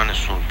 or Chairman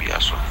soon be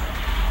so.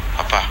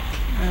 Papa,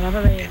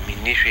 the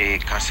ministry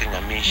cancelling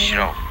a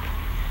minstrel.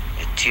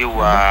 A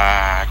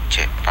tiwa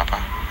check, Papa,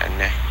 and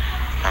then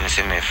I'm a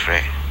semi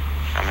friend.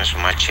 I'm a so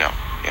much out.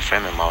 Your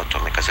friend, my mouth to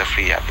make us a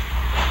free abbey.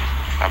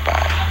 Bye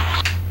bye.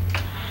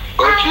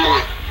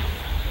 Okay,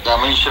 the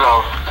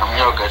minstrel, I'm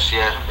your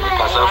Garcia,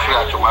 because I free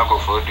at Tomago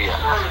for dear.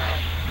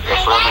 Your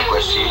friend, I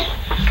could see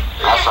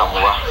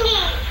Asamoah.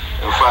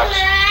 In fact,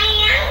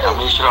 the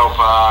minstrel,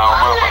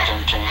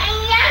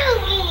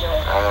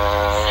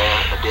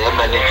 the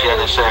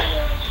manager said.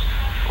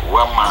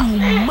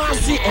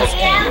 Massive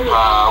FM.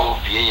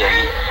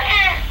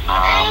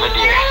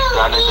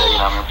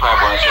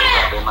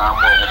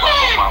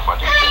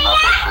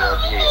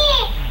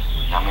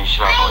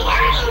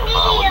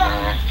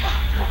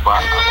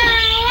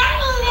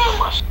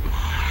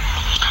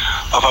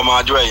 Papa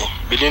Madway,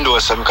 Bilindo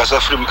was some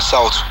Casafrim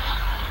South.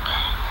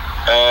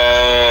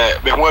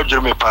 Before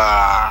Jeremy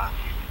Pa,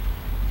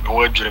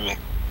 word Jeremy.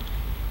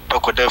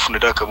 Toko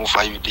definitely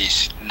 5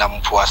 days.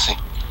 Nampuasi.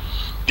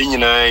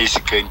 Dinner is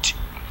a canty.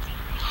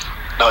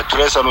 Now,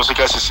 Teresa no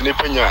Sika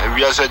Snipping, we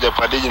are said the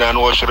Padina and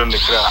washer in the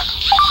crowd.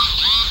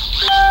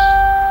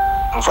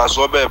 And for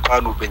so bad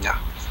Panu Benya.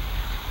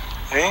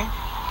 Eh?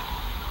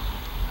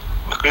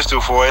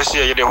 Christopher, I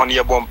see the 1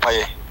 year bomb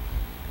pie.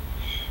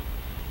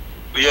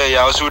 We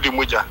are also the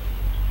Muja.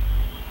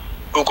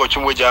 Uncle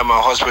Chumuja, my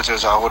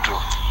hospitals are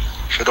hotel.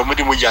 Should have made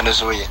Muja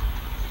this way.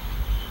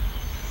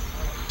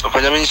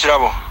 Benjamin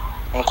Shrabo,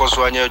 Uncle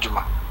Swanya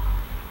Juma.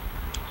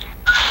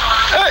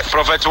 Hey,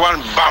 Prophet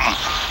one bam.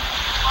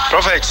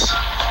 Prophets,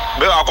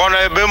 be a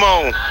corner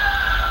bemo.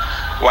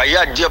 Why,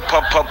 yeah, dear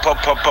papa,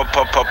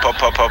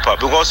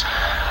 because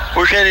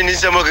we can't in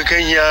this America,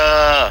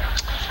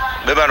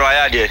 Beba, why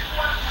are they?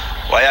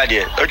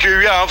 Okay,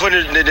 we are for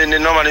the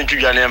normal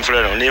interview and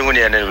friend,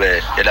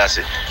 anyway, that's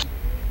it.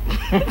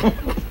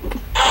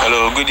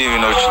 Hello, good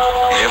evening, Ochi.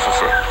 Here for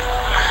free.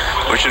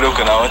 What you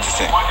looking at? What to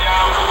say?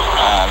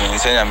 I mean,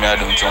 say I'm here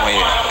doing something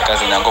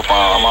because I'm going to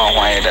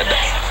go that.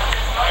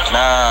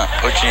 Na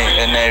Ochi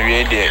and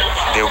the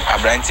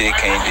Abranti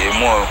came the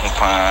more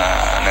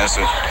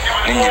Nasu.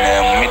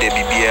 Nina made a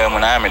BBM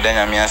when I'm a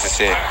Daniel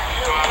say,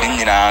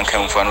 Nina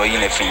come from where you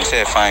film,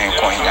 say, fine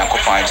coin, Yanko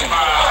Pangin.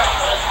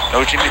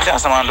 No chibita,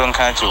 someone don't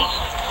catch you.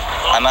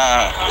 And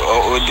I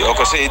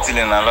say it in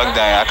a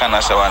lockdown, I can't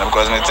answer one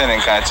because my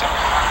tenant catch.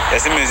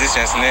 There's some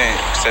musicians,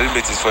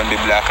 celebrities from the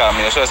black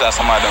army, so as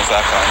some don't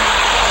say.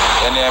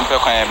 And the Emperor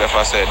can be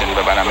faster than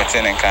the Banana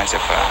and cancer.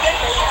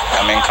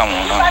 I mean, come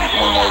on,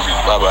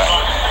 bye bye.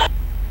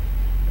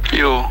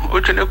 Yo,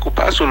 Otwinoko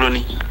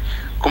Pasoloni,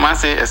 come and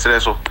say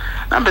Espresso.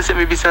 Number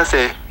 7 Bisa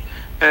say,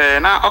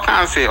 now I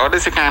can't say, or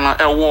this kind of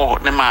a war,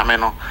 the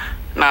mameno.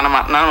 Nana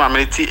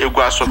Mameti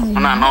Eguaso,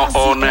 no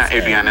all near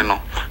Adriano.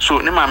 So,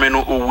 the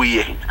mameno, oh, we,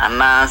 and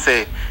now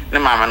say, the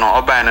mameno,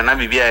 or by an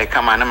Abibia,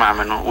 come on, the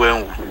mameno,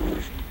 well,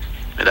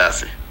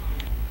 that's it.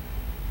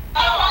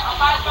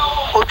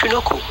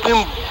 Otwinoko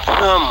bim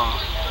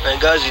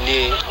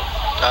magazine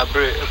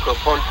tabre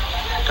ekropon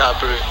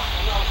tabre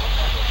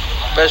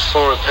best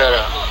phone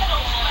repairer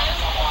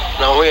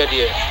now where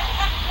there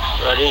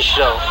radin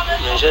show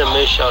mention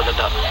me show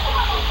that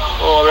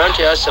oh rent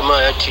ya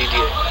sama ya td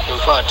in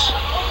fact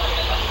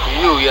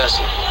you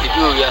yes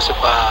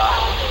pa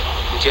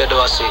ntia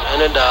do ase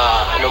and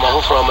no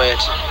ma from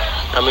yet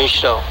na me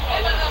show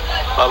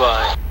bye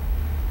bye.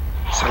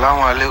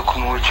 Assalamu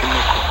alaikum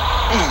Otwinoko.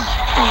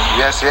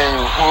 Yes, my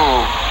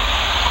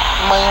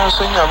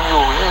son,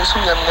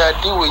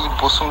 I'm deal with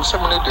bosom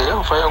 7 days.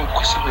 If I am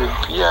Kusibe,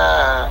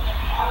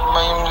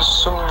 my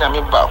son, I'm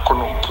back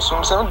on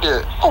some 7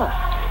 days. Oh,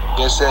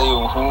 yes, I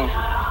am who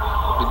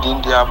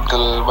within the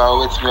Abdul Bow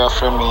with me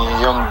from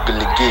a young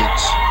Billy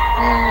Gates.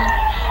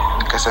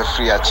 Because I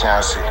free a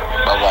chance.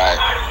 Bye bye.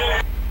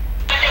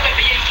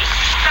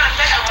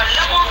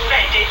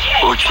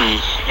 Ochi,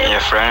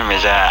 your friend,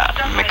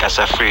 make us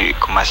a free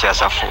commercial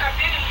safo.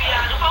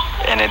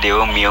 And they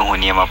owe me who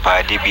near my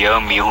party, be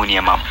on me who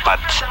near my butt,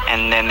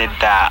 and then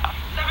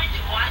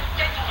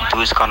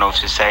those kind of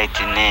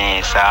society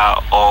names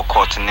are all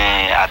caught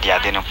at the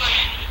adeno,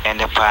 and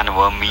the pan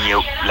will me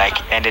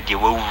like ended the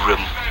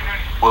room,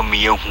 will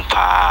me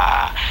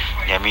pa,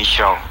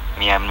 Yamisho,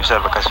 me am no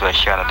serve ka so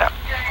ahia da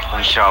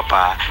on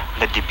shapa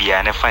na de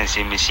bia na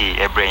fancy me see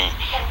e brain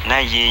na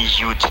ye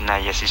youth na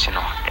yes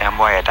no e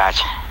mo ya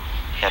dachi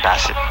ya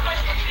dasi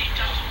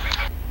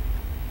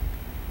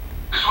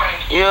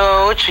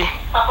Yo, Ochi,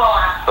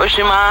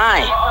 my.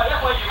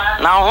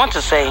 Now, I want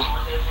to say,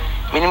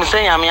 minimum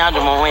say, I'm out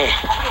of my way.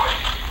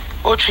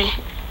 Ochi,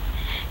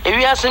 if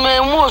you ask me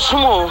more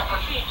small,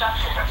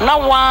 no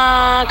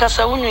one can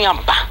say, when you am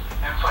back.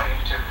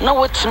 No,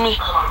 what's me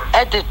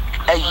at the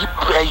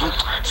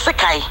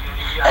Sakai.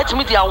 Let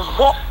me dear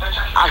walk.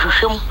 I should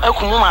show a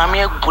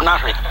Kumama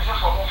Bunari.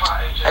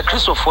 A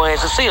Christopher,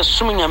 as I say,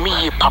 assuming a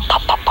me, papa.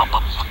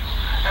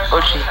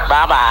 Ochi,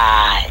 bye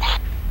bye.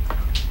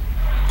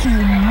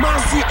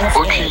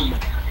 Okay.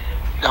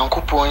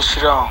 Yankopon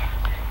Shira,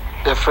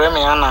 the frame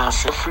Anna, a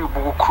free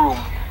book room.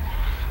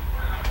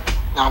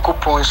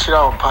 Yankopon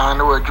Shira,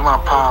 Pan, or Juma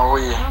Pa,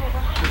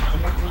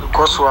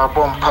 because we are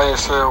bomb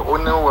pies,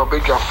 only a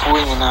bigger fool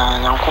in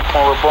a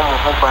Yankopon bomb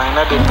home by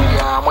another.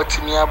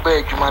 Motimia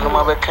beg,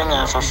 Manoma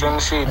Kenya, as I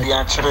say, the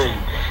actually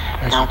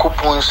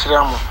Yankopon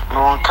Shira,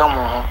 no one come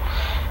on.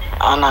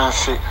 Anna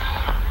say,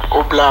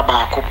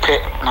 Oblaba,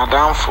 Cope,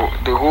 Nadamfo,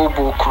 the whole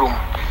book room.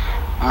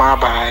 My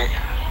bye.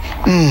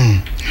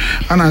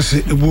 And I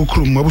say a book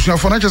room. I was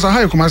for not just a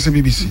high commerce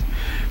BBC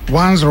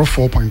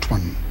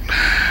 104.1.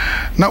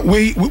 Now,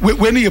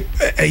 when a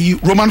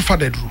Roman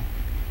father drew,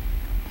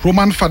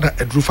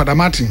 Father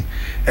Martin,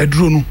 a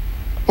drew,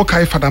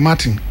 okay, Father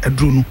Martin, a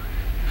drew,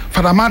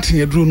 Father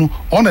Martin, a drew,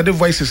 all the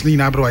voices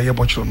in Abro, a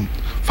botchon,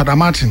 Father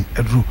Martin,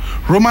 a drew,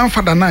 Roman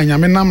Father Nine,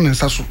 Yamenam and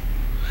Sasu,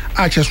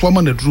 Arches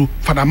woman, a drew,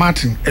 Father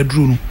Martin, a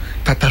drew,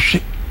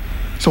 Tatashi.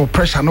 So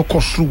pressure no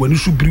cost through when you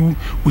should brew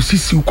we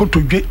see you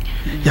to get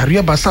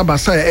Yaria Basa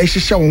a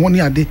shisha 1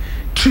 year day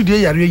 3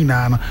 day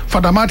Yaria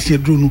Father Martin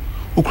Druno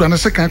Ukraine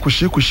second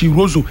kushi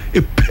Roso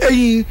a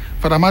paying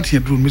Father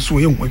Martin Drew Miss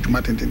William what you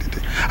Martin did.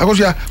 I go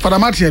here Father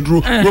Martin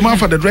Drew Roman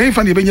for the drain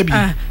funny baby.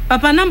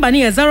 Papa number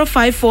near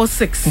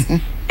 0546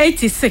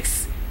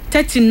 86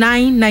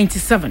 39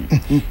 97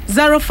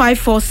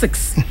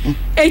 0546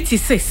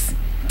 86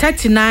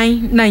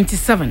 39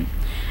 97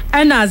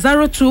 and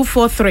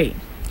 0243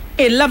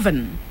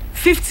 11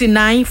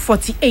 59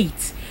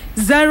 48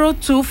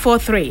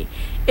 0243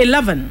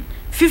 11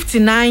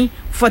 59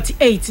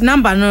 48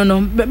 number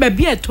no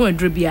be a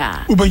 200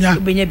 bia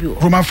ubenya bi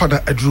Roman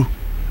Father Adru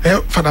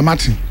Father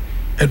Martin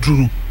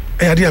Adru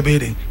e ade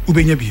abede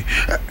ubenya bi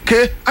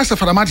ke asa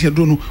Father Martin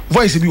Adru no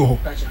voice bi wo ho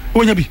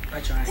ubenya bi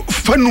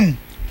fanum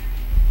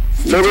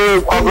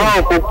Lere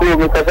kwabra kokoro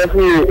metafi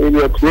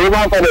Elliot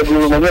Roman Father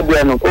Adru no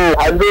bia no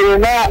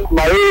adena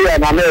Maria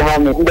na me ha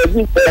me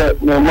ndaji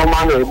no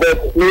mama no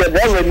but me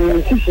da we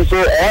sisi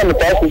so no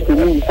ka sisi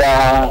ni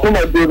ta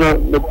kuma do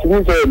no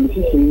timi so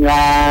sisi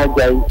nya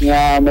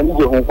ja na mi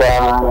je ho kwa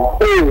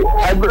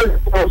adru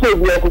so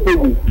bia ko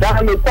tebi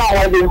da me ta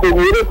wa de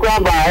tebi re kwa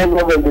ba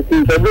no be ti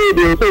so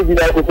de so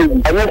bia ko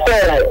tebi anya se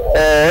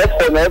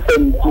FM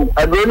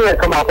adru ni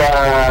kama pa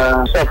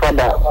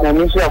Father na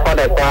mi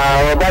Father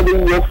ta ba de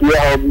ni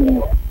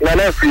na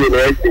na free na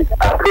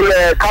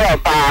kule kala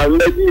pa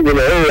meji ni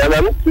na na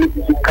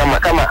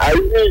kama ayi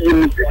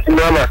ni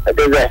mama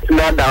adeza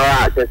na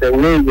dawa sasa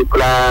ni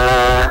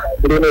kula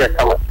dunia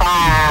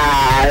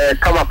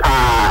kama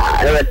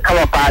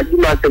pa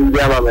juma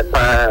temjama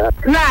mepa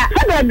na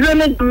hada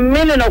drone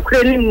mene na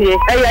kweli ni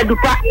aya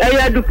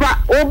dupa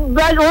o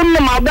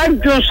ma ba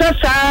jonso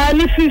sa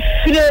ni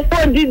fifire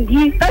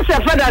odidi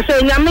esa Father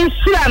say nyame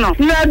sia no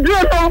na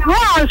drone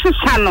ho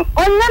sisa no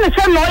onya ne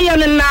se no ya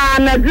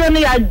na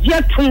drone ya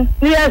jetu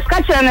ni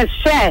eskache na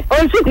share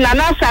onsi na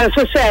na san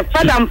so share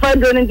Father mfa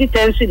drone di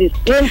 10 cities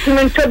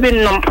yentimi tobi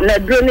no na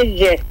drone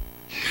je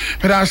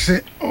but I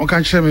say o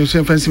kan share me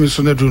so fancy me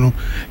so na drone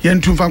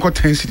yentum fa ko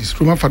 10 cities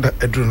Roman Father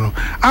Adru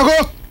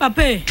ago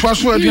papa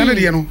twaso aduane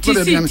de no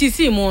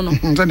TC mo no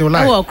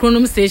o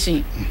Chronom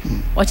station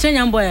o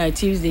chenya boy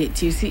Tuesday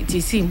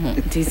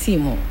TC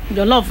mo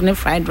your love ne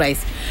fried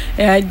rice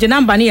the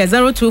number ni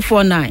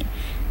 0249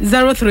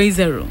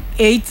 030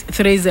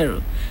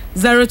 830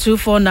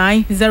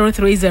 0249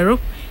 030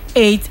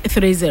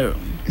 830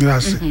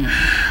 yes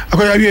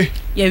akoya wie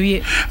ya wie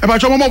e ba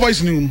cho mo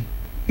voice ni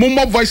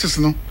mo voices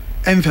no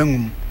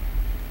enfangum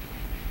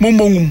mo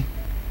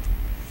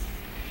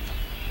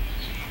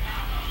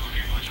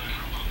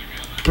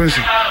Prince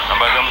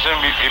amba gamse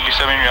bi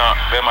sami nya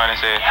be mane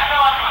se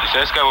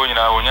ska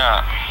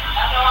wonya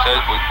se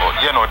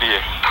ye no de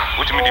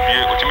utimi di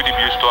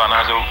bi store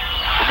na so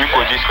obi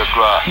ko dis ka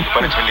kra pa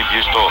ni timi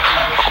di store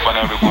akopa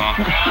na be kum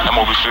na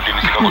mo bi so de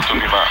ni sika ko to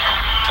bi ma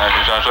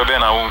na so be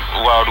na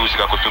wa do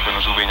sika ko to bi no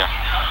so benya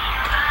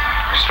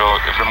so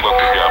efrem go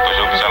ko ya pa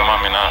so salama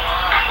mina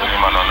oni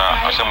manona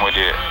asemo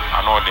de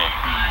anodin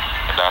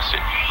that's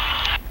it.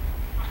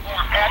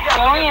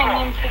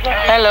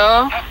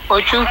 Hello,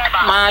 Ochu,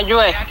 my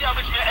joy.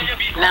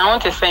 Now I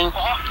want to sing.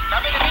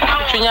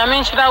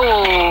 Chunyami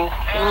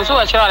Chirawo, so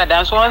a child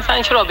dance one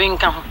century of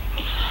income.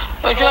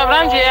 But you have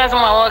run years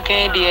my work,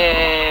 dear.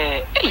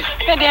 Hey,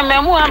 dear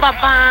Mamu and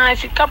Papa,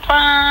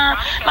 Sikapa.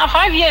 Now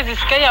 5 years is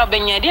Kaya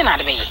Benya dinner,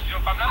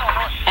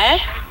 eh?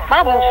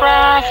 Babu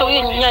cry, so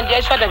in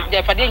your shot of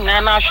the Padin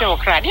national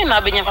cry. Didn't I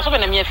be for so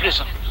many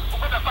years?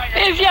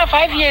 If you are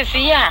 5 years,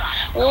 yeah,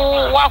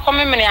 welcome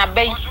me a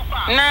bay.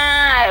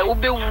 Nah,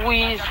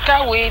 we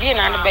start waiting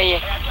and a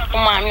bay.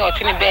 Mammy or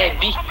tin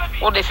baby,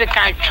 or the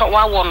second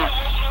one.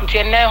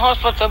 Until the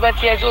hospital,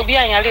 but yes, will be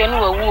a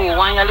little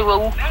one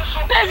yellow.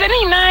 There's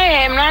any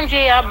name,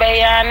 Nancy, a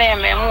bay, and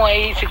a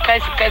way to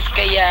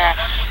Cascaya.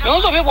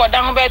 Most of people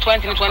down by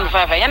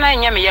 2025, and I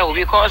am here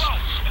because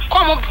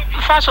come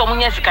fast on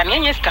yes,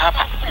 can you stop?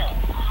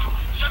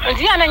 And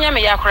the other name,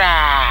 ya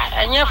cry,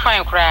 and you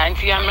fine cry, and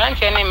see, I'm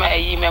ranting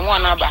a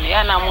one up,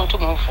 and I want to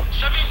move.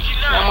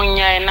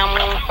 Namunya, and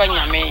I'm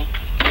fine, me.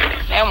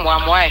 And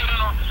one wife.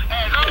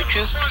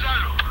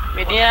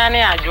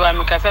 Mediane, I do,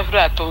 I'm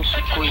Casafra to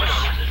quit.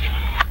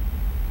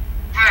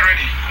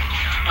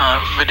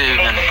 Good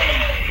evening.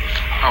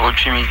 I will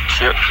treat me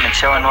to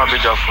show no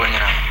bit of one.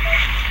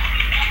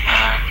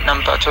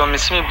 Number 2,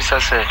 Miss Me,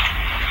 say,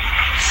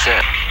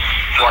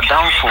 what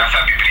down for?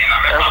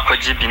 Every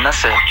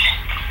Nasa.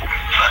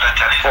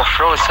 For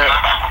Frozen,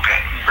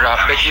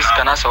 Beggis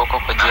Canas or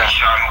Copadia.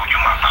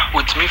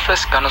 With me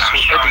first Canas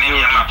at you,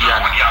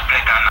 Diana.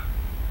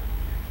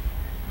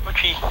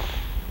 Okay.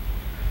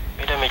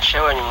 Madam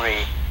Chairman,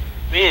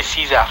 we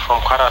Caesar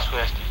from Caras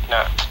West.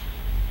 Now,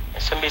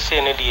 somebody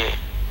saying a dear,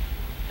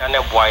 and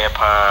a boy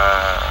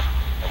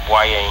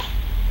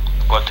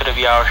got to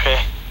be our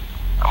share.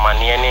 A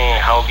maniane,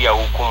 how be a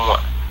Ukumwa.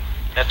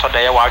 That's what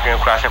they are walking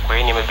across a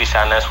queen in a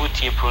business with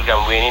tea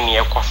program winning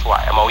near Koswa.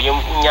 And my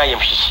young Yam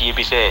she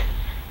be said,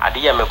 I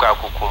dear Maka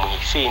Kukumi,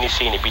 see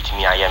any bit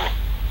near Yami.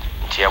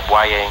 Tia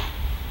boy,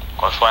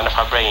 Koswana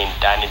Fabre in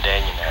Danny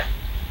Daniel.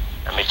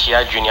 I'm a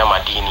Chia Junior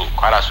Madini,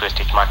 Quaras West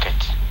Market.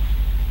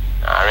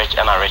 Rich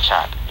and a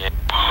Richard.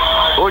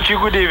 Ochi,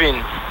 good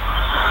evening.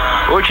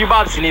 Ochi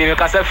Babs in the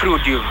Casa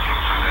Fruit you.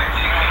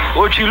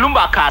 Ochi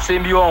Lumba Casa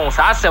in Bion,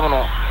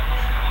 Sassemno.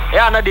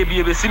 Yana de be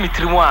a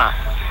cemetery one.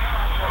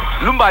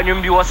 Lumba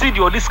Numbi was said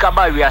you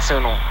discover we are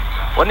seno.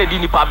 One a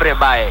dini pabre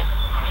by.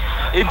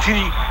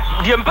 Enti,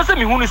 the empress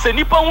me who is a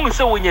nipper who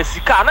say when you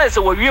see Kana is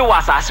what we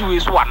was as we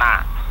is one.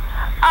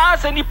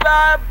 As a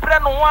nipper,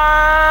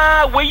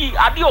 Prenoa, way,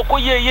 Adioko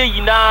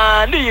ye,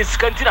 na, ne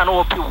scantina no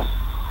appeal.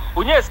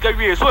 When yes,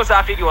 Gary, so as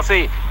I figure you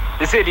say,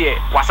 they said,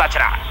 was such a.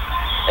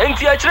 And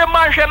the actual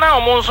mansion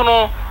now,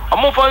 Monsono, a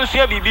more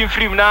fancy be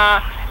free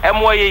now,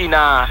 MYA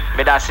na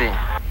Medasi.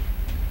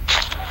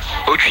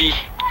 Ochi,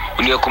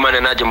 when you come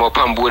and Najamo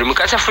Pambu,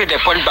 because afraid the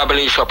point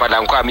babbling shop at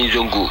Ankwami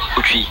Zungu,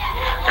 Uchi,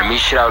 and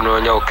Michelle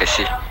no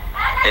Yokasi.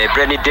 A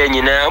brandy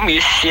denina,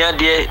 Miss Sia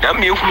dear,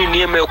 Nami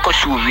near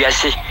Melcosu,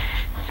 Viasi.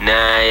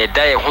 Na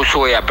die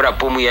whoso ya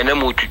brapomu ya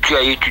namu tutu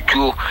ayi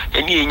tutu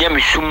eni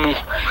enyame sumu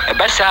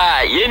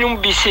ebasa yenum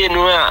bi se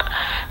no a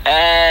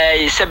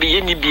sabi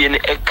yeni bi en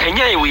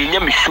kanya ye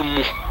enyame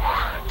sumu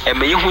e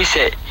me hu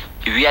se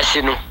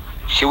wiase no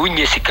se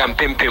wunye sika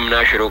pempem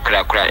na hwere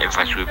okra kra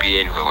emfaso bi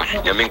en ho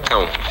so nyame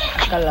kan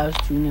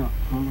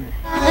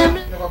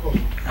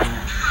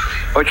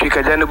Ochi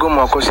kajane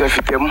gumo akose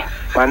fitem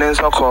manen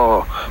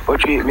soko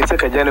ochi mete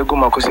kajane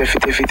gumo akose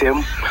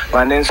fitem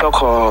manen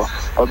soko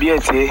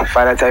obiete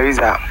Father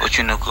Teresa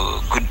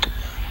Otwinoko good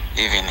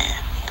evening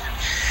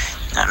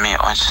na me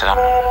onsram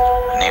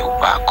ne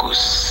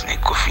ubakos ne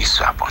kofi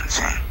so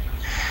abonten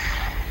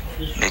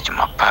ne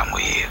juma pa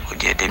moye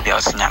odi de bia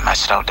osnya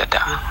mashraw dada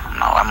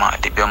na wama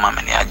de bia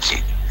mama ne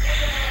agi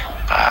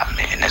pa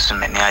me ne so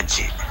me ne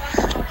agi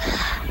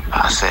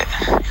pa se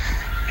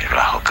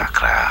ira ho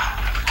kakra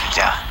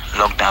ja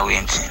lockdown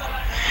went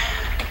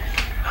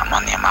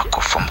amani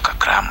amako form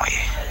kakra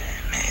moye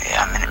me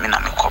na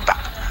me koba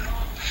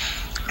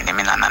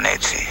me na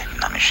neti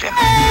na me hwe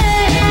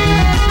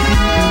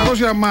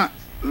Oja ma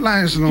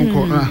lines no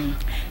ko na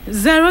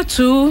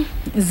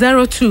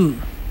 0202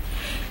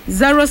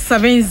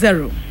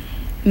 070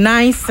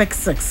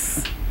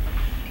 966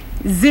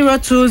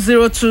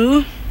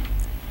 0202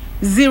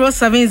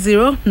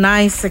 070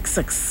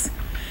 966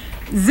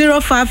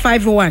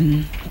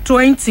 0551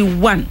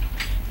 21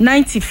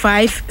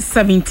 95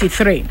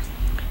 73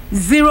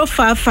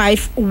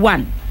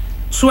 0551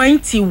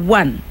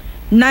 21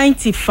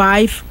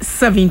 95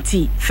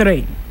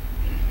 73.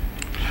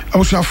 I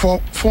was your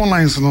four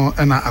lines no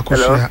and I could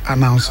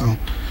announce no.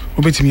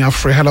 Obeti me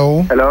afre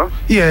hello. Hello.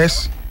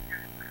 Yes.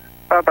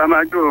 Papa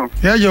Majo.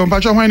 Yeah, you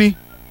Pacho Hwani.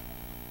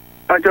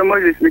 Pacho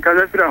Moses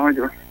because I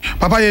Hojo.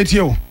 Papa yet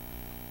you.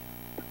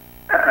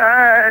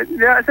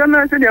 Yeah, some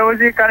said there was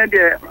a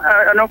Canada.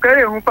 No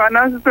care who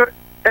finance so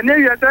and then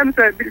you attend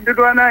said do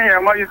one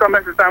here more you come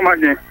to time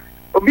again.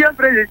 Obia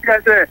Freddy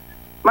say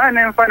my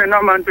name fan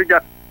no man to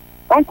just.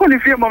 Uncle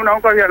if you mom na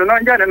uncle here no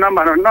njane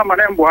number no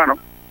mbo ano.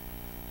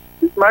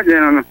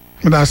 Imagine.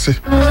 That's it.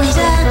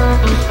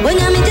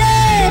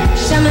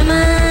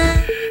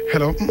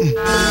 Hello.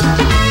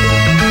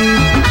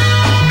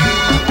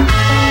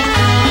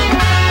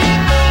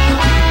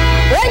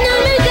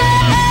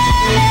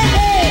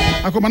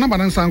 Ako manamba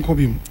nansa nko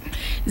bim.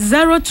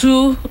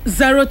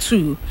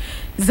 0202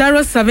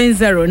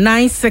 070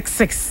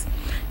 966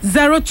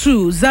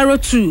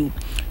 0202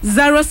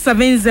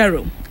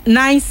 070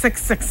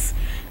 966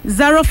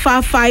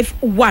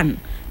 0551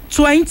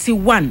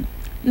 21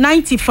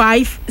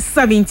 95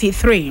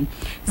 73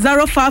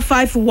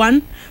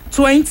 0551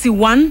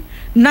 21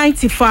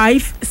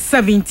 95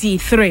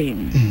 73.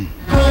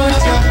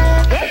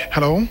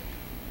 Hello.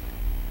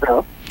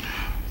 Hello.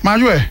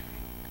 Majue.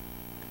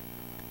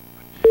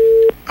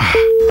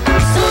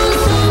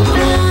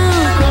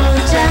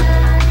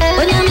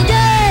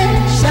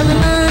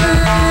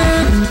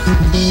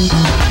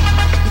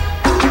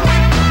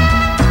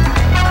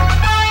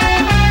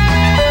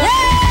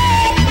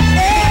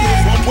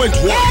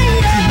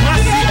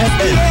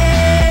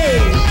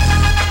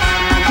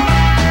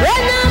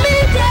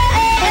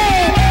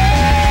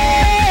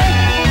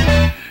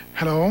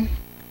 Hello.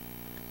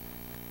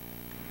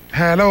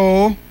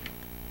 Hello.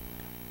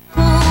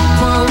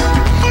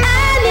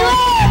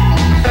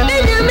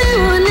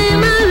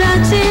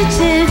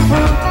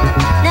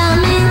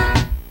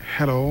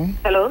 Hello.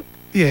 Hello.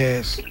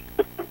 Yes.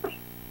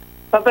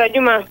 Papa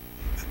Ajuma.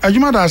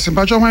 Ajuma da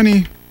simpacho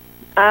hwani?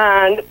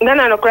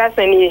 Nana no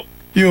krasani.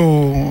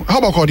 Yo, how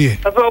about Cody?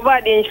 Papa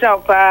oba de nsha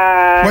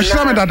pa. Wa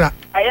shira me dada.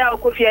 Aya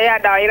okofia ya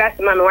da ira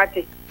sima me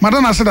wate.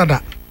 Madana se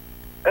dada.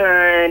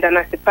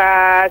 Dana se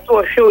pa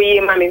so show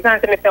yi ma me san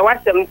se me pe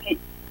wasam ti.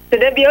 Se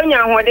de bi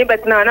onya hode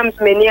bet na na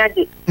mso mani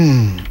age.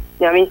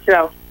 Ya me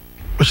shira.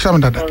 Wa shira me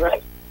dada.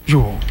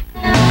 Yo.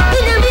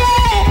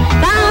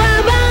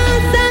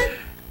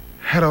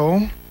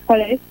 Hello.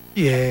 Hello.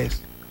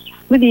 Yes.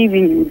 Good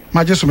evening.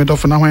 Ma jesu me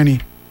dofo na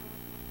hwani.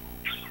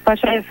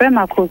 Pastor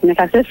Efrema Cross me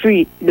kase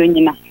free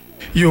donyina.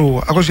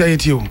 Yo, akosi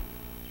ayeti o.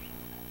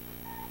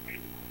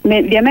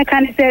 Me de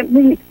mechanic say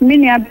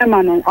mini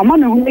abema no, ama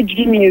me hu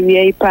ejiri me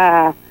wi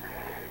pa.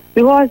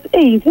 Because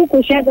who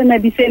ko share na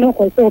bi say no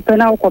ko so pe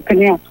na ko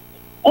penia.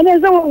 Ene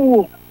ze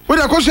wo. We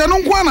de akosi no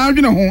nko na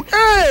adwene ho.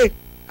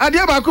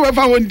 Ade ba ko be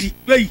fa wondi.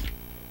 Wey.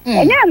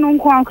 Enye no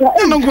nko anko.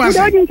 No nko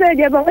ase. Do say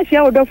je ba we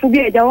share odofu bi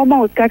eja wo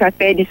ma o ska ka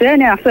pe di say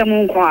na asem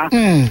nko a.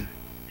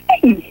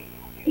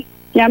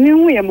 Ya mi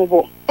hu ye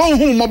mobo.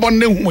 Hu mobo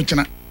ne hu mo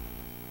kina.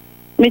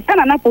 Me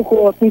kana na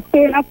poko fi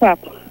stay na pap.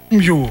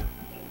 Yo.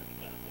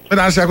 Me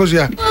da ase akosi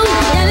ya.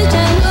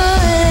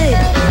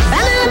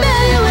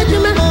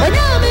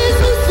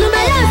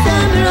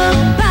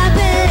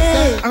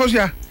 Akosi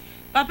ya.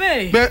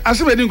 Papa. Be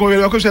ase be din ko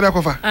we akosi ya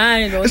kofa.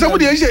 Ai no. Esa mu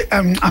de nje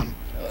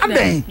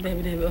Aden.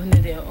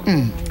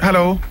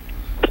 Hello.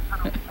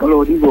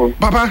 Hello, Divo.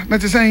 Papa, na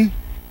te saying?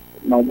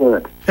 No,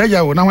 good.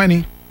 Ya wo na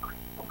wani.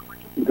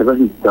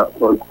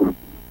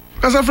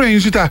 Kasa friend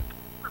Yusuta.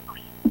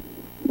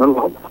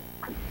 Hello.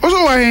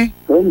 Oso wa hin?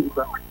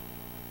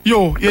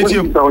 Yo,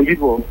 yetio.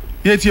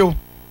 Yetio.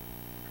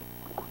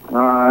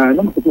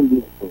 Não sei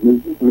como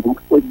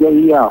o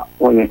dia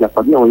olha já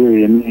sabia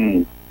olha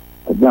ni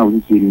já o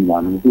disse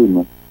lá no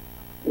filme.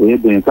 E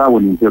bem tá o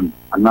ninho.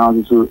 Ana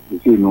isso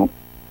no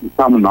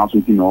samu na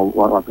so ti no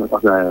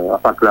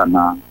asakra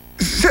na.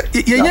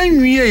 Yenya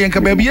nwie yen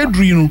ka ba bia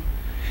duru no.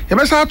 Ye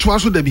be sa ato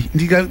aso da bi.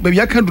 Ndi ba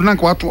bia ka duru na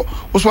ka wato.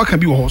 O so aka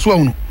bi wo ho. So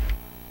awu no.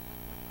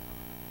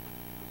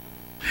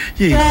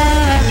 Ye.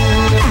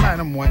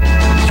 Ana mo.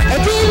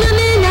 Edino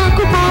ni na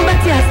ko pa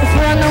bati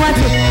asefo na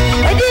wate.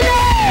 Edino.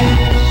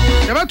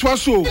 Ye ba to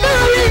aso.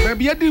 Ba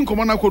bia di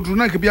nkomo na ko duru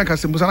na ka bia ka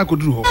sembusa na ko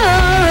duru ho.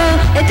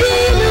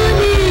 Edino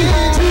ni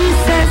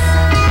Jesus.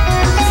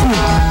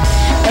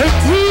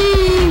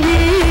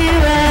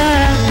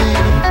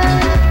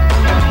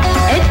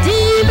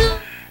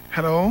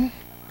 Hello.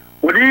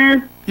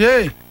 Odi.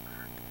 Yeah.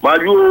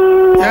 Maju.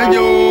 Yeah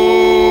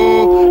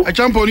yo. A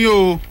champion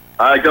yo.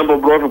 A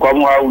champion bro for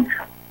come out.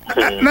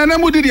 Na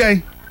mu didi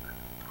ai.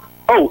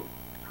 Oh.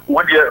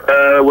 What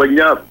when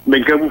ya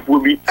make am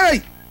fubi.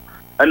 Hey.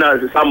 Ana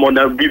someone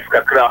that beef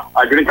kakra,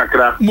 a drink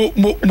kakra. Mo.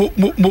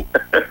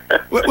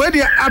 Where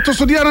dia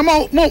atoso dia na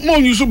mo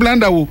nyusu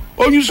blender wo.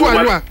 O nyusu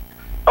ayo.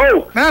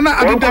 Oh. Na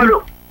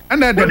adidam.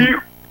 Ana dem.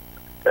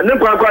 Ne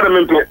kwa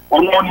me mpe.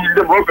 Ono ni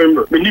the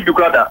problem. Me ni bi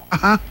kwada.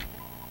 Aha.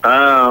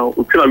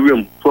 O tira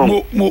wiem. So.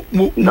 Mo.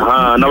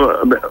 Na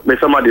me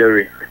sama de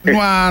re.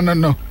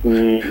 No.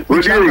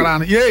 Odi.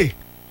 Yeah.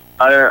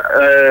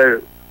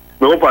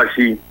 Me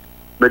opashi.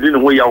 Me di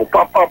no ya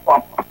papa.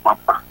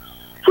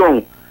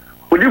 So,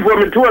 odi for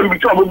me to am bi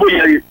to abobo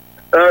yare.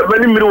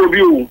 Mani mmiri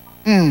obi o.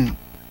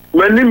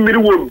 Mani mmiri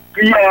wo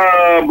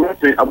bia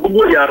brote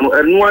abobo yare no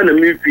eno na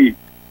me fi.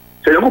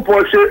 Se yako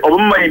po se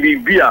obama yi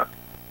bia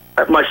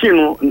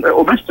machine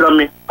obestra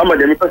me ama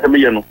de me pese me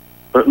ye no.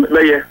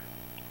 Meye.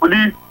 Odi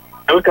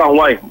e ka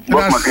why.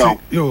 Work my ground.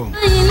 Yo.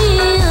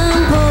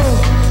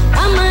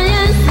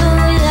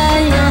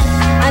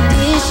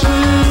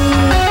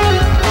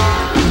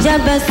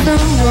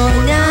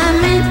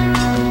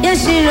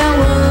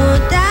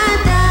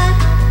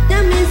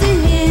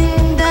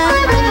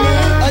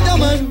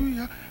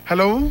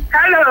 Hello.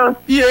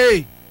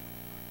 Yeah.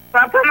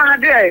 Papa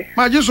Madre.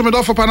 Ma jesu me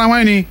do for pana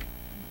wani.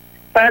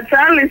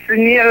 Charles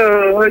ni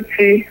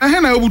oti.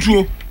 Na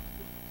obutuo.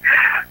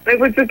 Me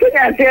butu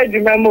kenya te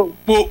aduma mo.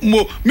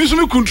 Mo misu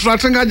me kuntra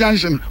tenga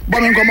junction. Ba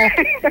me nkomo.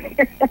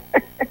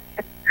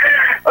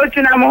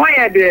 Otu na mo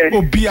hoye de.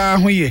 Obia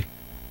hoye.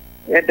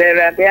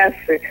 Yɛda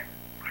ase.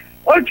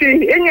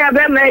 Otwi, enya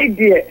be ma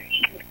idie.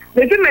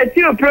 Me ti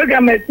meti o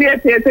program eti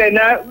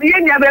na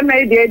enya be ma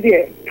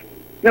idie.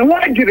 Me ho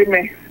adwiri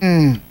me.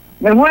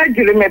 Me ho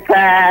adwiri me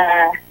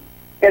pa.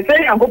 Yɛsɛ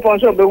Nyankopɔn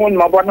so be hu no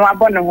mabɔ no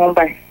abɔ ne ho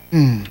ban.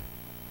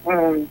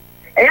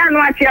 Eya no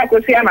achi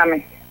akosi ama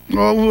me.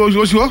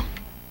 Osio.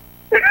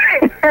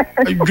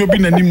 Jobi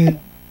nanim.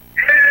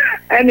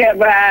 Ene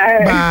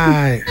bye.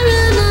 Bye.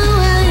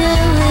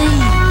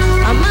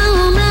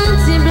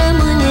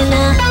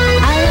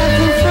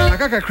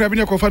 Akaka crab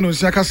ni akofa no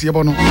nsia kase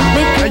yebo no.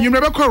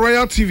 Enyumre be call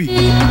Royal TV.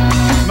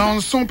 Now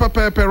son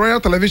papa Royal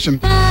Television.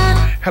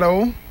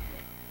 Hello.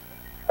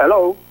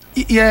 Hello.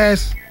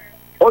 Yes.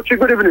 Ochi,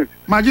 good evening.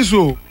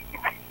 Majiso.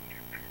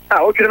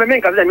 Ochi, me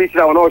menka za mi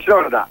sira ono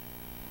shira da.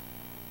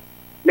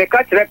 Me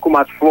ka tire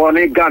kumas for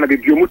ne Ghana be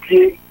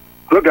biomutie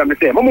program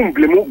se mo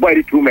mblemu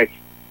body too much.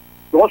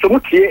 No so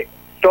mutie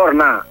store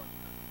na.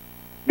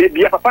 Be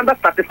bia papa nda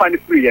start fan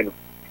free ye no.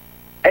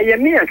 Eye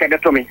mi anka de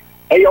to me.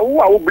 Eye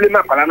wo a wo blame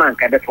akwala na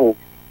anka de to.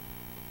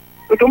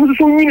 To mo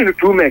so nyini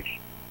too much.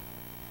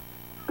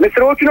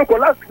 Mr. Otwinoko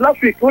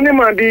last week when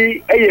man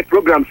be a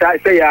program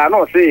say ya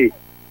no say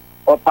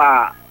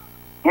opa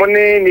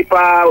money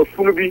nipa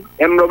ofunu bi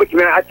emro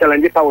betime a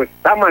challenge powers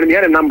that man me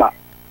have number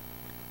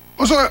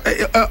also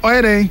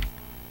oyere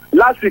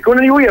last week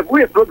when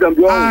you program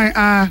do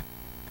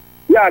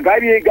yeah guy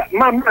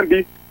man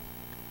bi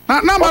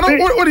na man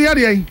what the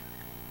area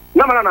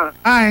na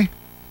aye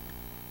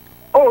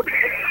oh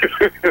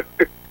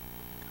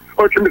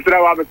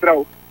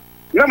Mr.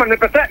 No man, the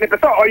person, the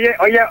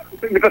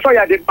person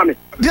ya did money.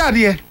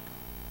 Yeah.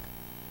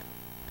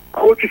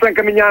 Oh, you think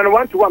coming on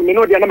 1-to-1, me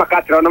know the number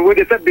catcher, and we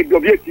said big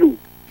object you.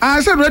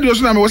 I said radio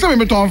number was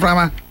something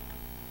from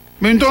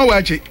Minton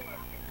watch it.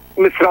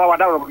 Mr.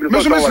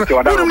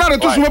 Who not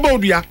to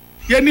Smabodia?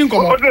 Yenin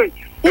come.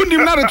 Who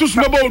not to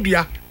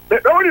Smabodia? The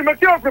only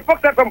material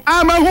reporter from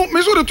who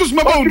Miss to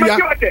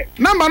Smabodia.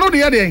 Number no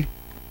the other.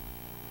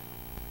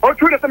 Oh,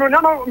 true, that's no,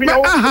 me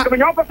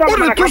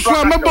to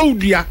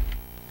Smabodia.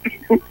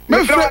 Me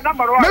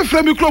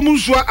frɛ mi kro mu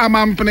nso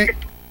amampene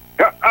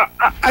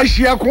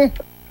ahia ko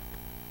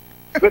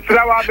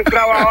betrawa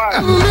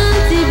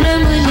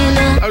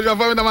aja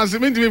fa na mansi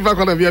mi fa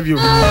kwa via view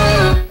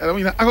ela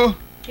mina ako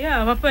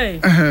yeah papa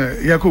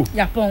yako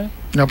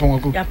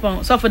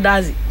Japon so for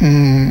dazi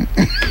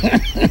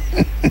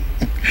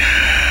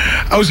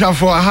awusia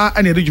for aha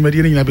ana de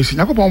dwumadi na nyina besi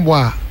yakopon bo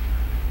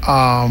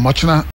a machina